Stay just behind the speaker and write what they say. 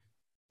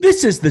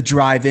This is the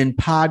Drive-In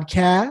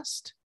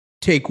Podcast.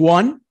 Take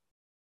one.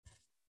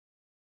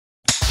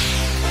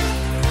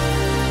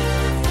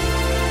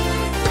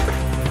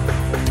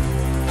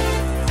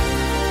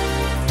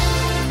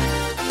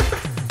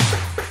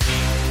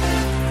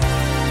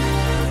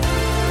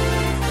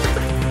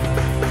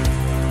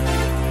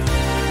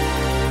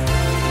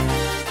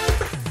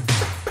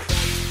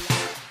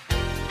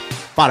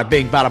 Bada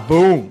bing, bada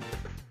boom.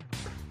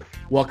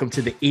 Welcome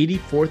to the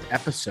 84th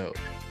episode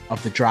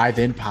of the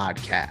Drive-In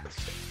Podcast.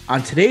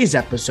 On today's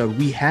episode,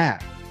 we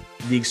have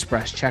the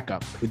Express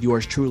Checkup with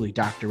yours truly,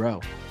 Dr. O.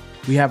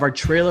 We have our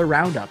trailer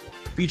roundup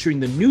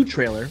featuring the new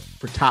trailer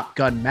for Top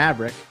Gun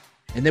Maverick.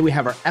 And then we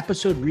have our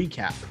episode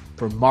recap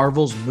for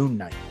Marvel's Moon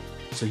Knight.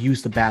 So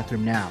use the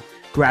bathroom now,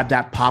 grab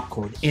that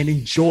popcorn, and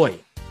enjoy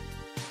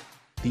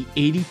the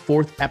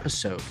 84th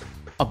episode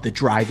of the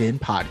Drive-In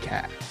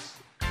Podcast.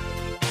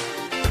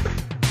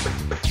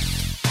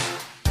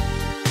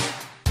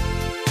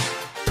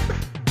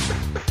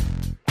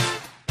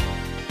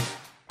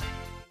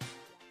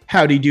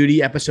 Howdy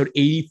doody, episode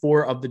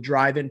 84 of the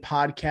Drive-In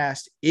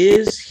Podcast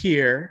is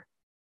here.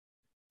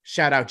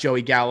 Shout out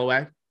Joey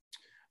Galloway.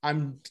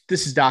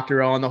 This is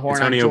Dr. O on the horn.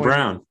 Antonio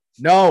Brown.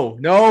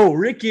 No,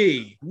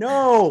 Ricky.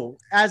 No.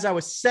 As I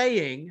was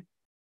saying,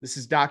 this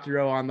is Dr.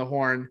 O on the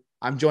horn.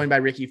 I'm joined by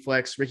Ricky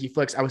Flicks. Ricky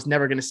Flicks, I was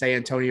never going to say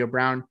Antonio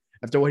Brown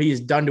after what he has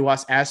done to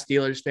us as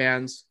Steelers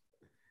fans.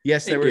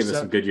 Yes, there were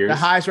some good years. The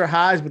highs were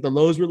highs, but the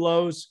lows were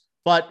lows.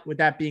 But with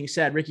that being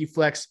said, Ricky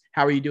Flicks,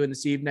 how are you doing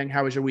this evening?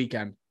 How was your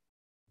weekend?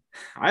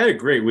 I had a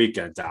great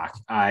weekend, Doc.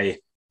 I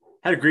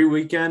had a great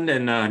weekend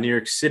in New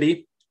York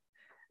City.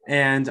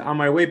 And on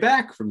my way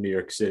back from New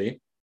York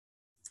City,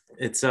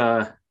 it's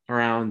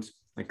around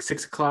like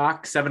 6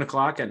 o'clock, 7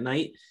 o'clock at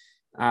night.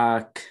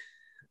 It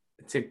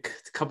took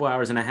a couple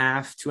hours and a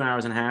half, 2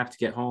 hours and a half to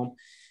get home.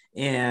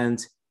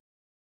 And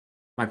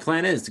my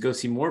plan is to go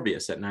see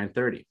Morbius at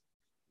 9:30.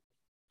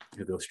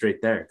 I'll go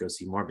straight there, go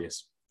see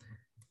Morbius.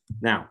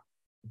 Now,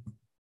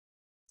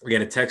 I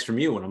get a text from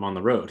you when I'm on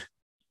the road.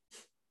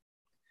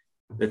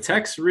 The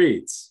text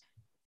reads,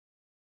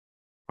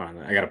 hold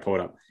on, I got to pull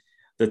it up.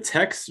 The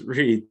text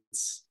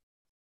reads,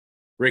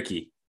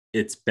 Ricky,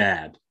 it's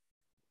bad.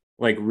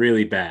 Like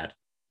really bad.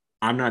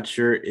 I'm not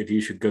sure if you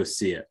should go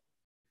see it.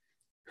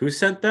 Who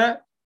sent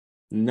that?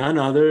 None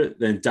other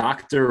than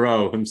Dr.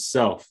 O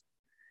himself.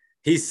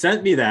 He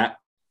sent me that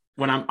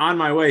when I'm on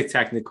my way,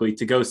 technically,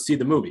 to go see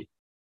the movie.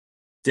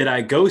 Did I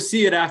go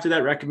see it after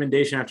that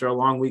recommendation after a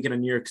long weekend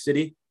in New York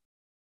City?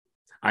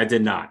 I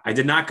did not. I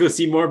did not go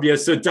see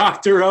Morbius. So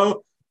Dr.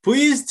 O,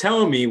 please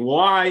tell me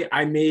why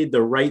I made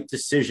the right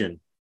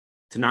decision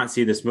to not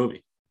see this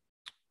movie.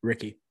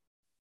 Ricky.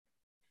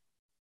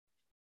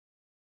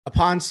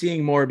 Upon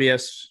seeing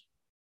Morbius,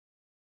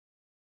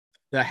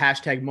 the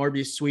hashtag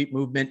Morbius sweep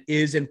movement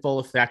is in full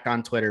effect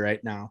on Twitter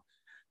right now.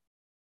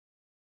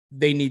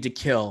 They need to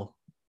kill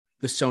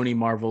the Sony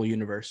Marvel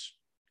universe.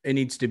 It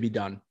needs to be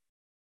done.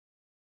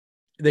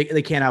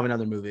 They can't have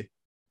another movie.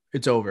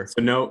 It's over.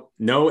 So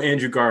no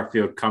Andrew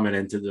Garfield coming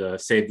into the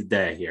save the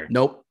day here.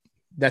 Nope.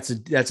 That's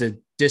a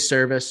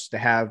disservice to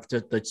have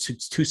to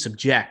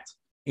subject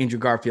Andrew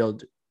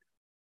Garfield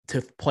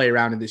to play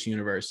around in this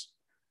universe,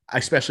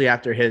 especially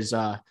after his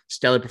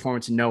stellar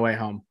performance in No Way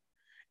Home.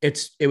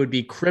 It would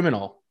be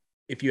criminal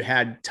if you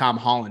had Tom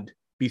Holland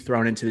be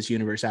thrown into this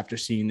universe after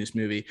seeing this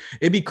movie.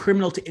 It'd be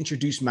criminal to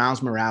introduce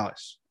Miles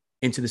Morales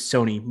into the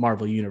Sony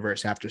Marvel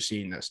universe after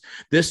seeing this.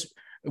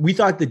 We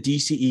thought the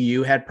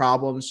DCEU had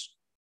problems.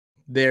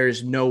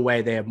 There's no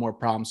way they have more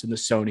problems in the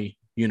Sony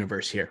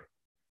universe here.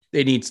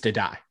 It needs to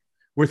die.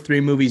 We're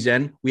 3 movies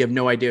in. We have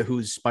no idea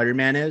who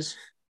Spider-Man is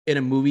in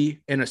a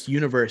movie, in a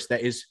universe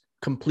that is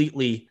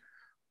completely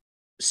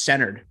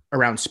centered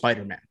around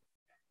Spider-Man.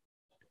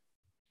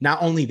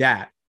 Not only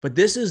that, but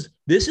this is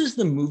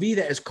the movie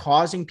that is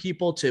causing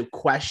people to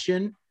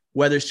question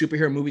whether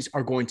superhero movies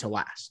are going to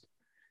last.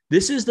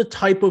 This is the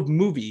type of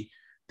movie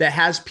that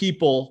has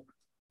people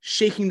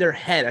shaking their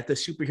head at the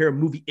superhero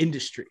movie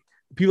industry.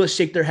 People that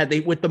shake their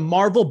head with the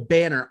Marvel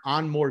banner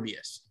on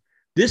Morbius.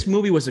 This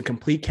movie was a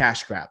complete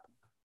cash grab.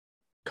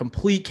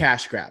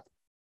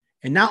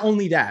 And not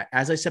only that,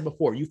 as I said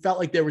before, you felt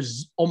like there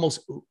was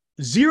almost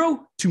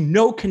zero to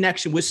no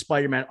connection with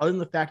Spider-Man other than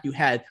the fact you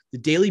had the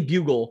Daily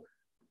Bugle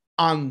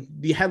on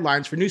the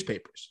headlines for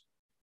newspapers.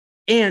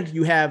 And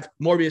you have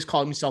Morbius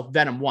calling himself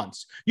Venom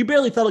once. You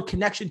barely felt a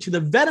connection to the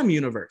Venom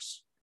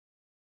universe.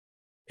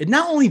 And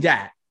not only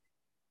that,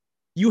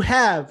 you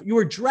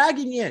are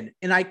dragging in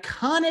an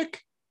iconic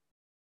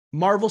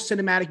Marvel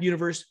Cinematic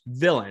Universe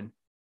villain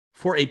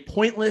for a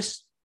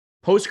pointless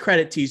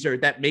post-credit teaser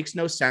that makes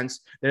no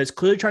sense, that is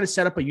clearly trying to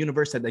set up a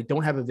universe that they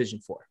don't have a vision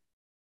for.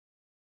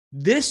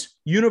 This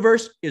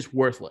universe is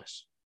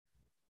worthless.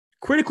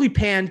 Critically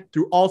panned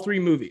through all 3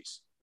 movies.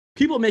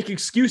 People make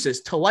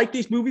excuses to like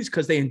these movies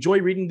because they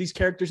enjoy reading these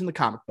characters in the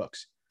comic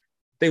books.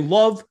 They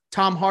love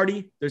Tom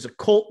Hardy. There's a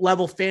cult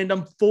level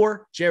fandom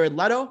for Jared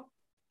Leto.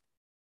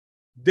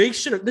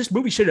 This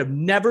movie should have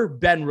never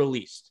been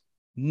released.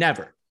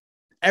 Never.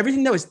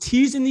 Everything that was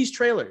teased in these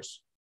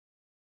trailers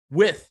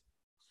with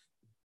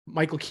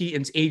Michael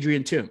Keaton's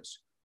Adrian Toomes.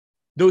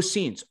 Those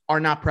scenes are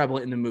not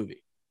prevalent in the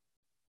movie.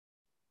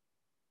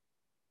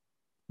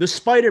 The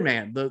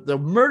Spider-Man, the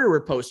murderer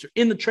poster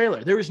in the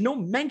trailer, there is no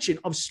mention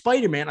of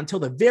Spider-Man until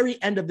the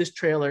very end of this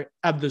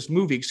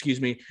movie,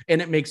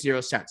 and it makes zero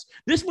sense.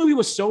 This movie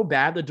was so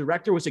bad, the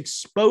director was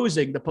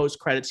exposing the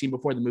post-credit scene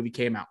before the movie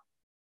came out.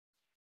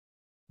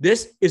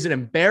 This is an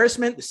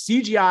embarrassment. The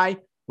CGI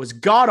was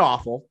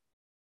god-awful.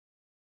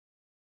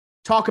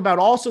 Talk about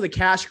also the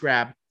cash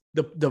grab.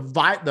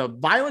 The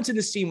violence in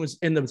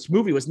this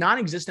movie was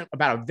non-existent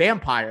about a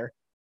vampire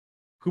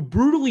who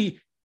brutally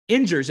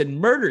injures and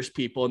murders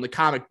people in the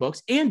comic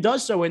books and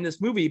does so in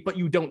this movie, but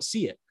you don't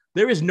see it.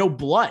 There is no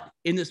blood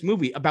in this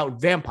movie about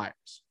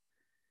vampires.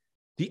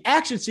 The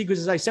action sequence,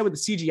 as I said, with the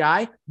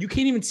CGI, you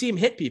can't even see him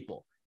hit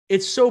people.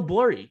 It's so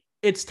blurry.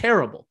 It's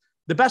terrible.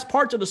 The best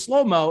parts are the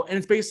slow-mo, and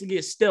it's basically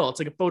a still. It's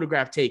like a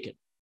photograph taken.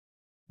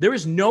 There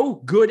is no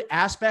good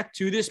aspect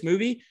to this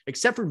movie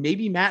except for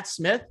maybe Matt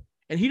Smith,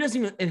 and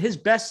his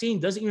best scene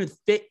doesn't even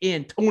fit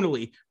in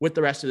tonally with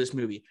the rest of this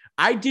movie.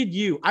 I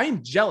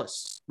am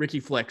jealous,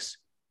 Ricky Flicks,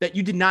 that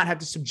you did not have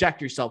to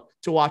subject yourself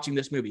to watching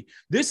this movie.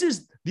 This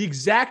is the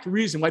exact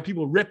reason why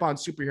people rip on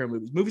superhero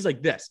movies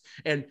like this.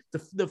 And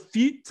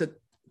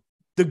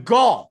the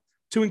gall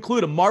to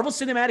include a Marvel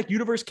Cinematic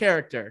Universe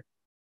character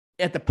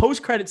at the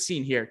post-credit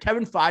scene here,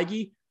 Kevin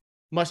Feige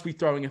must be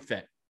throwing a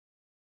fit.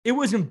 It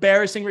was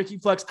embarrassing, Ricky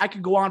Flex. I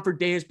could go on for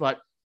days, but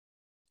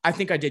I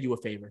think I did you a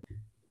favor.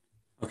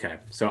 Okay,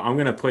 so I'm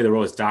going to play the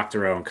role as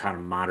Dr. O and kind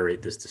of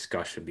moderate this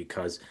discussion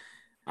because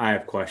I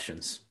have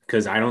questions.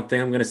 Because I don't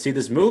think I'm going to see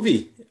this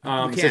movie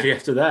especially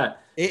after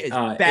that. It is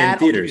bad. I'll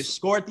give you a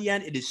score at the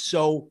end. It is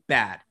so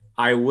bad.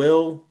 I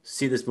will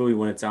see this movie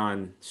when it's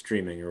on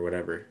streaming or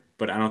whatever,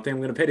 but I don't think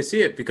I'm going to pay to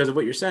see it because of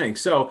what you're saying.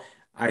 So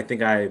I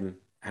think I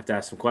have to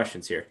ask some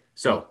questions here.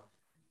 So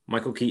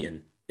Michael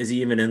Keaton, is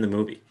he even in the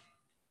movie?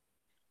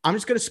 I'm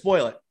just going to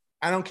spoil it.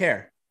 I don't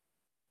care.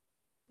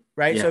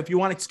 Right? Yeah. So if you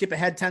want to skip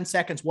ahead 10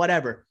 seconds,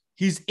 whatever.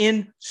 He's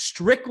in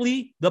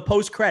strictly the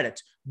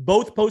post-credits,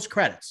 both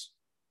post-credits.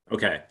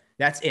 Okay.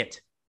 That's it.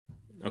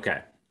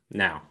 Okay.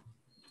 Now,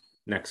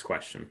 next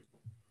question.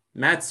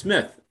 Matt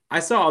Smith. I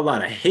saw a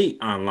lot of hate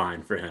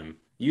online for him.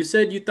 You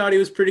said you thought he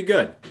was pretty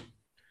good.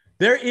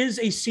 There is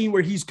a scene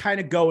where he's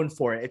kind of going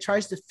for it. It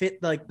tries to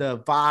fit like the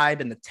vibe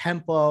and the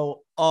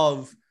tempo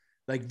of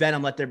like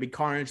Venom, Let There Be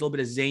Carnage, a little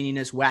bit of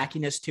zaniness,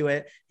 wackiness to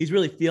it. He's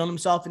really feeling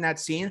himself in that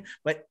scene.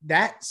 But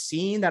that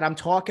scene that I'm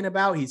talking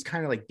about, he's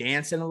kind of like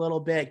dancing a little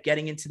bit,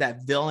 getting into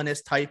that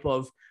villainous type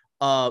of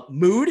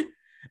mood.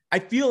 I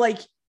feel like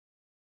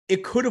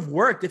it could have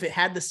worked if it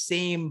had the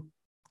same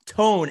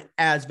tone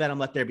as Venom,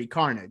 Let There Be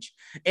Carnage.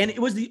 And it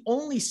was the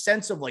only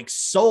sense of like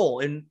soul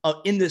in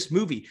this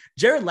movie.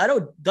 Jared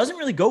Leto doesn't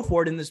really go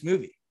for it in this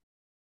movie.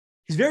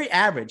 He's very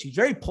average. He's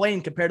very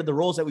plain compared to the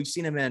roles that we've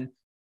seen him in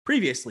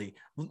previously.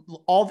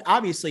 All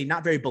obviously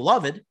not very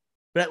beloved,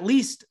 but at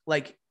least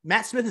like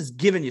Matt Smith has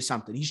given you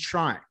something. He's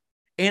trying.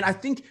 And I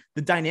think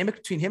the dynamic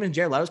between him and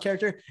Jared Leto's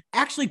character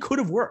actually could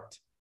have worked,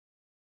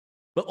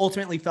 but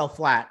ultimately fell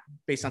flat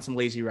based on some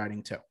lazy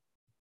writing too.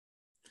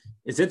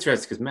 It's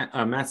interesting because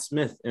Matt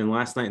Smith in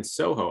Last Night in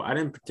Soho, I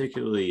didn't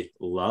particularly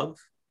love.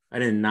 I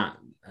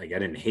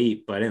didn't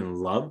hate, but I didn't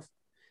love.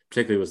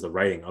 Particularly was the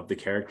writing of the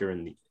character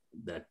and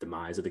that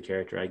demise of the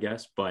character, I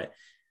guess. But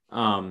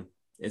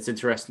it's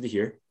interesting to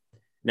hear.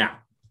 Now,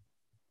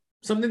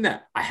 something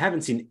that I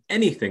haven't seen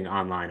anything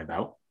online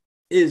about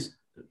is,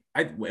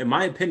 in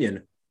my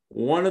opinion,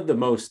 one of the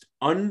most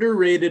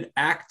underrated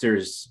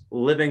actors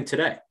living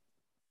today,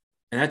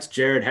 and that's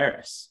Jared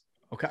Harris.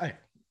 Okay,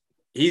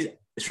 he's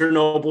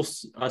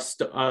Chernobyl's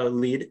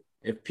lead.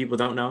 If people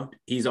don't know,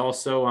 he's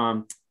also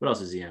what else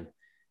is he in?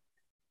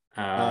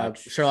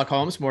 Sherlock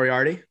Holmes,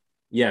 Moriarty.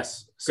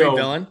 Yes, great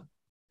villain.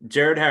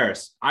 Jared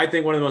Harris, I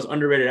think one of the most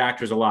underrated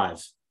actors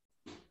alive.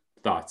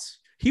 Thoughts?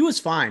 He was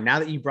fine. Now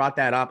that you brought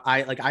that up,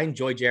 I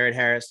enjoy Jared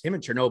Harris. Him in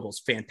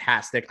Chernobyl's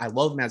fantastic. I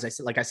love him as I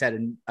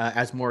said,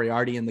 as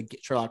Moriarty in the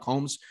Sherlock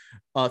Holmes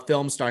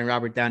film starring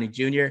Robert Downey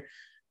Jr.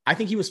 I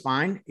think he was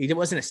fine. He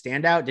wasn't a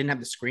standout, didn't have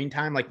the screen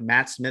time like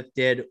Matt Smith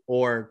did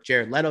or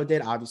Jared Leto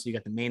did. Obviously, you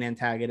got the main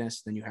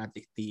antagonist, then you have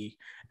the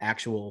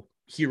actual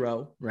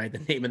hero, right? The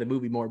name of the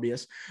movie,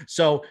 Morbius.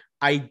 So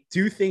I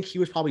do think he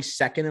was probably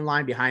second in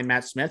line behind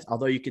Matt Smith,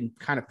 although you can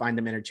kind of find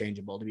them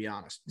interchangeable, to be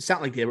honest. It's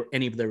not like there were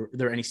any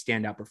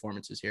standout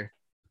performances here.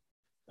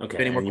 Okay.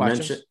 Any more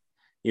questions?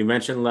 You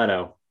mentioned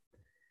Leto.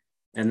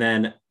 And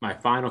then my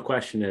final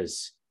question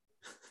is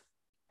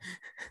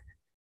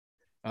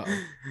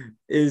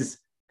this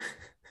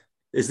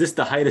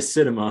the height of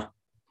cinema,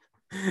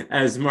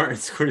 as Martin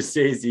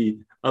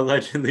Scorsese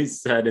allegedly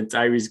said, and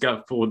Tyrese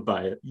got fooled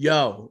by it?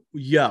 Yo,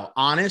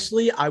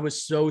 honestly, I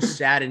was so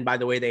saddened by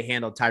the way they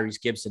handled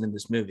Tyrese Gibson in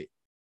this movie.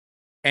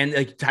 And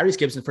like Tyrese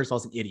Gibson, first of all,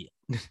 is an idiot.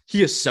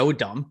 He is so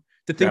dumb.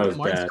 To think That that was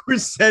Martin bad.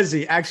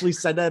 Scorsese actually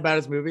said that about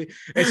his movie.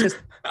 It's just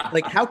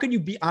like, how could you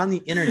be on the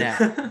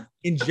internet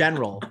in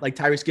general, like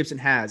Tyrese Gibson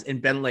has,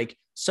 and been like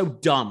so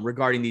dumb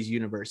regarding these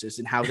universes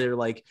and how they're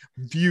like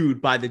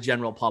viewed by the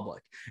general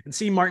public, and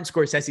see Martin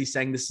Scorsese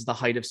saying this is the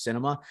height of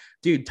cinema.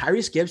 Dude,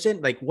 Tyrese Gibson,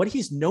 like what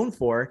he's known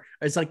for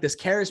is like this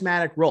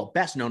charismatic role,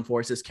 best known for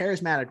is this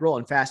charismatic role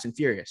in Fast and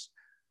Furious.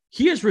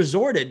 He has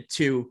resorted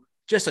to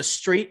just a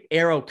straight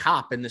arrow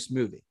cop in this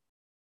movie.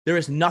 There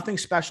is nothing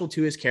special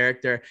to his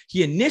character.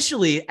 He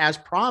initially, as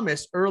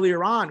promised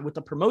earlier on with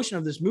the promotion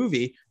of this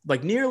movie,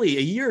 like nearly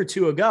a year or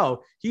two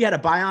ago, he had a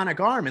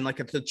bionic arm in like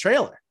the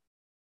trailer.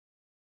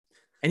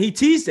 And he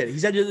teased it. He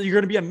said, you're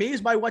going to be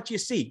amazed by what you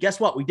see. Guess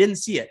what? We didn't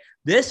see it.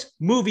 This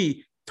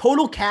movie,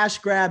 total cash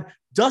grab,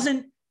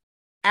 doesn't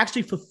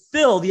actually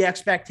fulfill the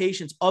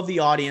expectations of the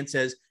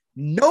audiences.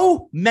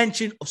 No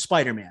mention of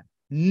Spider-Man.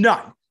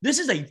 None. This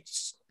is a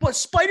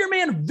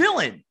Spider-Man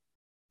villain.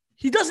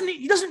 He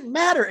doesn't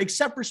matter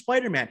except for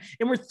Spider-Man.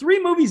 And we're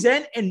 3 movies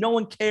in and no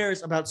one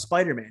cares about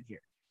Spider-Man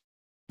here.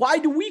 Why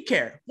do we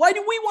care? Why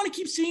do we want to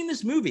keep seeing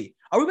this movie?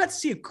 Are we about to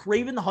see a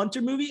Kraven the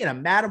Hunter movie and a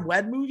Madam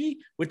Web movie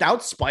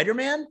without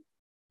Spider-Man?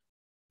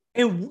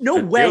 And no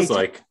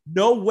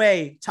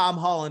way Tom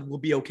Holland will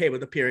be okay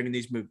with appearing in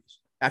these movies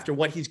after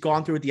what he's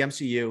gone through with the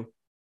MCU,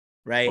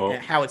 right? Well,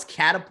 and how it's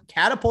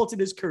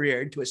catapulted his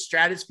career into a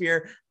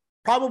stratosphere,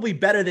 probably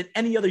better than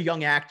any other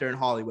young actor in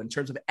Hollywood in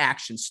terms of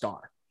action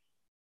star.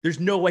 There's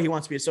no way he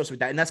wants to be associated with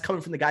that. And that's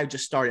coming from the guy who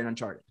just started in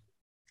Uncharted.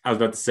 I was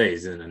about to say,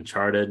 he's in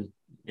Uncharted,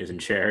 he's in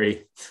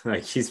Cherry.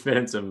 Like, he's been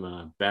in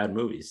some bad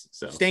movies.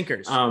 So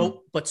stinkers.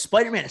 But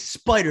Spider-Man is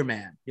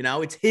Spider-Man. You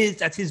know,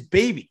 that's his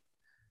baby.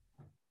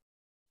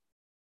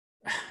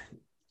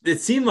 It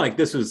seemed like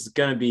this was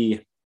going to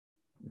be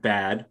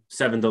bad.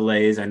 7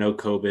 delays. I know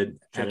COVID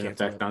had an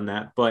effect on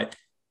that. But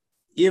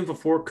even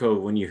before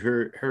COVID, when you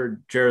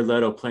heard Jared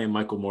Leto playing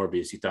Michael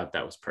Morbius, you thought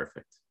that was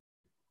perfect.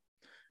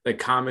 The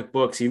comic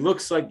books, he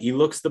looks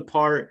the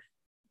part.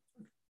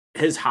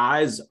 His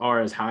highs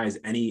are as high as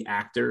any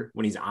actor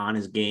when he's on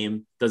his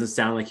game. Doesn't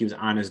sound like he was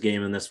on his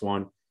game in this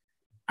one.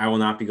 I will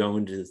not be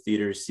going to the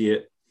theater to see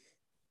it.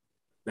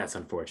 That's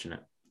unfortunate.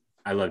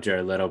 I love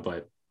Jared Leto,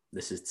 but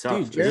this is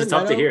tough. This is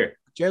tough to hear.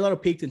 Jared Leto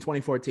peaked in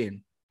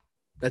 2014.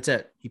 That's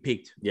it. He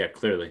peaked. Yeah,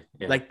 clearly.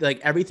 Yeah. Like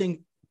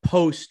everything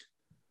post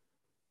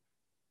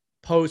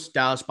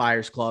Dallas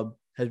Buyers Club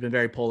has been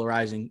very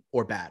polarizing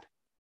or bad.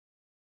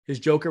 His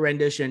Joker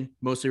rendition,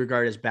 mostly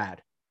regarded as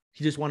bad.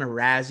 He just won a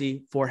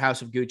Razzie for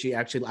House of Gucci.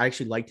 Actually, I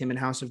actually liked him in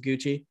House of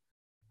Gucci.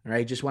 All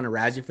right, just won a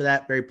Razzie for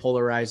that. Very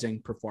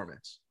polarizing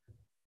performance.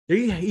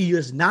 He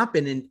has not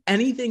been in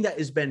anything that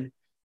has been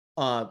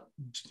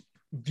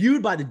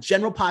viewed by the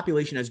general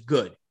population as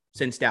good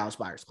since Dallas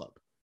Buyers Club.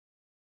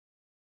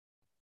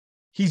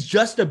 He's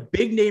just a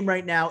big name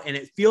right now, and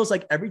it feels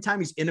like every time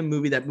he's in a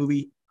movie, that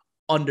movie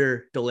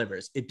under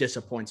delivers. It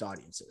disappoints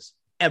audiences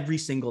every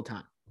single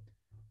time.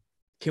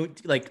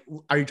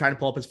 Are you trying to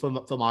pull up his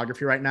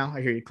filmography right now?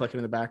 I hear you clicking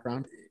in the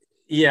background.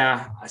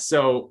 Yeah.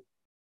 So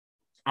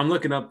I'm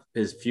looking up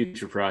his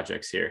future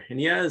projects here, and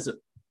he has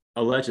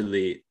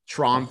allegedly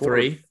Tron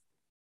 3.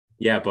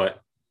 Yeah,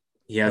 but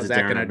he has a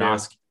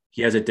Darren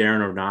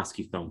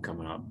Aronofsky film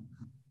coming up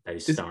that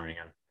he's starring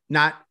in.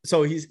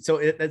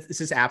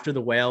 This is after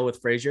The Whale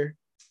with Fraser.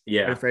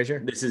 Yeah. With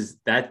Fraser. This is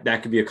that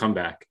could be a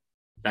comeback.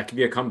 That could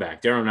be a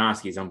comeback. Darren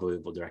Aronofsky is an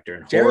unbelievable director.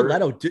 And Jared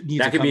Leto needs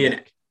that could be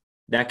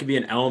that could be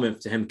an element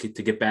to him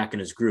to get back in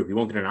his groove. He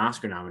won't get an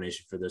Oscar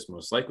nomination for this,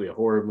 most likely. A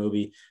horror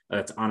movie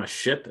that's on a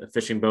ship, a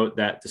fishing boat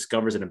that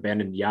discovers an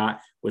abandoned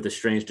yacht with a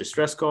strange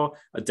distress call.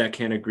 A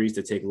deckhand agrees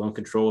to take lone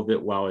control of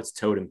it while it's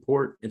towed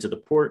into the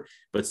port,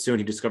 but soon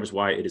he discovers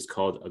why it is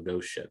called a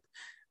ghost ship.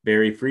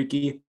 Very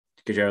freaky.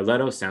 Jared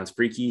Leto sounds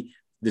freaky.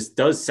 This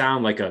does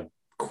sound like a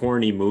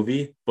corny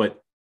movie,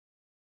 but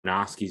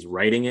Aronofsky's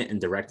writing it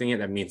and directing it.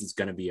 That means it's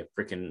going to be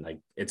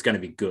it's going to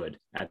be good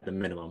at the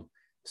minimum.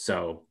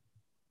 So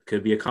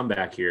could be a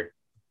comeback here.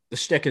 The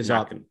stick is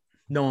up.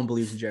 No one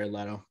believes in Jared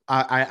Leto.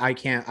 I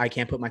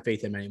can't put my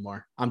faith in him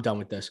anymore. I'm done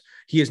with this.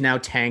 He is now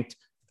tanked.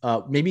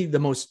 One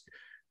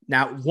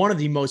of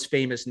the most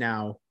famous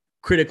now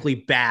critically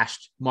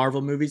bashed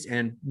Marvel movies,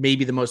 and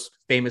maybe the most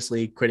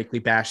famously critically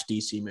bashed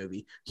DC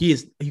movie.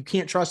 You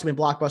can't trust him in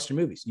blockbuster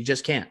movies. You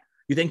just can't.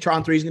 You think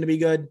Tron 3 is going to be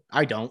good?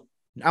 I don't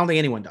think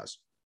anyone does.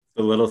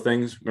 The Little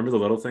Things. Remember The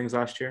Little Things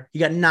last year? He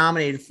got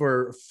nominated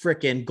for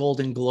frickin'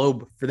 Golden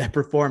Globe for that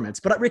performance.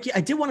 But Ricky, I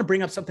did want to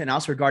bring up something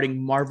else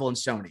regarding Marvel and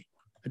Sony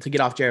to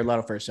get off Jared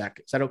Leto for a sec.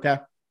 Is that okay?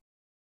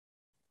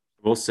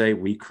 We'll say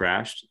we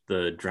crashed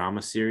the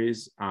drama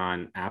series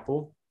on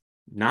Apple.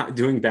 Not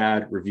doing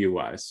bad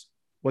review-wise.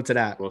 What's it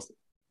at?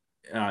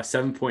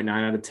 7.9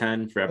 out of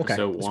 10 for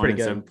episode 1 and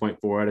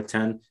 7.4 out of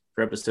 10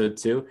 for episode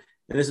 2.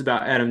 And this is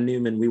about Adam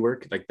Newman.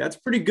 That's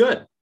pretty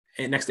good.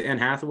 And next to Anne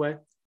Hathaway.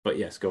 But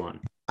yes, go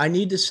on. I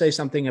need to say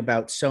something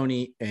about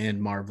Sony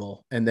and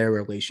Marvel and their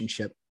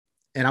relationship.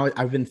 And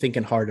I've been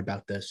thinking hard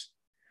about this.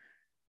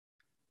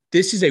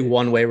 This is a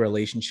one-way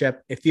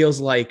relationship. It feels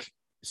like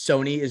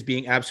Sony is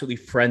being absolutely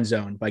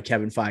friend-zoned by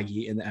Kevin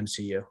Feige in the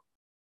MCU.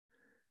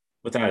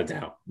 Without a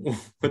doubt.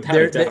 Without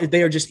a doubt.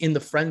 They are just in the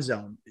friend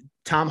zone.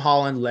 Tom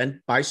Holland lent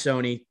by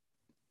Sony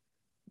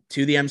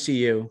to the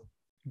MCU,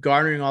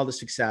 garnering all the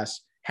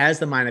success, has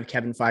the mind of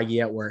Kevin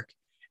Feige at work.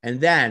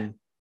 And then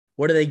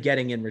what are they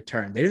getting in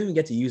return? They don't even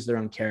get to use their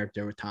own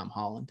character with Tom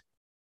Holland.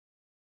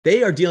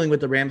 They are dealing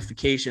with the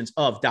ramifications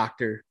of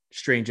Doctor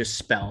Strange's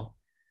spell.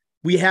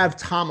 We have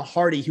Tom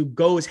Hardy, who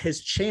goes,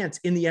 his chance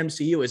in the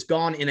MCU is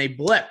gone in a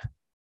blip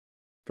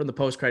from the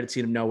post-credit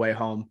scene of No Way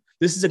Home.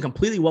 This is a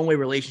completely one-way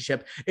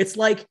relationship. It's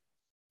like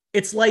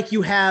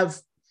you have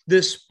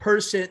this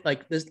person,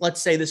 like this,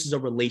 let's say this is a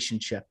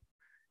relationship,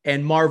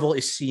 and Marvel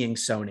is seeing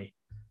Sony.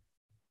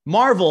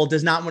 Marvel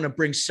does not want to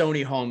bring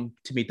Sony home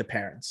to meet the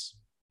parents.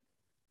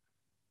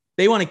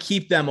 They want to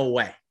keep them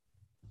away.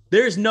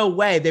 There's no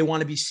way they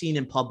want to be seen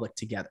in public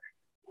together.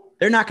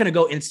 They're not going to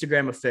go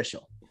Instagram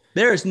official.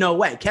 There is no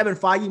way. Kevin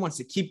Feige wants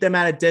to keep them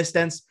at a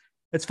distance.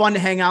 It's fun to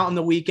hang out on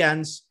the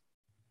weekends,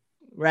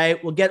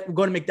 right? We'll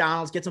go to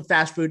McDonald's, get some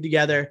fast food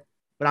together,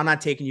 but I'm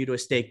not taking you to a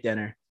steak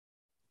dinner.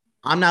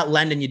 I'm not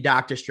lending you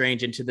Doctor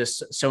Strange into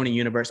this Sony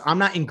universe. I'm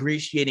not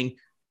ingratiating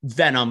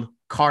Venom,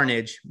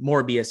 Carnage,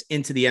 Morbius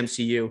into the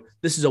MCU.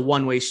 This is a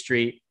one-way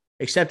street.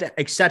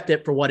 Accept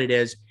it for what it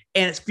is.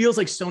 And it feels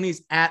like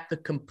Sony's at the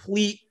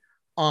complete,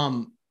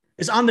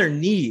 is on their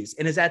knees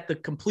and is at the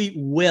complete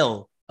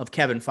will of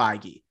Kevin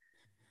Feige.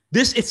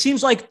 It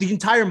seems like the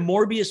entire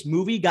Morbius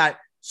movie got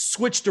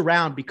switched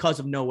around because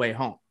of No Way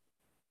Home.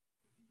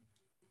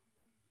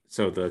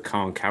 So the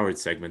Colin Cowherd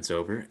segment's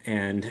over.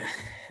 And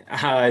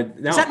no,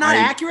 is that not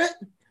accurate?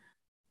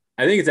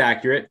 I think it's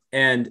accurate.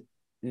 And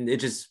it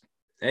just,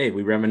 hey,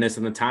 we reminisce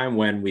on the time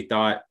when we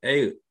thought,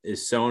 hey,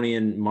 is Sony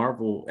and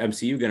Marvel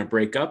MCU going to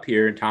break up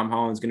here? And Tom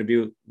Holland's going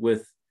to be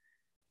with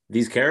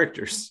these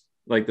characters,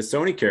 like the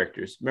Sony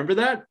characters. Remember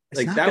that?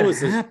 It's not that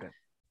was happen.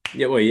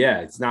 Yeah, well, yeah,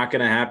 it's not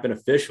going to happen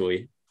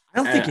officially.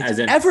 I don't think it's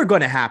ever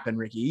going to happen,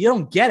 Ricky. You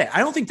don't get it. I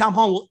don't think Tom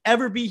Holland will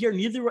ever be here.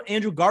 Neither will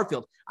Andrew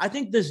Garfield. I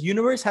think this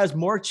universe has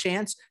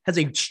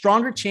a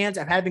stronger chance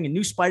of having a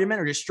new Spider-Man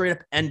or just straight up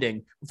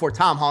ending before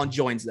Tom Holland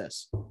joins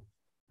this.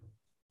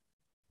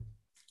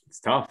 It's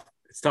tough.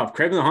 It's tough.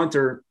 Kraven the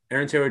Hunter,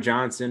 Aaron Taylor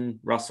Johnson,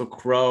 Russell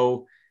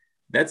Crowe.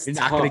 That's You're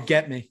not going to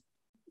get me.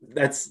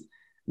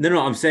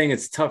 No. I'm saying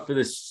it's tough for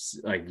this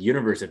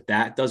universe. If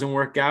that doesn't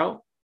work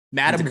out,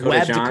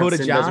 Dakota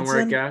Johnson doesn't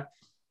work out,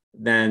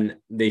 then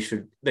they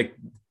should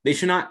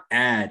not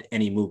add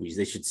any movies.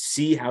 They should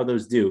see how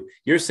those do.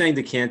 You're saying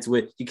to cancel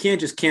it. You can't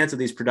just cancel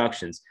these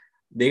productions.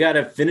 They got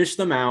to finish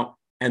them out.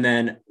 And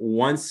then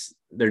once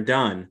they're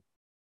done,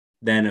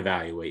 then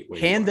evaluate.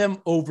 Hand them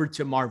over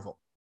to Marvel.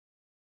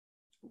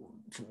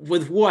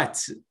 With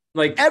what?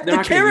 Like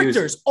the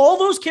characters, all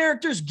those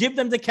characters, give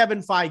them to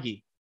Kevin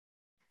Feige.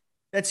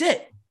 That's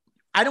it.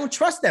 I don't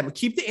trust them.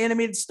 Keep the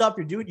animated stuff.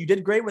 You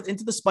did great with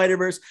Into the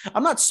Spider-Verse.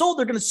 I'm not sold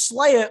they're going to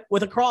slay it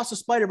with Across the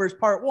Spider-Verse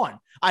Part 1.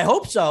 I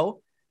hope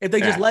so. If they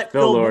just let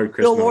Phil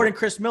Lord and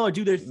Chris Miller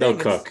do their thing, they'll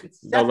cook.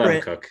 They'll let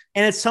them cook.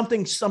 And it's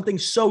something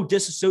so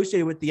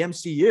disassociated with the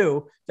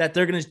MCU that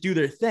they're going to do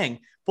their thing.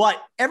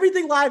 But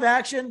everything live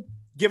action,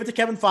 give it to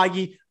Kevin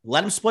Feige.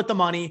 Let them split the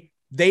money.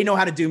 They know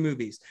how to do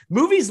movies.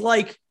 Movies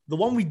like the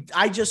one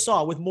I just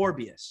saw with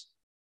Morbius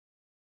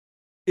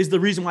is the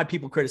reason why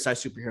people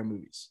criticize superhero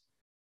movies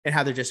and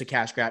how they're just a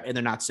cash grab and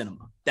they're not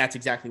cinema. That's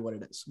exactly what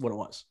it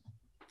was.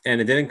 And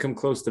it didn't come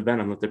close to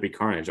Venom, Let There Be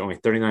Carnage. Only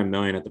 $39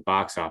 million at the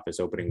box office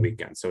opening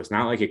weekend. So it's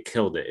not like it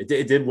killed it.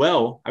 It did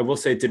well. I will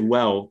say it did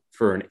well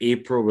for an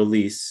April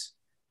release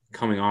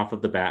coming off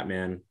of the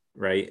Batman,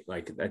 right?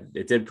 Like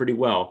it did pretty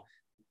well,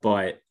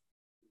 but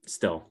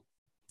still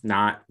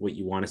not what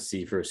you want to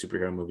see for a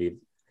superhero movie.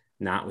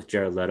 Not with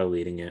Jared Leto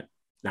leading it.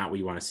 Not what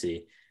you want to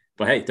see.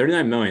 But hey,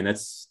 $39 million,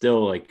 that's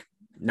still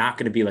not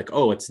going to be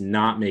let's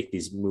not make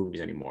these movies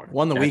anymore.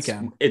 Won the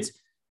weekend.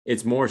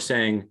 It's more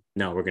saying,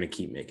 no, we're going to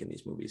keep making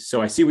these movies.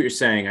 So I see what you're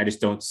saying. I just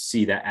don't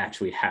see that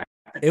actually happen.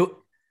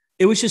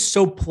 It was just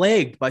so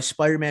plagued by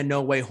Spider-Man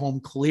No Way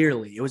Home.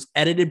 Clearly, it was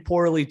edited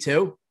poorly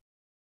too.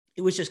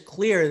 It was just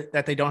clear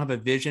that they don't have a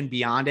vision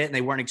beyond it, and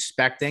they weren't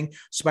expecting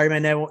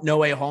Spider-Man No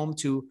Way Home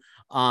to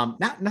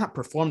not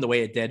perform the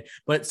way it did,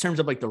 but in terms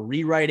of the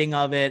rewriting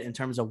of it, in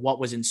terms of what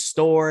was in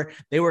store,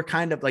 they were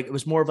kind of it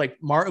was more of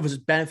it was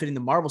benefiting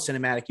the Marvel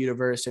Cinematic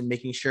Universe and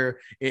making sure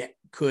it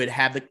could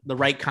have the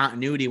right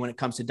continuity when it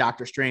comes to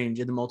Doctor Strange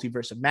in the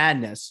Multiverse of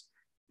Madness,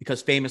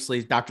 because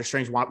famously Doctor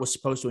Strange was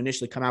supposed to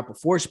initially come out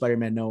before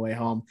Spider-Man No Way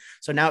Home.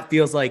 So now it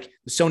feels like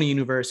the Sony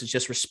universe is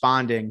just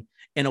responding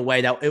in a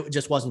way that it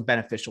just wasn't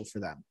beneficial for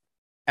them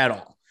at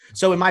all.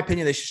 So in my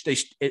opinion,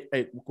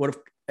 they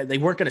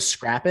weren't going to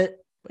scrap it.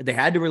 They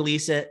had to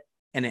release it,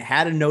 and it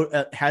had a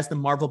note, has the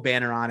Marvel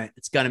banner on it.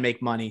 It's going to make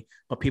money,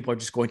 but people are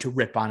just going to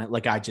rip on it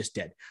like I just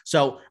did.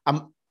 So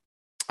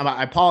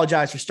I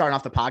apologize for starting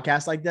off the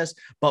podcast like this,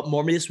 but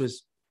Morbius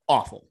was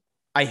awful.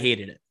 I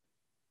hated it.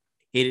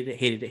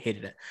 Hated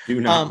it. Do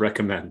not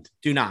recommend.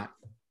 Do not.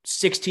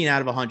 16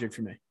 out of 100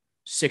 for me.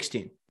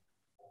 16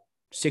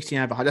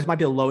 out of 100. That might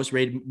be the lowest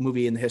rated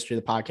movie in the history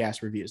of the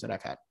podcast reviews that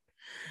I've had.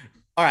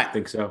 All right. I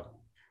think so.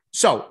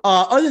 So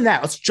other than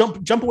that, let's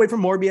jump away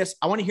from Morbius.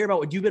 I want to hear about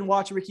what you've been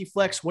watching, Ricky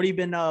Flex. What have you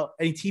been,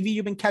 any TV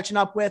you've been catching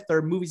up with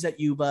or movies that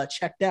you've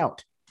checked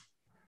out?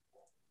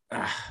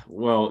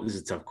 Well, this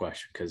is a tough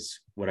question because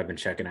what I've been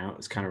checking out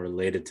is kind of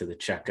related to the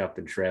checkup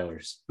and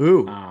trailers.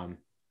 Ooh. I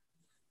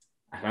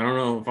don't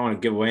know if I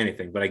want to give away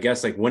anything, but I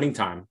guess like Winning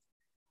Time.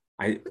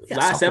 The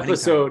last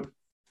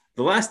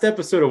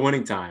episode of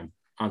Winning Time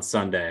on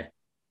Sunday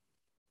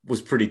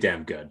was pretty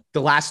damn good.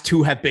 The last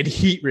two have been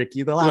heat,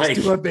 Ricky. The last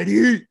two have been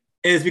heat.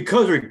 And it's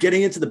because we're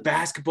getting into the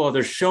basketball.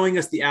 They're showing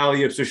us the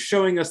alley-oops. They're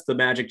showing us the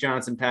Magic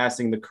Johnson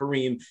passing, the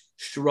Kareem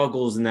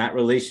struggles in that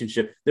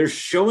relationship. They're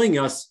showing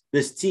us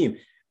this team.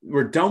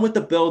 We're done with the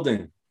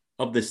building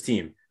of this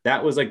team.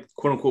 That was like,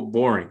 quote unquote,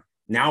 boring.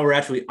 Now we're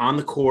actually on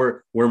the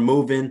court. We're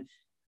moving.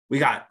 We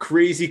got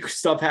crazy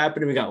stuff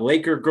happening. We got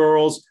Laker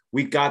girls.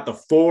 We got the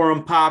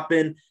forum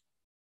popping.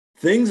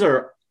 Things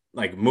are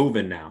like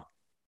moving now.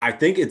 I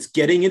think it's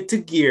getting into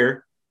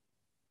gear.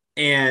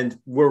 And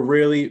we're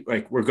really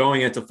we're going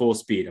into full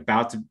speed,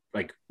 about to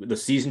the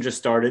season just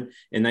started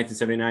in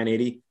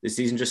 1979-80. The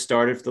season just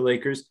started for the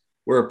Lakers.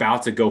 We're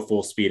about to go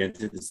full speed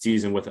into the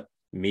season with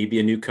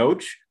maybe a new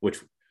coach, which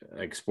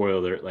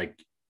spoiler,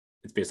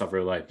 it's based off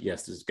real life.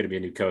 Yes, there's going to be a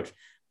new coach,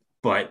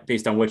 but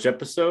based on which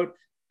episode,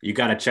 you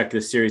got to check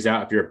this series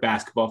out. If you're a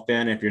basketball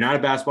fan, if you're not a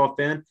basketball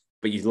fan,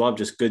 but you love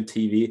just good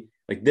TV,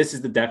 this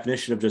is the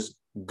definition of just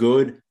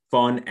good,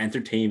 fun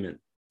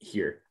entertainment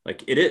here.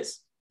 It is.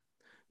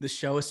 The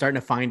show is starting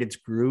to find its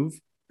groove.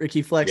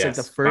 Ricky Flex, yes,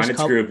 the first find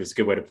its groove is a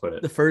good way to put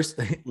it. The first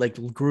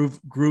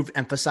groove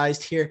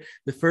emphasized here.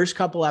 The first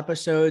couple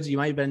episodes, you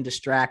might have been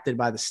distracted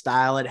by the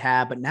style it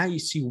had, but now you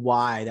see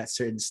why that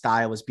certain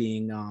style was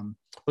being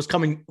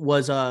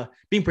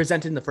being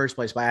presented in the first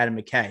place by Adam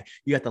McKay.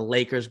 You got the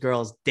Lakers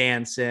girls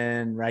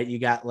dancing, right? You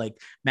got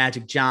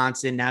Magic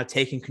Johnson now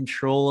taking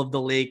control of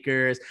the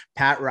Lakers.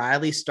 Pat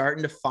Riley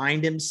starting to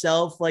find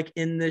himself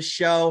in this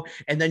show.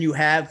 And then you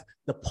have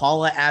the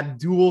Paula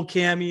Abdul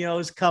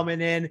cameos coming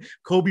in.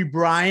 Kobe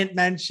Bryant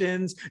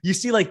mentions. You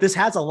see, this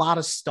has a lot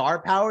of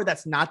star power.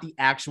 That's not the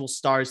actual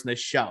stars in the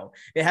show.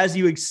 It has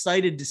you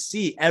excited to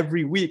see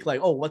every week,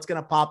 what's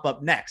going to pop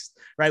up next,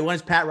 right? When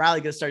is Pat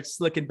Riley going to start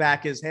slicking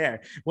back his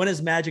hair? When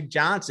is Magic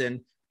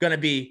Johnson going to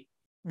be?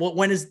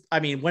 When's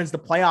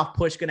the playoff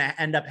push going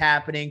to end up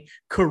happening?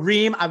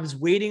 Kareem, I was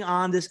waiting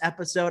on this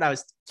episode. I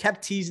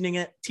kept teasing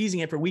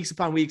it for weeks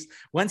upon weeks.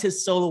 When's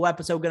his solo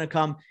episode going to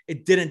come?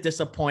 It didn't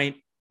disappoint.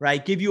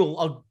 Right? Give you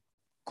a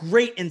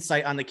great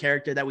insight on the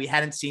character that we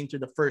hadn't seen through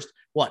the first,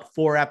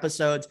 4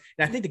 episodes.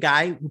 And I think the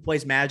guy who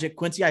plays Magic,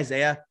 Quincy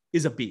Isaiah,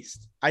 is a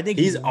beast. I think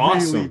he's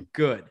awesome. Really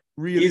good.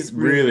 He's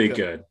really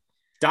good.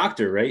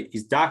 Doctor, right?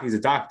 He's a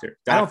doctor.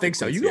 I don't think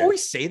so. You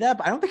always say that,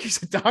 but I don't think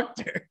he's a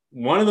doctor.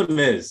 One of them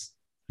is.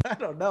 I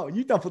don't know.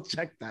 You double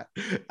check that.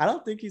 I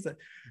don't think he's a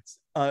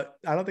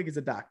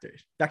doctor.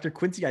 Dr.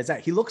 Quincy Isaiah.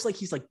 He looks like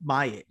he's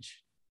my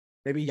age,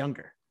 maybe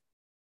younger.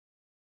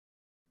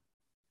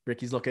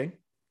 Ricky's looking.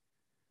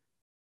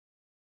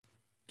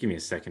 Give me a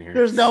second here.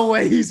 There's no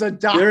way he's a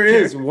doctor. There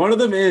is. One of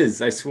them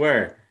is, I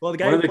swear. Well,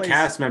 one of the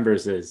cast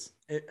members is.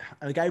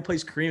 The guy who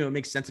plays Kareem, it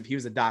makes sense if he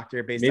was a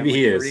doctor based Maybe on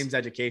he is. Kareem's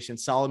education.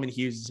 Solomon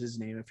Hughes is his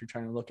name if you're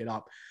trying to look it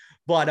up.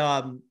 But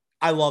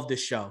I love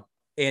this show.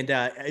 And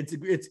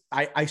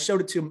I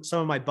showed it to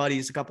some of my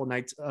buddies a couple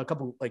nights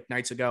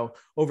ago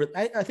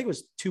I think it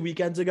was 2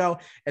 weekends ago,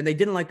 and they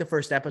didn't like the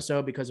first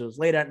episode because it was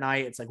late at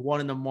night. It's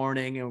 1 a.m.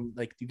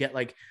 and you get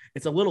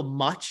it's a little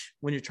much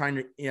when you're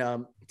trying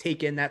to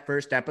take in that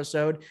first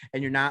episode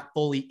and you're not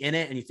fully in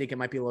it and you think it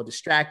might be a little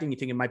distracting. You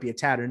think it might be a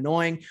tad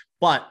annoying,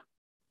 but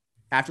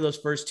after those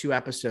first 2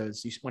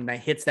 episodes, when that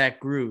hits that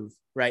groove,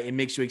 right, it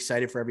makes you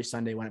excited for every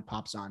Sunday when it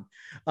pops on.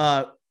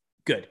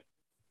 Good.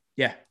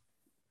 Yeah.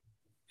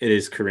 It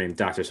is Kareem,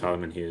 Dr.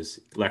 Solomon Hughes,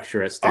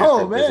 lecturer at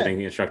Stanford,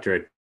 visiting instructor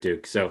at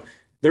Duke. So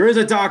there is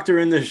a doctor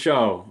in the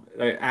show,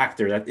 an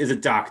actor that is a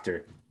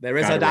doctor. There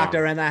is a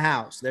doctor in the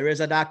house. There is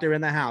a doctor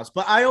in the house.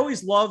 But I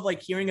always love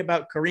hearing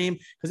about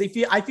Kareem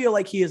because I feel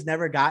like he has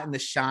never gotten the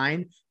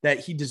shine that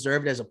he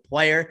deserved as a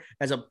player,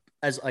 as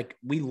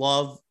we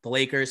love the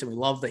Lakers and we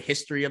love the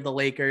history of the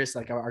Lakers,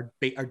 our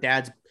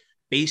dad's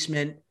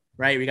basement.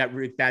 Right. We got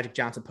Magic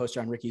Johnson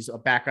poster on Ricky's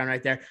background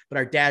right there. But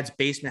our dad's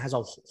basement has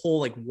a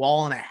whole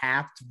wall and a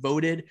half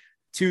devoted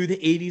to the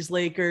 80s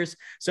Lakers.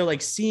 So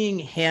seeing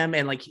him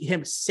and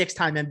him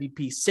 6-time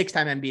MVP,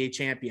 6-time NBA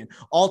champion,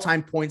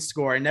 all-time point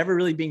scorer, and never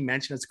really being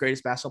mentioned as the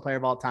greatest basketball player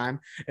of all time.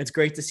 It's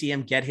great to see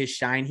him get his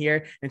shine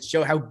here and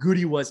show how good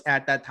he was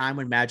at that time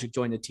when Magic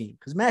joined the team.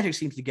 Because Magic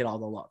seems to get all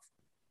the love.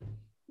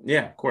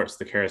 Yeah, of course.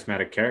 The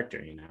charismatic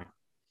character,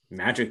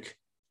 Magic.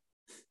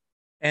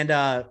 And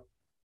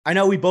I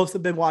know we both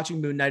have been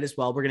watching Moon Knight as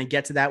well. We're going to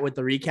get to that with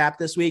the recap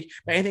this week.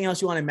 But anything else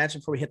you want to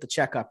mention before we hit the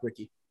checkup,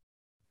 Ricky?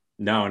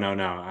 No.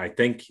 I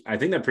think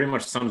that pretty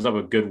much sums up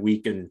a good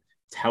week in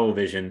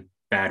television,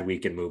 bad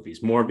week in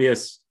movies.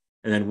 Morbius,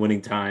 and then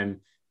Winning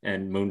Time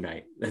and Moon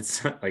Knight. That's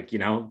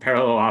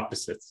parallel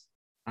opposites.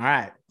 All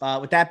right.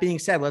 With that being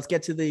said, let's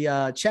get to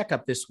the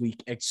checkup this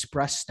week,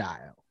 express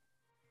style.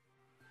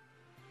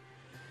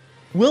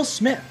 Will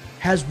Smith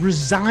has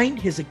resigned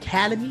his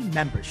Academy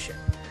membership.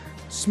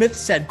 Smith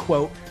said,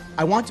 quote,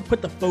 "I want to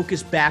put the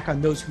focus back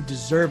on those who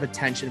deserve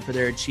attention for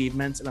their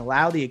achievements and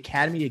allow the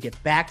Academy to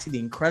get back to the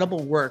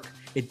incredible work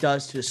it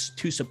does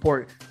to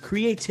support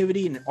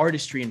creativity and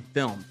artistry in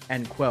film,"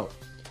 end quote.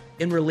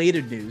 In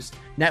related news,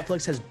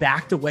 Netflix has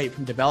backed away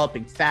from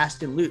developing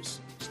Fast and Loose,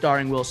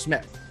 starring Will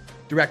Smith.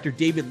 Director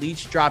David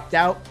Leitch dropped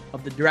out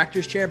of the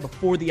director's chair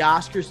before the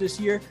Oscars this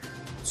year,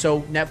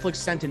 so Netflix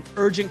sent an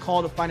urgent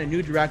call to find a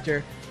new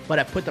director, but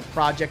have put the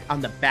project on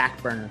the back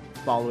burner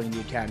following the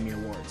Academy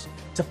Awards.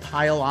 To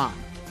pile on,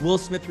 Will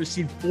Smith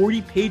received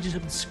 40 pages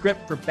of the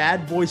script for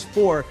Bad Boys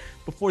 4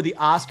 before the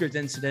Oscars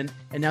incident,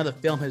 and now the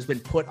film has been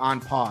put on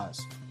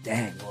pause.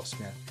 Dang, Will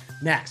Smith.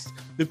 Next,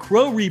 the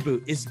Crow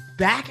reboot is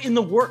back in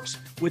the works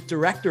with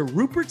director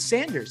Rupert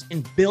Sanders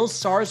and Bill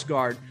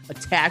Skarsgård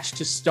attached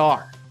to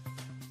star.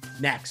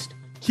 Next,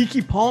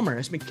 Keke Palmer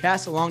has been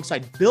cast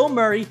alongside Bill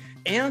Murray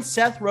and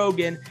Seth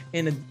Rogen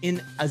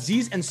in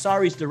Aziz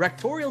Ansari's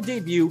directorial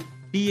debut,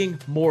 Being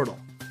Mortal.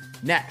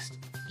 Next,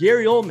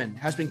 Gary Oldman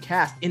has been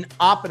cast in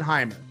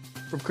Oppenheimer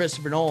from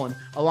Christopher Nolan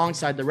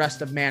alongside the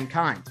rest of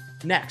mankind.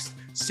 Next,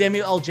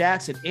 Samuel L.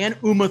 Jackson and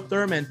Uma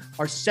Thurman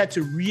are set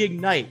to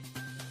reignite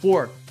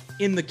for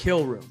The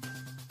Kill Room.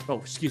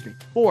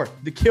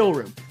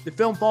 The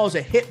film follows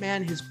a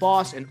hitman, his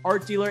boss, an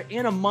art dealer,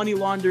 and a money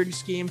laundering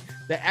scheme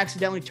that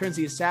accidentally turns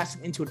the assassin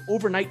into an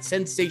overnight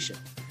sensation.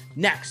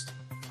 Next,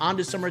 on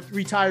to some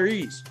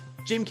retirees.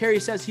 Jim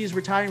Carrey says he is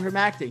retiring from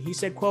acting. He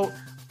said, quote,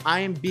 "I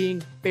am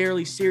being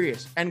fairly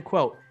serious," end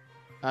quote.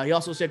 He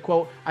also said,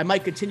 quote, "I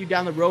might continue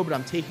down the road, but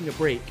I'm taking a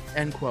break,"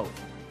 end quote.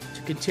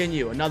 To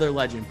continue, another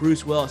legend,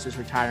 Bruce Willis, is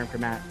retiring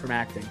from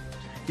acting.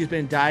 He's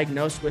been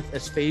diagnosed with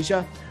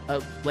aphasia,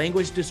 a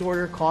language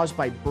disorder caused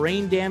by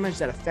brain damage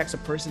that affects a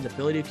person's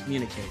ability to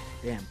communicate.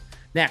 Damn.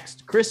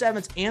 Next, Chris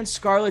Evans and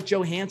Scarlett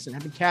Johansson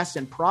have been cast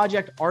in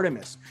Project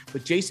Artemis,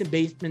 with Jason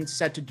Bateman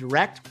set to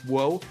direct.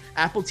 Whoa.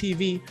 Apple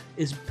TV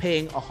is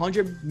paying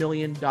 $100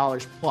 million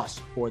plus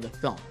for the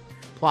film.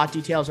 Plot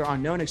details are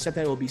unknown, except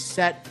that it will be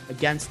set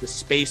against the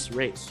space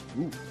race.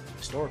 Ooh,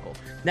 historical.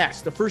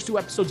 Next, the first 2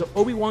 episodes of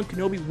Obi-Wan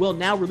Kenobi will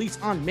now release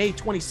on May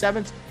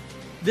 27th.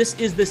 This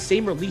is the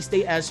same release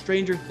date as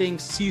Stranger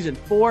Things Season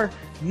 4.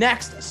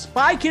 Next, a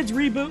Spy Kids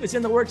reboot is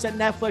in the works at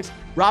Netflix.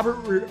 Robert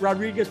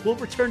Rodriguez will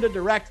return to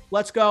direct.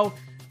 Let's go.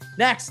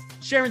 Next,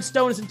 Sharon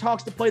Stone is in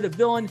talks to play the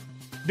villain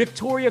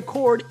Victoria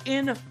Cord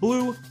in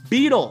Blue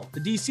Beetle, the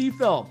DC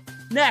film.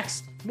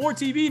 Next, more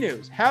TV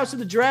news. House of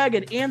the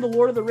Dragon and The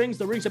Lord of the Rings,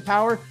 The Rings of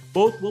Power,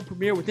 both will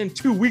premiere within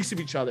 2 weeks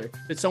of each other.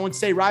 Did someone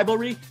say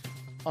rivalry?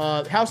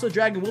 House of the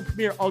Dragon will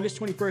premiere August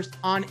 21st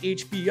on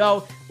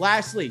HBO.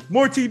 Lastly,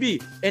 more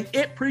TV. An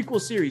It prequel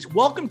series,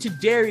 Welcome to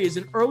Derry, is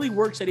in early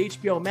works at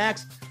HBO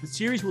Max. The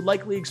series would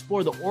likely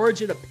explore the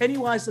origin of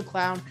Pennywise the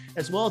Clown,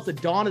 as well as the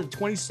dawn of the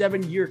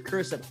 27-year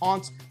curse that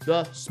haunts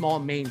the small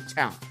Maine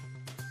town.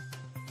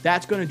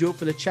 That's going to do it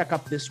for the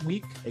checkup this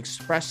week,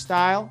 Express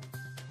style.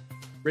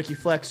 Ricky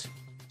Flex,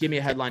 give me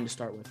a headline to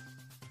start with.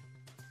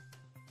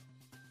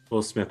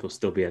 Will Smith will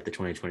still be at the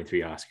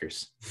 2023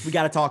 Oscars. We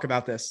got to talk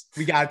about this.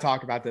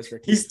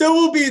 Ricky. He still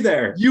will be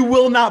there. You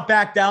will not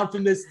back down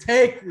from this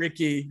take,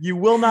 Ricky. You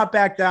will not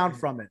back down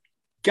from it.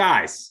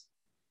 Guys,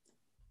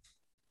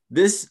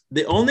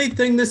 the only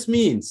thing this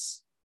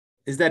means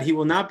is that he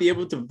will not be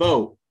able to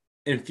vote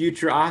in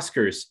future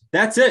Oscars.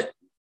 That's it.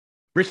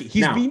 Ricky,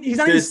 he's not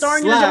even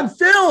starring in his own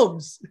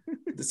films.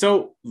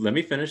 So let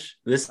me finish.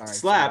 This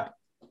slap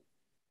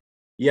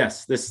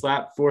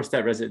forced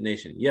that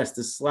resignation. Yes,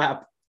 this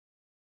slap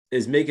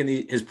is making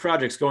his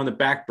projects go on the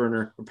back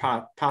burner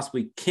or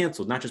possibly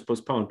canceled, not just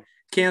postponed,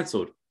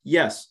 canceled.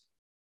 Yes,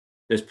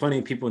 there's plenty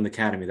of people in the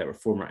Academy that were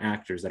former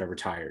actors that are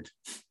retired.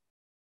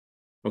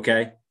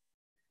 Okay?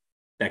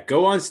 That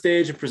go on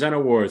stage and present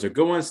awards or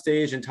go on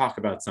stage and talk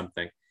about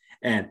something.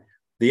 And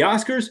the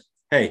Oscars,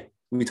 hey,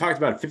 we talked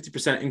about a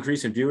 50%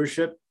 increase in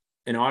viewership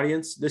and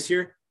audience this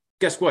year.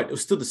 Guess what? It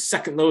was still the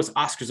second lowest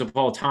Oscars of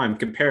all time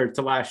compared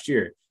to last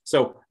year.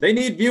 So they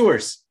need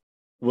viewers.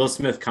 Will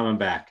Smith coming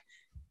back.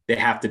 They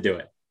have to do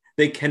it.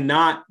 They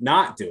cannot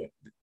not do it.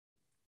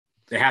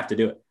 They have to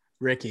do it.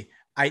 Ricky,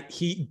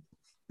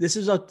 this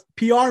is a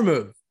PR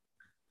move.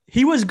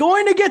 He was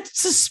going to get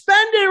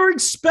suspended or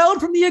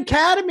expelled from the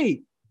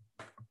Academy.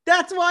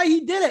 That's why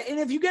he did it. And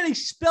if you get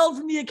expelled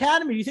from the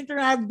Academy, you think they're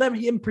going to have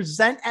him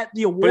present at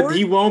the award? But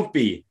he won't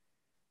be.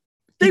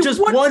 He just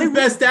won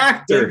Best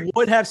Actor. They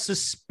would have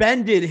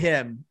suspended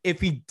him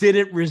if he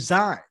didn't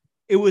resign.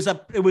 It was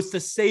to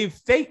save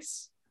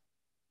face.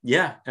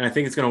 Yeah, and I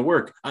think it's going to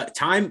work.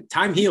 Time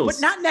heals.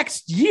 But not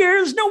next year.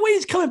 There's no way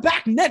he's coming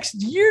back next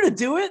year to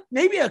do it.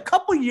 Maybe a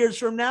couple years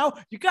from now.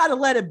 You got to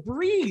let it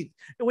breathe.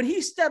 And when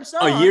he steps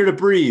on, a year to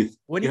breathe.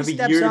 When he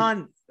steps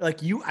on,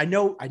 like I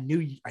know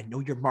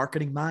your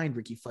marketing mind,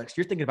 Ricky Flex.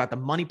 You're thinking about the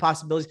money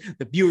possibilities,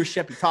 the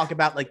viewership. You talk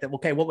about like that.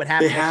 Okay, what would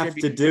happen? They have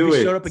to do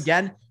it. Showed up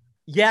again.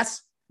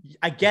 Yes,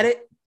 I get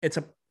it.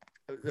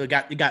 You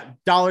got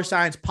dollar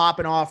signs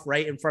popping off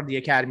right in front of the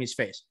Academy's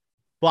face,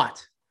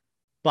 but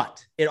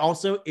but it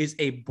also is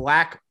a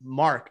black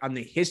mark on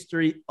the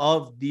history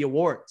of the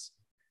awards.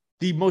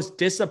 The most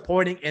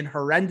disappointing and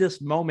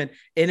horrendous moment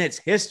in its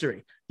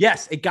history.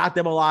 Yes, it got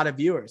them a lot of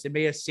viewers. It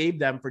may have saved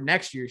them for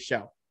next year's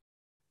show.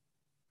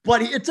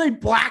 But it's a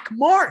black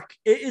mark.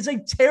 It is a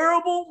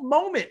terrible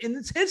moment in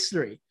its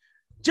history.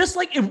 Just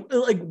like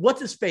what's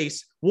his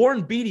face?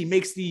 Warren Beatty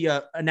makes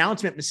the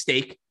announcement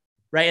mistake,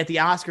 right, at the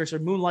Oscars for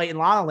Moonlight and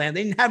La La Land.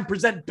 They didn't have him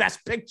present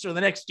Best Picture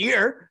the next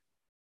year.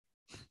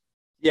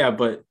 Yeah,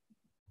 but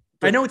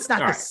I know it's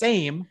not the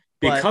same.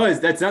 Because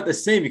that's not the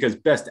same, because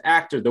Best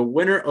Actor, the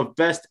winner of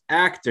Best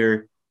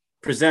Actor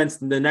presents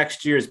the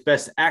next year's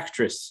Best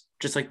Actress,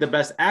 just like the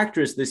Best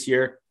Actress this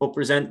year will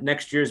present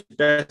next year's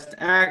Best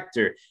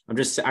Actor.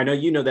 I know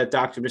you know that,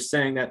 Doctor. I'm just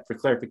saying that for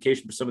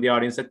clarification for some of the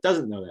audience that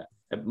doesn't know that.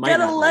 Get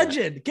a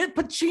legend, get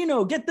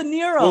Pacino, get De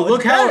Niro. Well,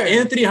 look how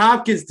Anthony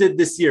Hopkins did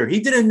this year. He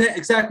didn't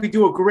exactly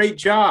do a great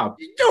job.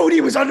 Dude,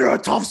 he was under a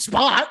tough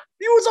spot.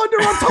 He just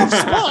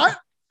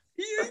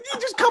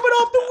coming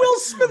off the Will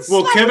Smith.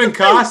 Well, Kevin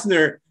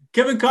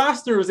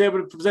Costner was able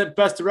to present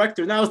Best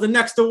Director, and that was the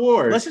next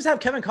award. Let's just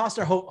have Kevin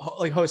Costner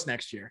host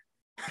next year.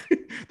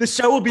 The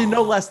show will be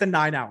no less than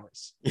 9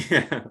 hours.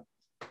 Yeah.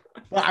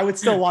 Well, I would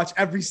still watch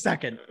every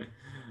second.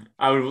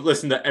 I would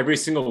listen to every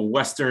single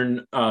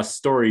Western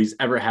stories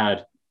ever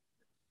had.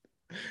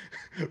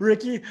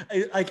 Ricky,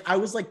 I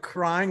was like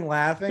crying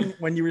laughing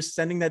when you were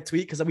sending that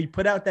tweet, because we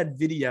put out that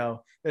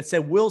video that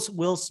said Will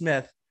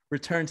Smith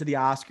returned to the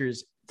Oscars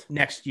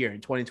next year in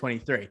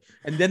 2023.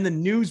 And then the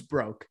news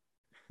broke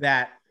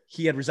that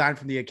he had resigned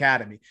from the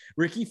Academy.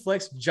 Ricky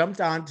Flicks jumped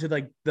on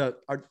to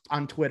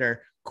on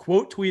Twitter,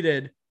 quote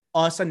tweeted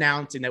us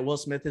announcing that Will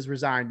Smith has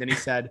resigned. And he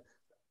said,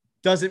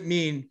 doesn't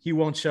mean he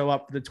won't show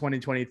up for the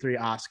 2023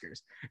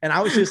 Oscars. And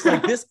I was just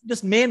like,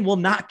 this man will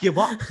not give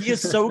up. He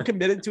is so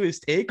committed to his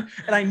take.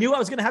 And I knew I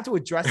was going to have to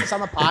address this on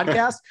the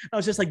podcast. I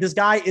was just like, this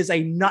guy is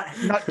a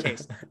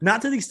nutcase,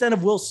 not to the extent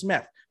of Will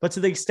Smith, but to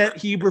the extent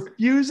he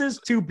refuses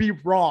to be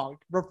wrong.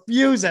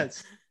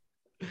 Refuses.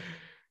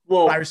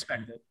 Well, I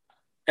respect it.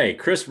 Hey,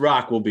 Chris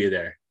Rock will be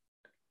there.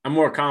 I'm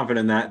more confident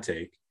in that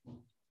take.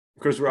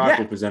 Chris Rock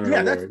will present an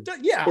award.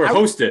 Or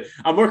host it.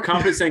 I'm more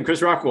confident saying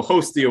Chris Rock will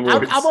host the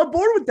awards. I'm on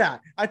board with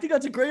that. I think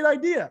that's a great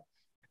idea.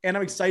 And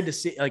I'm excited to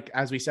see, like,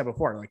 as we said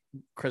before, like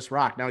Chris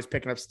Rock, now he's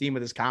picking up steam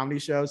with his comedy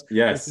shows.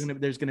 Yes.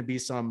 There's got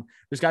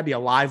to be a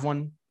live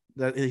one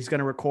that he's going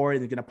to record.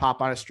 And he's going to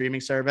pop on a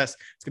streaming service.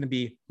 It's going to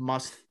be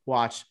must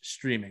watch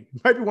streaming.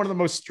 It might be one of the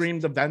most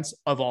streamed events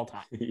of all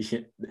time.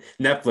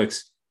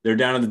 Netflix, they're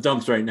down in the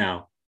dumps right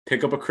now.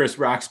 Pick up a Chris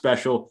Rock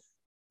special.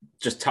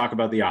 Just talk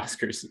about the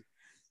Oscars.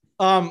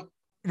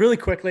 Really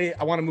quickly,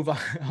 I want to move on.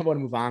 I want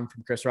to move on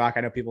from Chris Rock.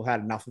 I know people had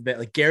enough of it.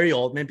 Like Gary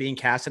Oldman being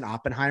cast in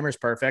Oppenheimer is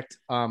perfect.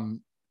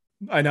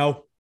 I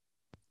know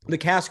the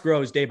cast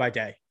grows day by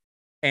day,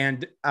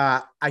 and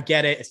I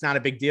get it. It's not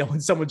a big deal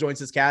when someone joins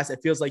this cast. It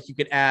feels like you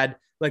could add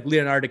like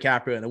Leonardo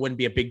DiCaprio, and it wouldn't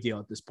be a big deal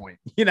at this point.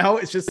 You know,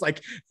 it's just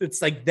like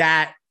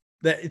that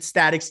it's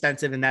that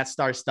extensive and that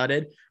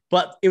star-studded.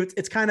 But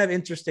it's kind of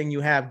interesting.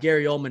 You have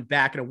Gary Oldman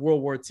back in a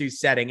World War II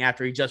setting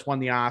after he just won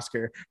the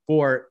Oscar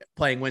for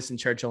playing Winston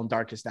Churchill in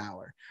Darkest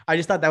Hour. I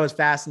just thought that was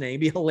fascinating.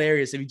 It'd be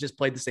hilarious if he just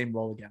played the same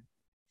role again.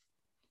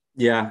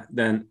 Yeah,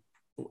 then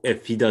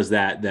if he does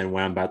that, then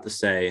what I'm about to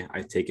say,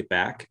 I take it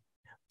back.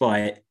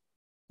 But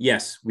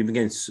yes, we've been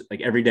getting,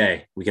 like, every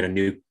day we get a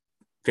new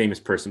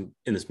famous person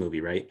in this movie,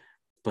 right?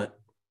 But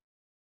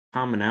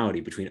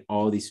commonality between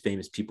all these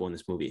famous people in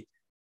this movie,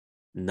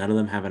 none of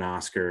them have an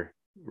Oscar.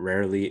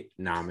 Rarely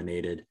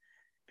nominated.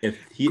 If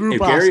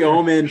Gary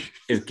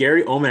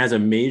Oldman has a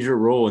major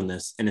role in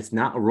this, and it's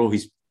not a role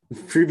he's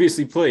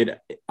previously played,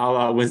 a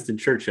la Winston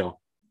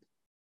Churchill,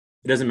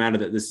 it doesn't matter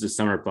that this is a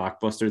summer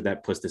blockbuster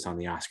that puts this on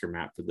the Oscar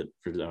map for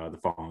the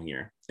following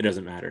year. It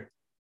doesn't matter.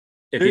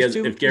 Right,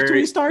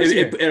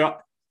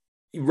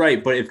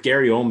 but if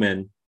Gary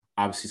Oldman,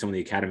 obviously someone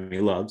the Academy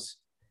loves,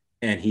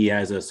 and he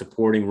has a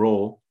supporting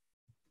role,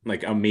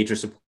 like a major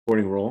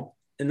supporting role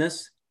in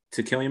this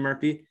to Cillian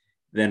Murphy,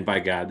 then by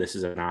God, this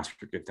is an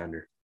Oscar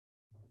contender.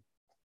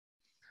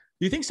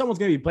 Do you think someone's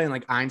going to be playing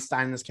like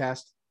Einstein in this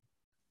cast?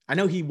 I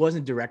know he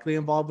wasn't directly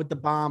involved with the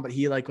bomb, but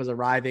he like was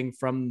arriving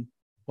from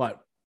what?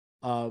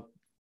 From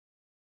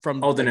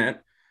Alden.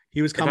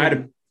 He was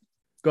coming.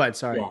 Go ahead.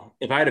 Sorry. Well,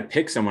 if I had to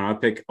pick someone, I'd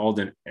pick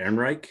Alden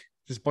Ehrenreich.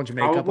 Just a bunch of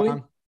makeup probably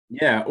on.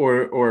 Yeah,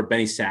 or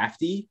Benny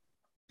Safdie.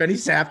 Benny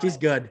Safdie's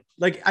good.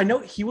 Like, I know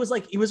he was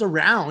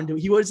around.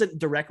 He wasn't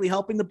directly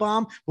helping the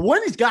bomb, but one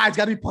of these guys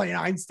got to be playing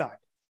Einstein.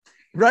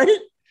 Right?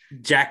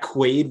 Jack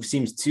Quaid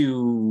seems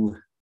too,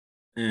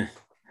 I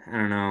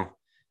don't know.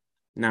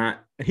 And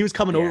he was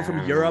coming over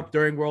from Europe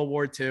during World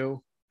War II.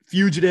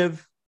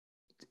 Fugitive.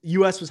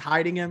 U.S. was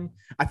hiding him.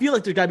 I feel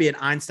like there's got to be an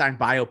Einstein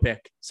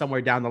biopic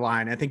somewhere down the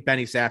line. I think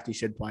Benny Safdie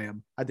should play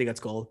him. I think that's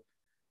cool.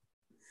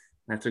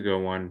 That's a good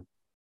one.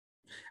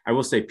 I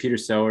will say Peter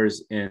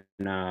Sellers in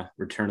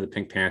Return of the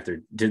Pink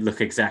Panther did look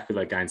exactly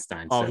like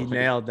Einstein. Oh, he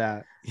nailed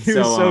that. He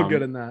was so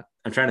good in that.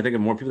 I'm trying to think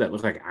of more people that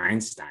look like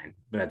Einstein,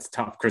 but that's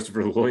tough.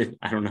 Christopher Lloyd,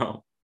 I don't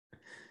know.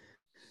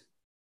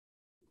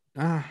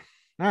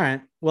 All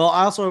right. Well,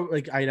 I also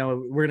I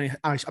know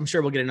I'm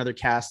sure we'll get another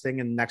casting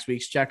in next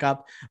week's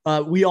checkup.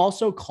 We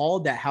also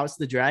called that House of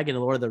the Dragon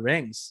and Lord of the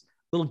Rings.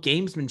 Little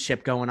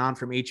gamesmanship going on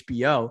from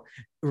HBO,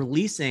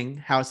 releasing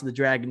House of the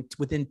Dragon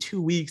within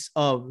 2 weeks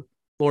of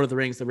Lord of the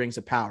Rings, The Rings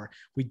of Power.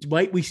 I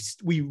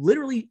think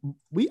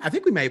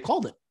we may have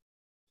called it.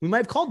 We might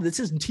have called it.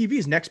 This is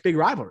TV's next big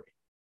rivalry.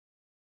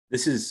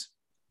 This is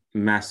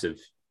massive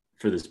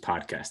for this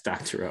podcast,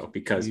 Dr. O,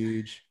 because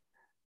huge.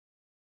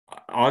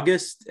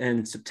 August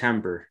and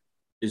September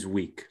is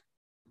weak.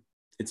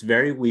 It's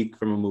very weak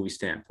from a movie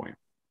standpoint.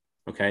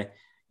 Okay.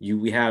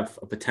 We have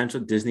a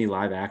potential Disney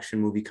live action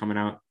movie coming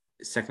out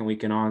second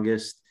week in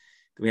August.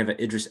 We have an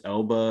Idris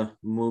Elba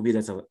movie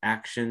that's an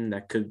action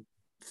that could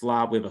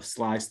flop. We have a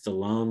Sly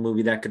Stallone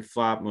movie that could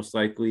flop most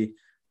likely.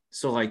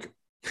 So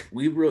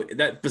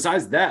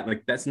besides that,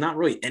 that's not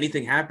really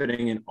anything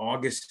happening in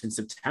August and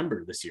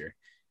September this year.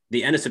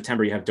 The end of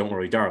September, you have Don't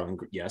Worry, Darling.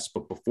 Yes.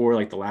 But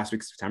before the last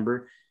week of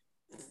September,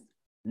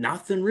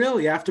 nothing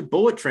really after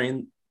Bullet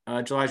Train,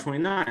 July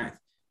 29th.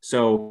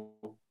 So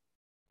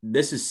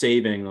this is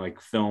saving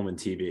film and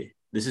TV.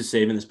 This is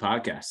saving this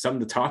podcast,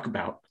 something to talk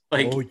about.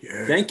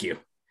 Thank you.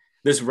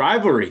 This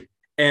rivalry.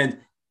 And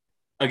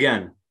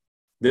again,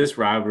 this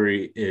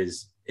rivalry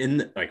is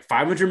in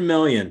 $500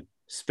 million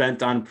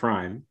spent on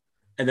Prime.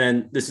 And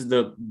then this is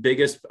the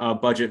biggest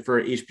budget for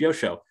an HBO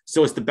show.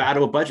 So it's the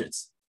battle of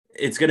budgets.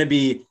 It's going to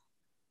be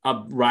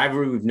a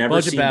rivalry we've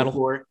never seen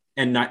before.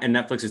 And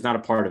Netflix is not a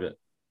part of it,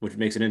 which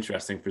makes it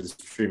interesting for the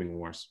streaming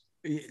wars.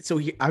 So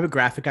I have a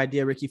graphic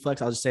idea, Ricky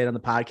Flex. I'll just say it on the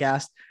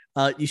podcast.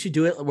 You should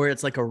do it where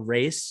it's like a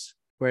race,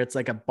 where it's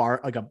like a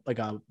bar, like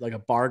a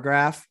bar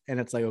graph, and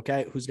it's like,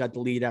 okay, who's got the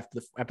lead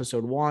after the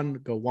episode 1?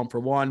 Go 1 for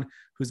 1.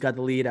 Who's got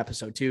the lead?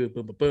 Episode 2,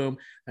 boom, boom, boom,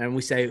 and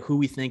we say who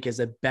we think is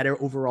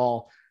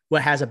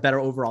what has a better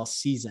overall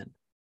season.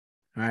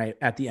 All right,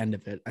 at the end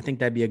of it, I think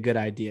that'd be a good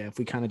idea if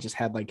we kind of just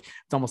had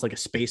it's almost like a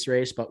space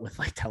race, but with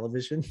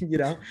television.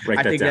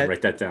 Write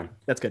that down.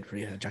 That's good for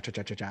you.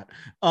 Chat.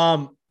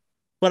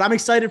 But I'm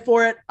excited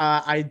for it.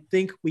 I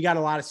think we got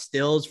a lot of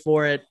stills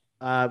for it.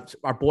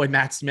 Our boy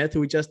Matt Smith,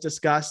 who we just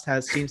discussed,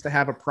 seems to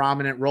have a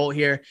prominent role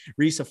here.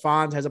 Risa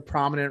Fons has a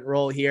prominent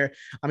role here.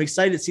 I'm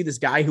excited to see this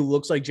guy who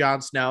looks like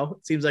Jon Snow.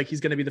 It seems like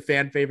he's going to be the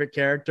fan favorite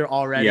character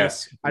already.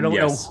 Yes. I don't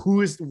know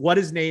what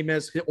his name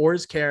is or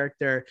his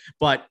character,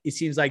 but it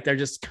seems like they're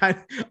just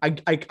I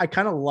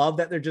kind of love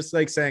that they're just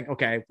saying,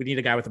 okay, we need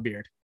a guy with a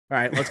beard. All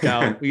right, let's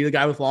go. We need a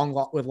guy with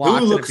locks.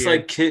 Who looks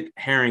like Kit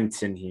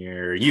Harington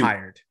here?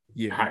 Hired.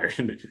 Yeah.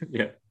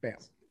 Bam.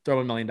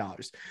 Throw $1 million.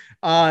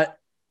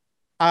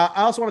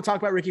 I also want to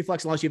talk about Ricky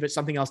Flex, unless you have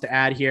something else to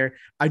add here.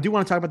 I do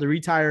want to talk about the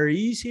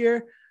retirees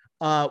here.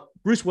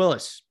 Bruce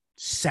Willis,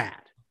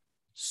 sad.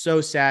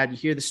 So sad. You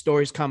hear the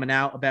stories coming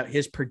out about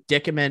his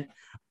predicament,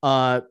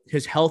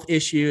 his health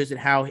issues, and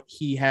how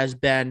he has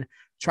been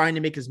trying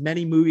to make as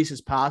many movies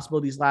as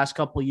possible these last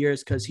couple of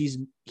years because he's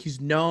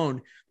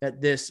known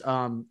that this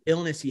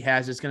illness he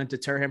has is going to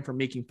deter him from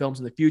making films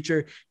in the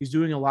future. He's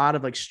doing a lot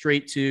of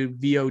straight to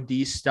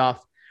VOD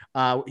stuff.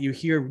 You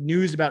hear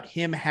news about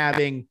him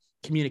having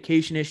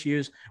communication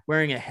issues,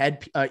 wearing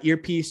a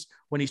earpiece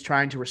when he's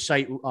trying to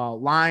recite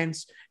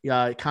lines,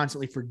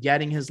 constantly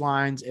forgetting his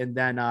lines, and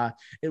then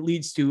it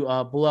leads to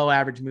below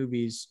average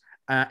movies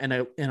in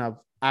a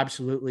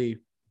absolutely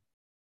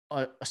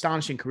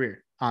astonishing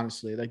career.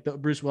 Honestly,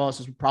 Bruce Willis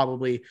is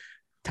probably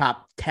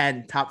top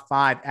 10, top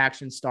 5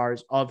 action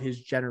stars of his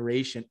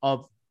generation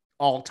of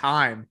all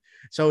time.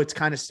 So it's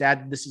kind of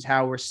sad that this is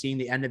how we're seeing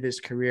the end of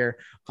his career.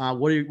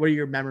 What are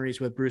your memories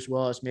with Bruce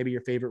Willis? Maybe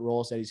your favorite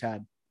roles that he's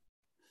had?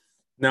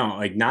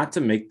 No, not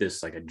to make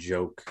this a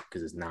joke,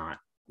 because it's not,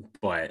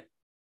 but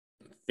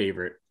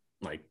favorite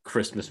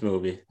Christmas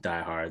movie,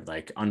 Die Hard,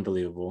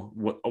 unbelievable.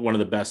 One of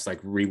the best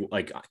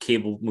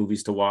cable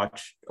movies to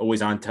watch,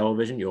 always on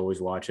television. You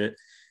always watch it.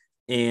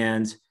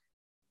 And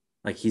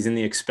he's in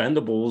the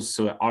Expendables,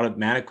 so it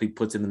automatically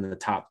puts him in the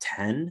top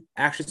 10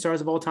 action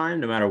stars of all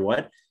time, no matter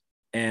what.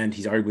 And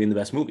he's arguably in the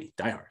best movie,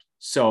 Die Hard.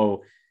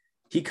 So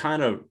he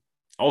kind of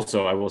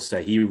also, I will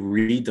say, he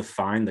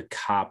redefined the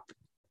cop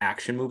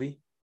action movie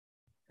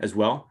as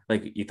well.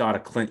 You thought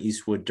of Clint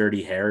Eastwood,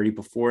 Dirty Harry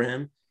before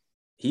him.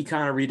 He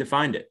kind of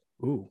redefined it.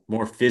 Ooh,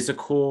 more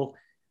physical.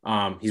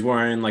 He's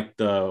wearing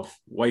the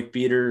white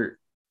beater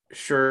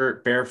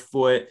shirt,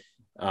 barefoot.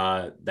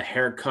 The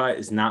haircut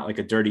is not like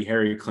a Dirty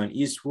Harry Clint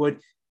Eastwood.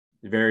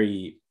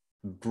 Very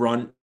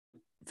brunt,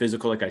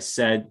 physical. Like I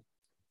said,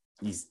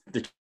 he's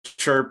the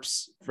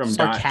chirps from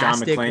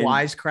sarcastic John McClane.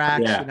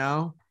 Wisecracks,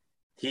 yeah.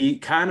 He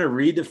kind of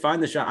redefined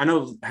the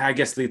genre. I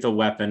guess Lethal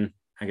Weapon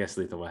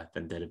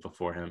did it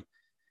before him.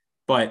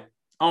 But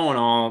all in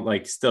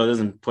all, still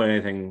doesn't put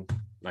anything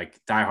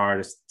Die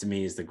Hard to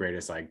me is the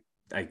greatest, I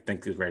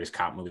think the greatest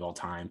cop movie of all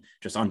time.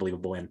 Just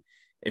unbelievable. And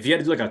if you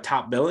had to do a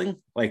top billing,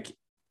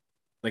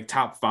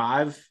 top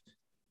 5,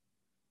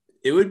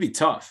 it would be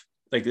tough.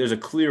 There's a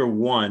clear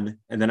 1.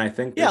 And then I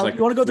think, you want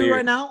to go through it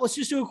right now? Let's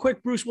just do a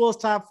quick Bruce Willis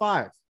top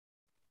 5.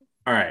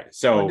 All right.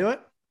 So do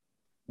it.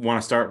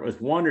 Want to start with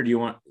 1, or do you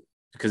want,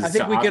 because I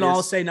think we can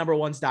all say number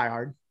 1's Die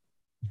Hard.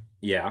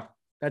 Yeah.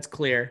 That's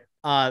clear.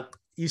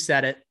 You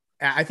said it.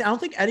 I don't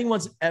think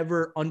anyone's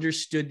ever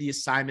understood the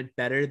assignment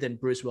better than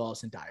Bruce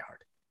Willis in Die Hard.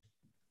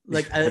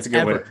 Like That's a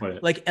good way to put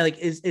it. Like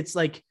it's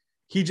like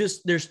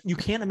you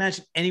can't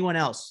imagine anyone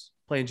else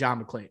playing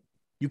John McClane.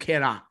 You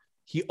cannot.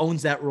 He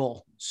owns that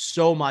role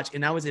so much,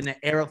 and that was in an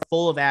era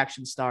full of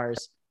action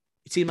stars.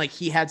 It seemed like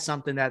he had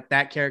something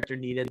that character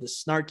needed. The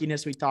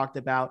snarkiness we talked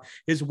about,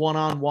 his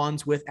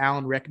one-on-ones with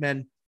Alan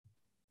Rickman.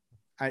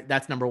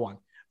 That's number one.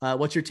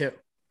 What's your two?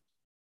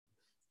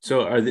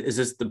 So is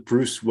this the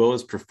Bruce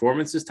Willis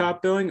performances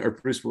top billing or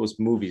Bruce Willis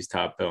movies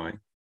top billing?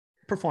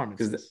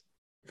 Performances.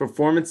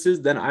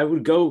 Performances, then I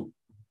would go.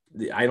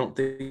 I don't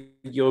think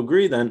you'll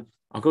agree. Then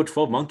I'll go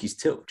 12 Monkeys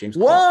too. James.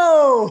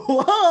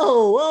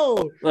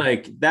 Whoa.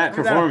 Like that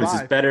performance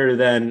is better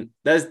than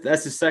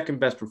that's the second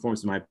best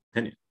performance in my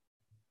opinion.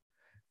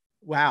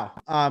 Wow.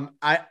 I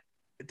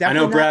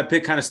know Brad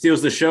Pitt kind of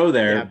steals the show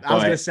there. Yeah, I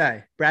was gonna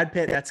say Brad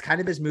Pitt. That's kind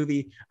of his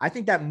movie. I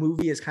think that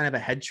movie is kind of a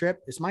head trip.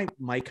 Is my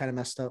mic kind of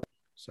messed up?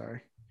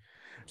 Sorry,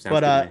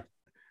 but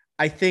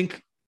I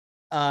think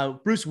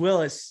Bruce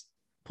Willis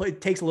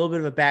takes a little bit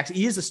of a back.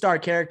 He is a star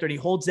character and he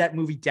holds that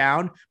movie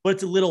down, but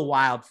it's a little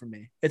wild for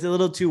me. It's a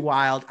little too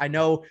wild. I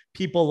know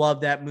people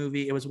love that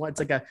movie.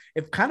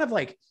 It kind of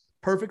like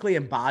perfectly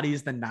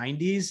embodies the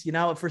 90s, you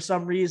know, for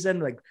some reason,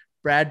 like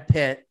Brad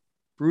Pitt,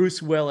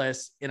 Bruce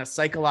Willis in a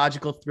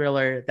psychological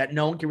thriller that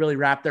no one can really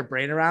wrap their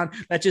brain around.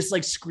 That just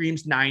like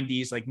screams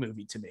 90s like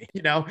movie to me,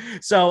 you know?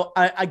 So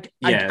I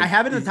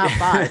have it in the top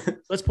 5.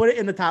 Let's put it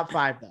in the top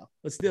 5 though.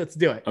 Let's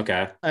do it.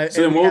 Okay.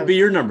 So then what would be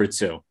your number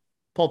 2?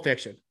 Pulp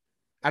Fiction.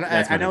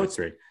 I know it's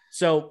 3.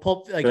 So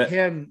Pulp,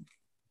 him,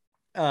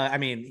 I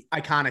mean,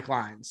 iconic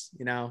lines,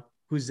 you know,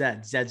 who's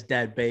Zed? Zed's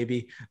dead,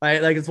 baby.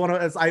 Like it's one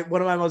of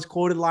my most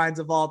quoted lines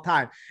of all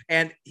time.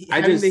 And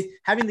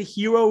having the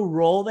hero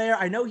role there,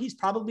 I know he's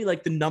probably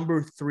like the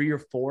number 3 or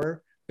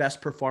 4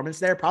 best performance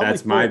there. Probably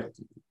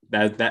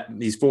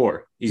he's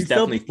 4. He's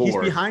definitely 4. He's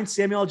behind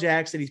Samuel L.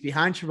 Jackson. He's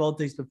behind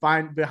Travolta. He's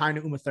behind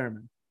Uma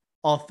Thurman.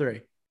 All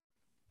 3.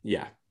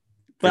 Yeah.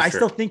 But I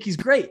still think he's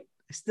great.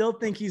 So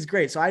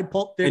I'd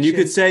Pulp Fiction. And you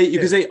could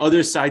say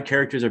other side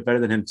characters are better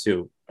than him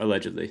too,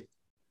 allegedly.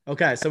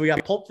 Okay, so we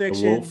got Pulp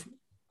Fiction.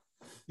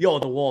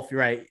 The Wolf. You're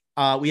right.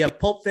 We have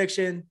Pulp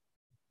Fiction,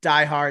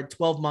 Die Hard,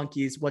 12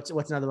 Monkeys. What's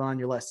another one on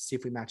your list? See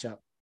if we match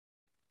up.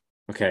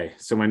 Okay,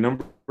 so my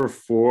number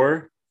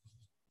 4.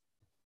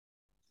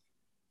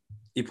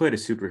 He played a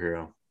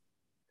superhero.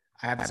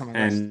 I have that on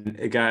my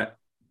list.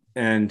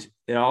 And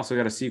it also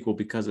got a sequel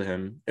because of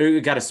him.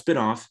 It got a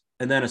spinoff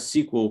and then a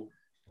sequel.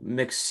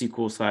 Mixed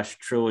sequel /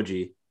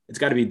 trilogy. It's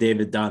got to be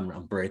David Dunn,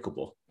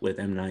 Unbreakable with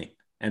M. Night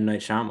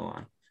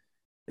Shyamalan.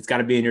 It's got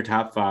to be in your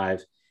top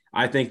 5.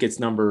 I think it's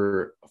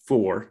number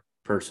 4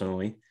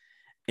 personally,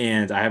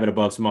 and I have it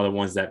above some other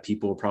ones that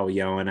people are probably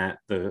yelling at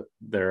their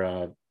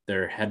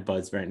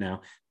headbuds right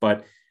now.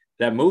 But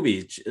that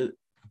movie,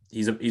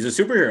 he's a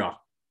superhero.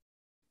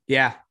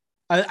 Yeah,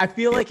 I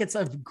feel like it's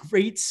a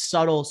great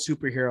subtle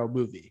superhero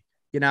movie,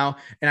 you know,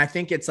 and I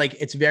think it's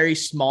very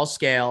small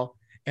scale.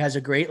 It has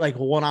a great like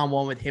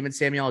one-on-one with him and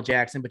Samuel L.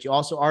 Jackson, but you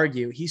also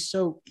argue he's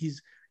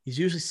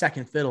usually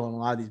second fiddle in a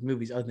lot of these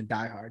movies other than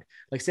Die Hard.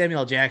 Like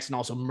Samuel L. Jackson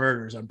also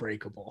murders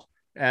Unbreakable.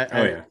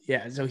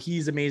 So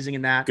he's amazing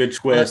in that. Good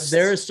twist.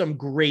 There's some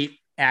great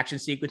action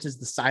sequences.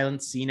 The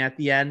silent scene at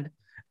the end,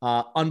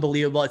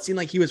 unbelievable. It seemed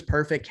like he was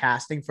perfect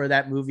casting for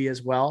that movie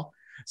as well.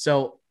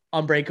 So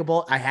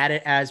Unbreakable, I had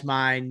it as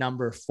my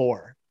number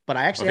 4, but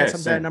I actually had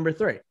something at number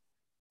 3.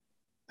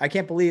 I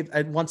can't believe,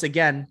 once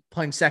again,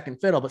 playing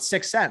second fiddle, but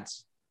Sixth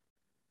Sense.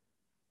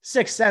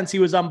 Sixth Sense, he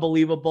was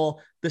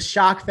unbelievable. The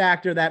shock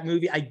factor of that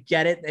movie, I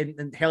get it.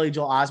 And Haley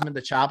Joel Osment,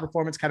 the child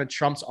performance kind of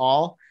trumps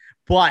all.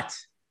 But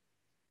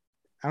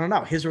I don't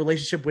know. His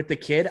relationship with the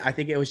kid, I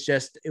think it was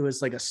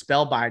like a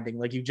spellbinding.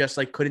 Like you just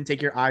like couldn't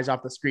take your eyes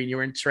off the screen. You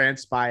were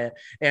entranced by it.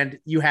 And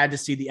you had to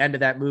see the end of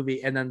that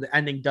movie. And then the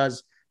ending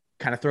does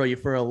kind of throw you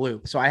for a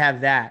loop. So I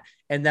have that.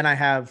 And then I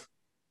have.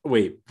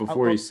 Wait,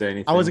 before you say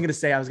anything. I wasn't going to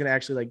say, I was going to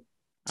actually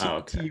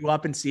like tee you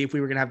up and see if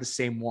we were going to have the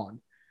same one.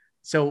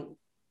 So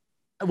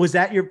was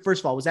that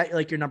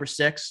like your number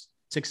 6,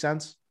 Sixth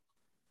Sense?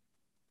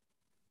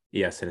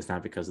 Yes, and it's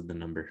not because of the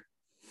number.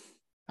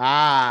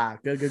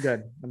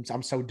 Good.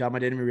 I'm so dumb. I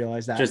didn't even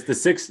realize that. Just the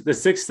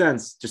Sixth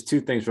Sense. Just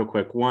 2 things real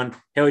quick. One,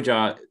 Haley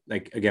Joel.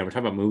 Like again, we're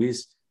talking about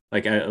movies.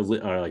 Like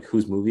or like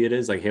whose movie it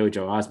is. Like Haley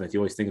Joel Osment. You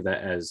always think of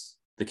that as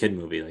the kid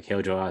movie. Like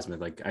Haley Joel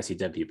Osment. Like I See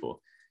Dead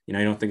People. You know,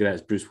 you don't think of that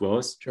as Bruce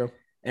Willis. True.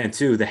 And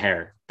 2, the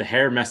hair. The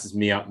hair messes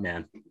me up,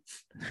 man.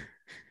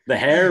 The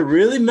hair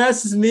really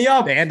messes me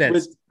up.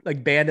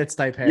 Bandits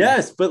type hair.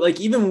 Yes, but like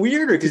even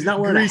weirder because he's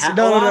not wearing a hat.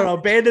 No.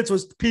 Bandits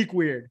was peak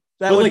weird.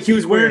 But like he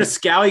was wearing a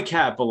scally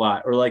cap a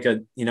lot, or like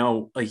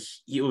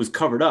it was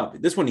covered up.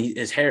 This one,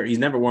 his hair, he's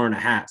never wearing a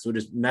hat, so it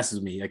just messes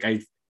with me.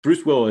 Like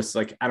Bruce Willis,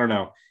 like I don't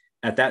know,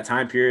 at that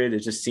time period, it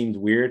just seemed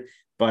weird.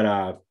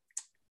 But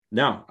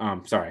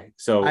no, sorry.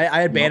 So I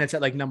had Bandits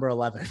at like number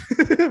 11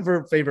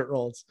 for favorite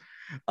roles.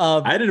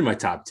 I had it in my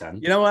top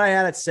 10. You know what I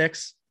had at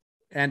 6,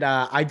 and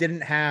I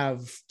didn't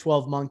have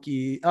 12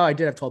 Monkeys. Oh, I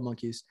did have 12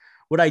 Monkeys.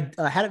 What I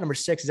had at number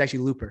 6 is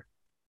actually Looper,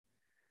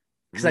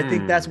 because I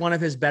think that's one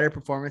of his better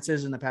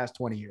performances in the past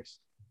 20 years.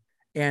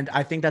 And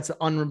I think that's an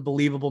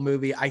unbelievable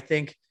movie. I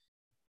think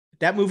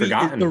that movie,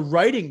 the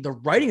writing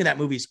of that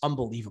movie is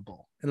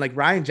unbelievable. And like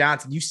Ryan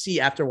Johnson, you see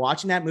after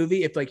watching that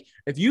movie,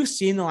 if you've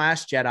seen The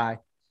Last Jedi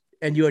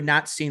and you had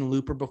not seen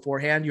Looper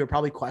beforehand, you're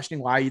probably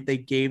questioning why they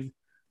gave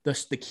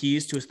the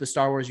keys to the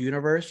Star Wars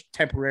universe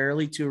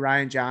temporarily to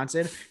Ryan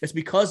Johnson. It's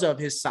because of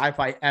his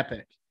sci-fi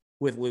epic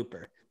with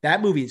Looper. That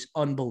movie is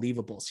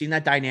unbelievable. Seeing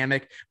that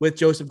dynamic with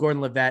Joseph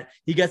Gordon-Levitt,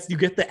 you get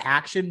the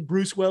action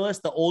Bruce Willis,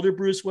 the older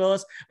Bruce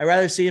Willis. I'd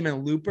rather see him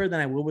in Looper than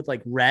I would with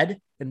like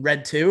Red and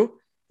Red 2.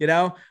 You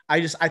know, I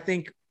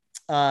think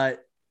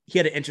he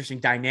had an interesting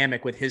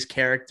dynamic with his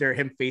character,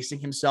 him facing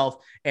himself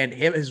and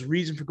his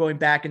reason for going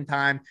back in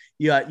time.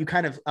 You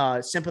kind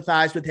of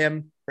sympathize with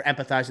him, or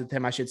empathize with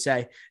him, I should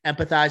say,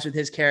 empathize with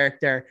his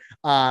character.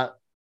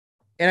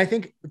 And I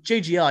think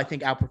JGL,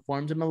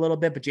 outperforms him a little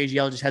bit, but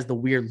JGL just has the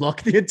weird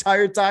look the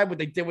entire time, what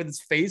they did with his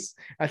face.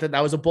 I thought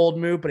that was a bold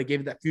move, but it gave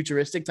it that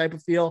futuristic type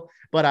of feel.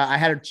 But I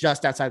had it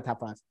just outside the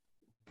top 5.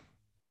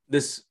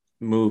 This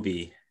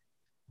movie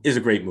is a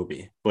great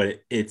movie,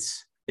 but it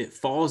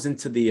falls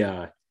into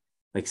the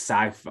like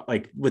sci-fi,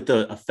 like with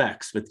the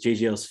effects with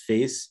JGL's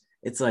face.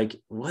 It's like,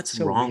 what's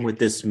so wrong with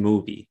this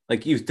movie?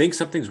 Like you think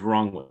something's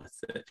wrong with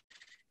it.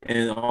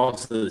 And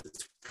also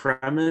its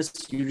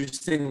premise, you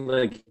just think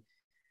like,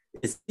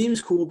 it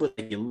seems cool, but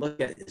like you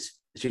look at his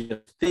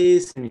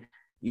face and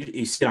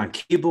you see it on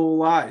cable a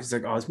lot. It's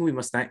like, oh, this movie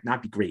must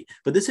not be great.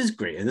 But this is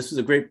great. And this was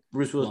a great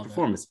Bruce Willis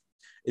performance.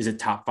 Is it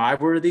top 5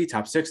 worthy,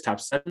 top 6,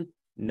 top 7?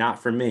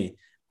 Not for me.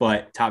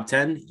 But top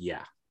 10,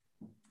 yeah.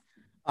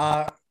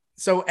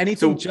 So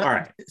anything. All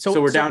right.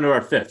 So we're down to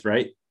our 5th,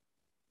 right?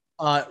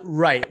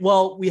 Right.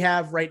 Well, we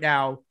have right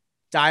now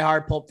Die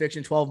Hard, Pulp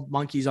Fiction, 12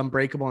 Monkeys,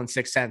 Unbreakable, and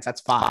 6th Sense.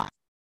 That's 5.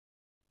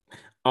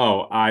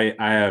 Oh, I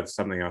have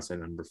something else at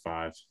number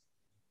 5.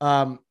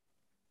 Can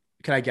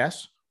I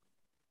guess?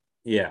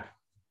 Yeah.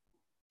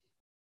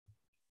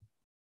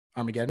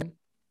 Armageddon?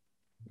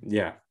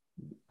 Yeah.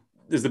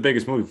 This is the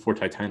biggest movie before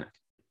Titanic.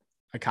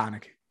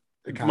 Iconic.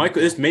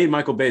 This made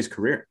Michael Bay's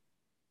career.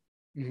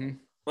 Mm-hmm.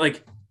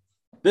 Like,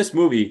 this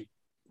movie,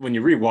 when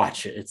you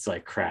rewatch it, it's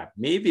like crap.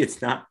 Maybe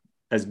it's not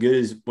as good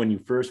as when you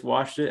first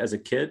watched it as a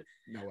kid.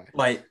 No way.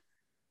 But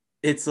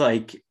it's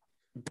like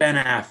Ben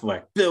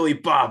Affleck, Billy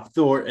Bob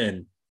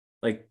Thornton,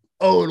 like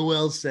Owen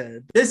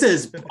Wilson. This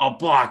is a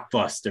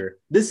blockbuster.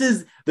 This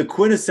is the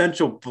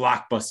quintessential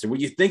blockbuster. When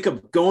you think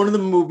of going to the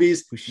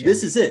movies,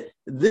 this is it.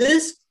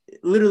 This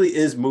literally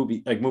is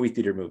movie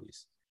theater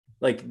movies.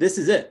 Like, this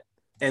is it.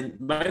 And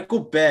Michael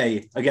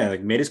Bay, again,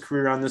 like made his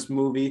career on this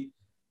movie.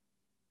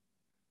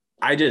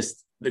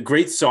 The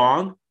great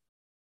song,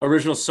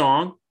 original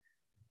song,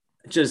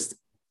 just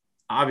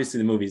obviously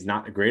the movie is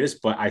not the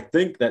greatest, but I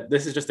think that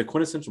this is just a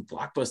quintessential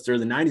blockbuster of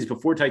the 90s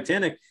before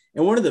Titanic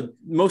and one of the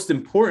most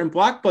important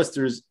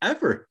blockbusters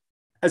ever,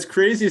 as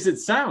crazy as it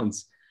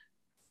sounds.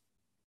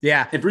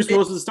 Yeah. And Bruce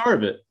Willis was the star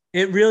of it.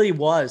 It really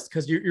was,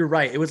 because you're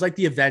right. It was like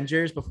the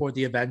Avengers before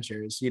the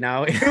Avengers, you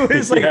know? It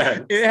was like,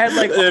 It had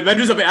like the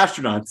Avengers of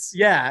astronauts.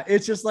 Yeah.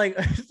 It's just like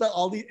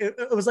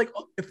it was like,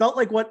 it felt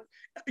like what,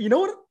 you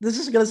know what? This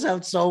is going to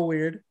sound so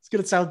weird. It's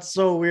going to sound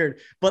so weird,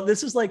 but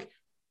this is like,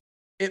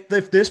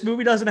 if this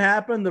movie doesn't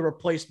happen, The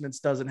Replacements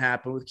doesn't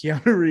happen with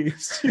Keanu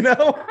Reeves, you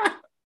know?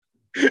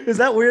 Is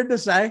that weird to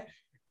say?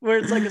 Where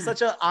it's like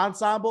such an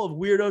ensemble of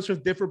weirdos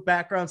with different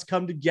backgrounds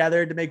come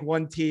together to make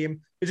one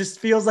team. It just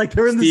feels like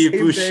they're in the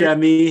same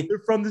Buscemi. They're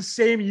from the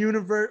same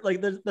universe,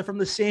 like they're from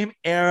the same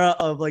era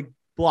of like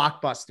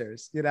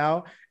blockbusters, you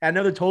know? I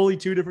know they're totally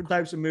 2 different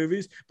types of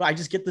movies, but I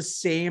just get the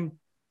same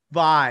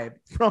vibe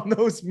from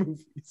those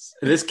movies.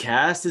 This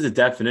cast is a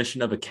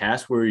definition of a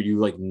cast where you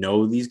like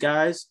know these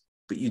guys,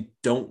 but you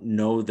don't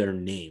know their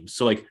names.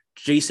 So like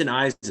Jason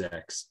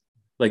Isaacs,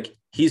 like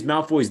he's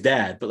Malfoy's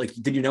dad, but like,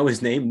 did you know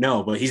his name?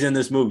 No, but he's in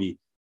this movie.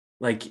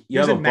 Like you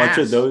have a bunch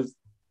of those.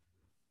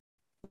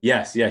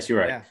 Yes, you're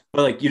right. Yeah.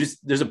 But like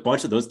there's a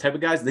bunch of those type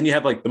of guys. Then you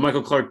have like the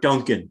Michael Clark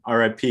Duncan,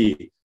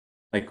 RIP,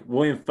 like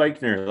William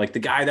Fichtner, like the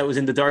guy that was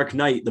in The Dark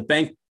Knight, the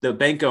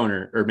bank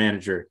owner or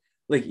manager.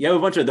 Like you have a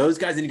bunch of those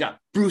guys, and you got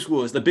Bruce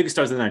Willis, the biggest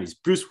stars of the 90s,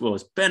 Bruce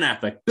Willis, Ben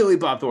Affleck, Billy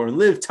Bob Thornton,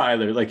 Liv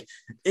Tyler, like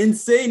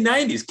insane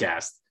 90s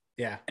cast.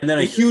 Yeah. And then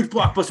a huge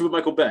blockbuster with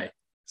Michael Bay.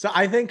 So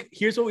I think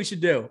here's what we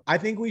should do. I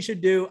think we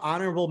should do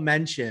honorable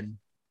mention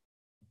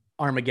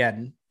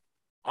Armageddon.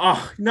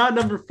 Oh, not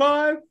number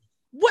 5.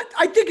 What?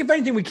 I think if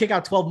anything, we kick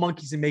out 12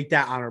 Monkeys and make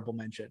that honorable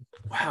mention.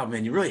 Wow,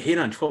 man, you really hate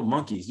on 12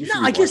 Monkeys.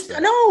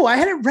 I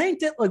had it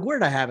ranked it. Like, where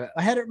did I have it?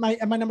 I had it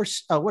at my number.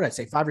 What did I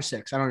say? 5 or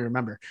 6? I don't even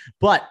remember.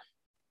 But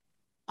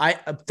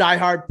Die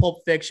Hard,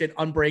 Pulp Fiction,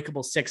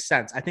 Unbreakable, 6th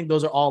Sense. I think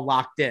those are all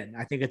locked in.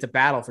 I think it's a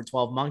battle for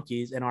 12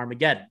 Monkeys and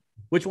Armageddon.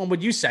 Which one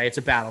would you say it's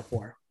a battle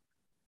for?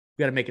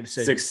 We got to make a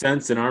decision. 6th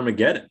Sense and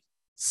Armageddon.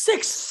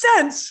 6th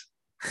Sense?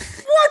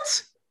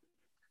 What?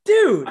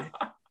 Dude,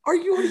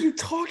 what are you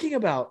talking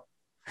about?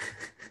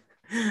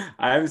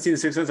 I haven't seen The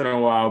 6th Sense in a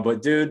while,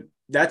 but dude,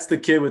 that's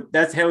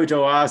Haley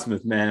Joel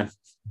Osment, man.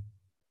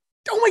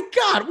 Oh my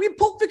God, we have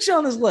Pulp Fiction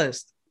on this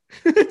list.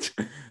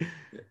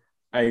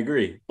 I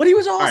agree. But he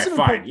was All right, awesome.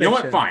 fine. You know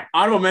what? Fine.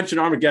 Honorable mention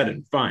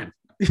Armageddon. Fine.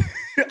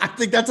 I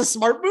think that's a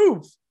smart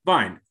move.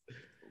 Fine.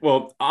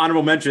 Well,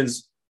 honorable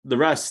mentions, the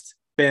rest,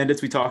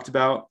 Bandits we talked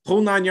about,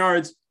 whole 9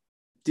 yards,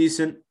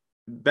 decent,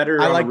 better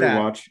I on like a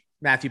that. rewatch.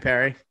 Matthew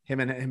Perry, him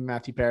and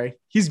Matthew Perry.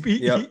 He's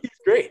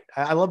great.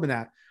 I love him in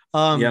that.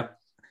 Yep.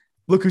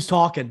 Look who's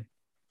talking.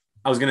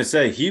 I was gonna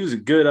say he was a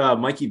good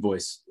Mikey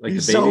voice. Like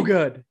He's the baby. so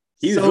good.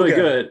 He was really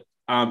good.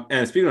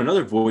 And speaking of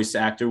another voice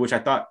actor, which I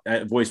thought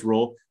voice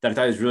role that I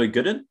thought he was really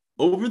good in,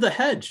 Over the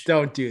Hedge.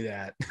 Don't do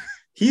that.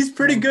 He's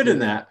pretty good in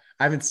that.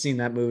 I haven't seen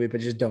that movie, but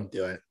just don't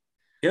do it.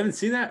 You haven't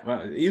seen that?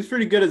 Well, he was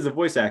pretty good as a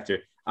voice actor.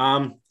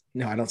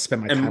 No, I don't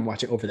spend my time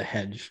watching Over the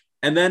Hedge.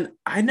 And then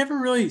I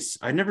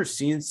never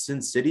seen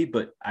Sin City,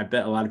 but I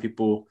bet a lot of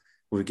people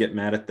would get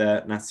mad at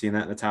that, not seeing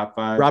that in the top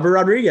 5. Robert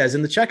Rodriguez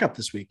in the checkup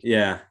this week.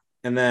 Yeah.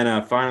 And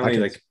then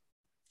finally,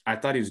 I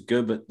thought he was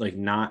good, but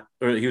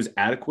he was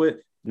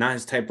adequate, not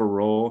his type of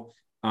role.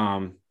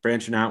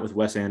 Branching out with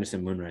Wes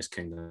Anderson, Moonrise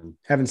Kingdom.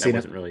 Haven't seen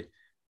it. Really.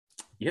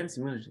 You haven't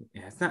seen Moonrise?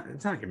 Yeah, it's not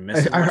like you're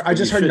missing. I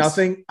just heard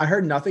nothing. I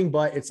heard nothing,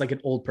 but it's like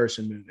an old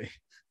person movie.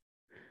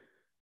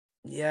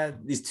 Yeah,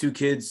 these two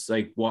kids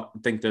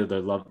think they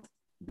love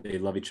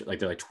each other, like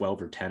they're like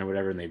 12 or 10 or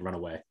whatever, and they run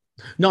away.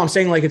 No, I'm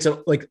saying like it's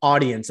a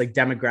audience, like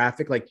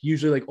demographic, like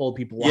usually like old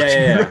people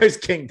watching Moonrise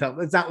Kingdom.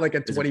 It's not like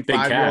a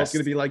 25-year-old's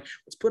gonna be like,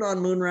 let's put on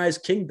Moonrise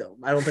Kingdom.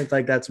 I don't think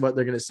that's what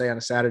they're gonna say on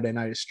a Saturday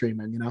night of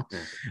streaming,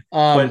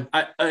 But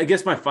I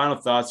guess my final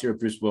thoughts here with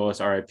Bruce Willis,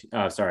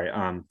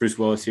 Bruce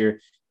Willis here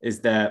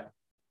is that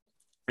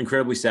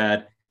incredibly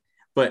sad.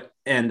 But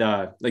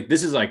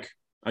this is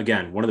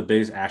again one of the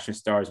biggest action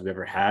stars we've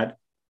ever had.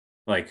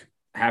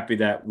 Happy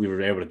that we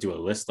were able to do a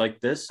list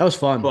like this. That was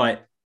fun.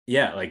 But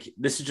yeah,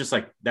 this is just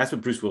that's what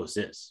Bruce Willis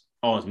is.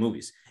 All his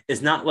movies.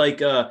 It's not I'm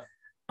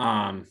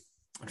trying to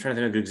think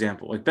of a good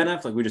example. Like Ben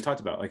Affleck, we just talked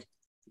about.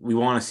 We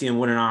want to see him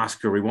win an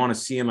Oscar. We want to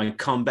see him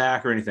come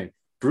back or anything.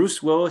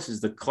 Bruce Willis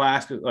is the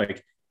class.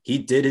 He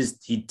did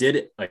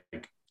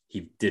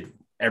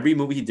every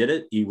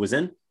movie he was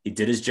in. He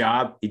did his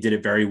job. He did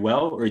it very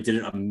well, or he did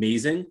it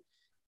amazing.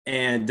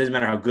 And it doesn't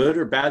matter how good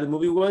or bad the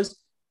movie was.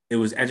 It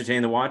was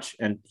entertaining to watch,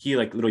 and he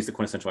literally is the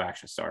quintessential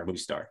action star, movie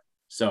star.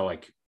 So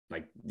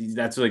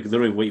that's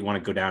literally what you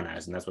want to go down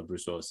as, and that's what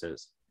Bruce Willis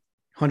is.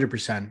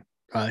 100%.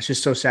 It's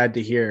just so sad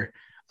to hear.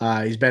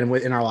 He's been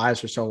in our lives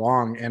for so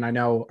long, and I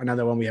know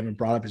another one we haven't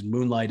brought up is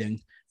Moonlighting,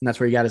 and that's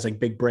where he got his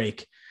big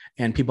break.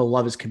 And people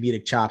love his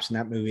comedic chops in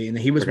that movie. And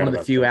he was one of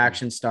the few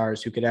action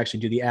stars who could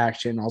actually do the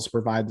action, also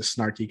provide the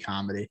snarky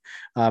comedy.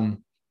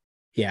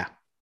 Yeah.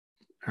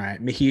 All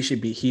right. He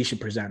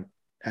should present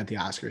at the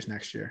Oscars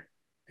next year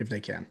if they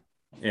can.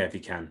 Yeah, if he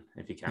can.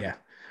 Yeah.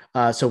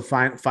 So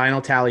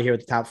final tally here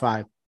with the top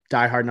 5.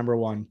 Die Hard number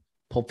 1,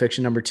 Pulp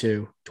Fiction number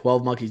 2,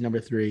 12 Monkeys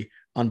number 3,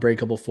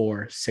 Unbreakable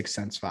 4, Sixth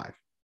Sense 5.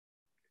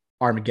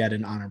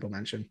 Armageddon honorable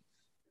mention.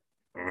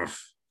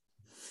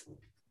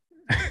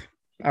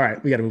 All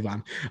right, we got to move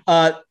on.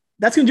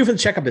 That's going to do for the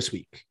checkup this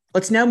week.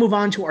 Let's now move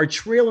on to our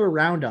trailer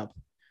roundup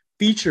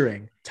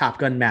featuring Top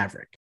Gun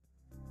Maverick.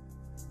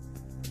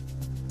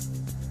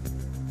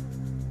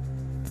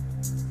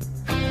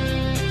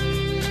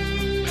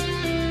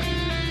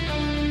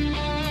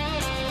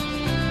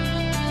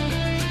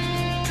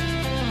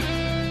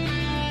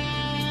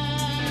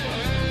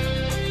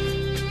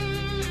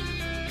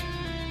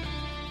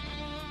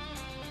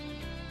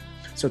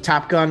 So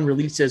Top Gun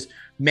releases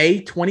May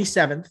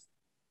 27th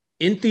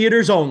in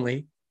theaters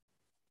only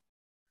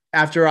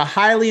after a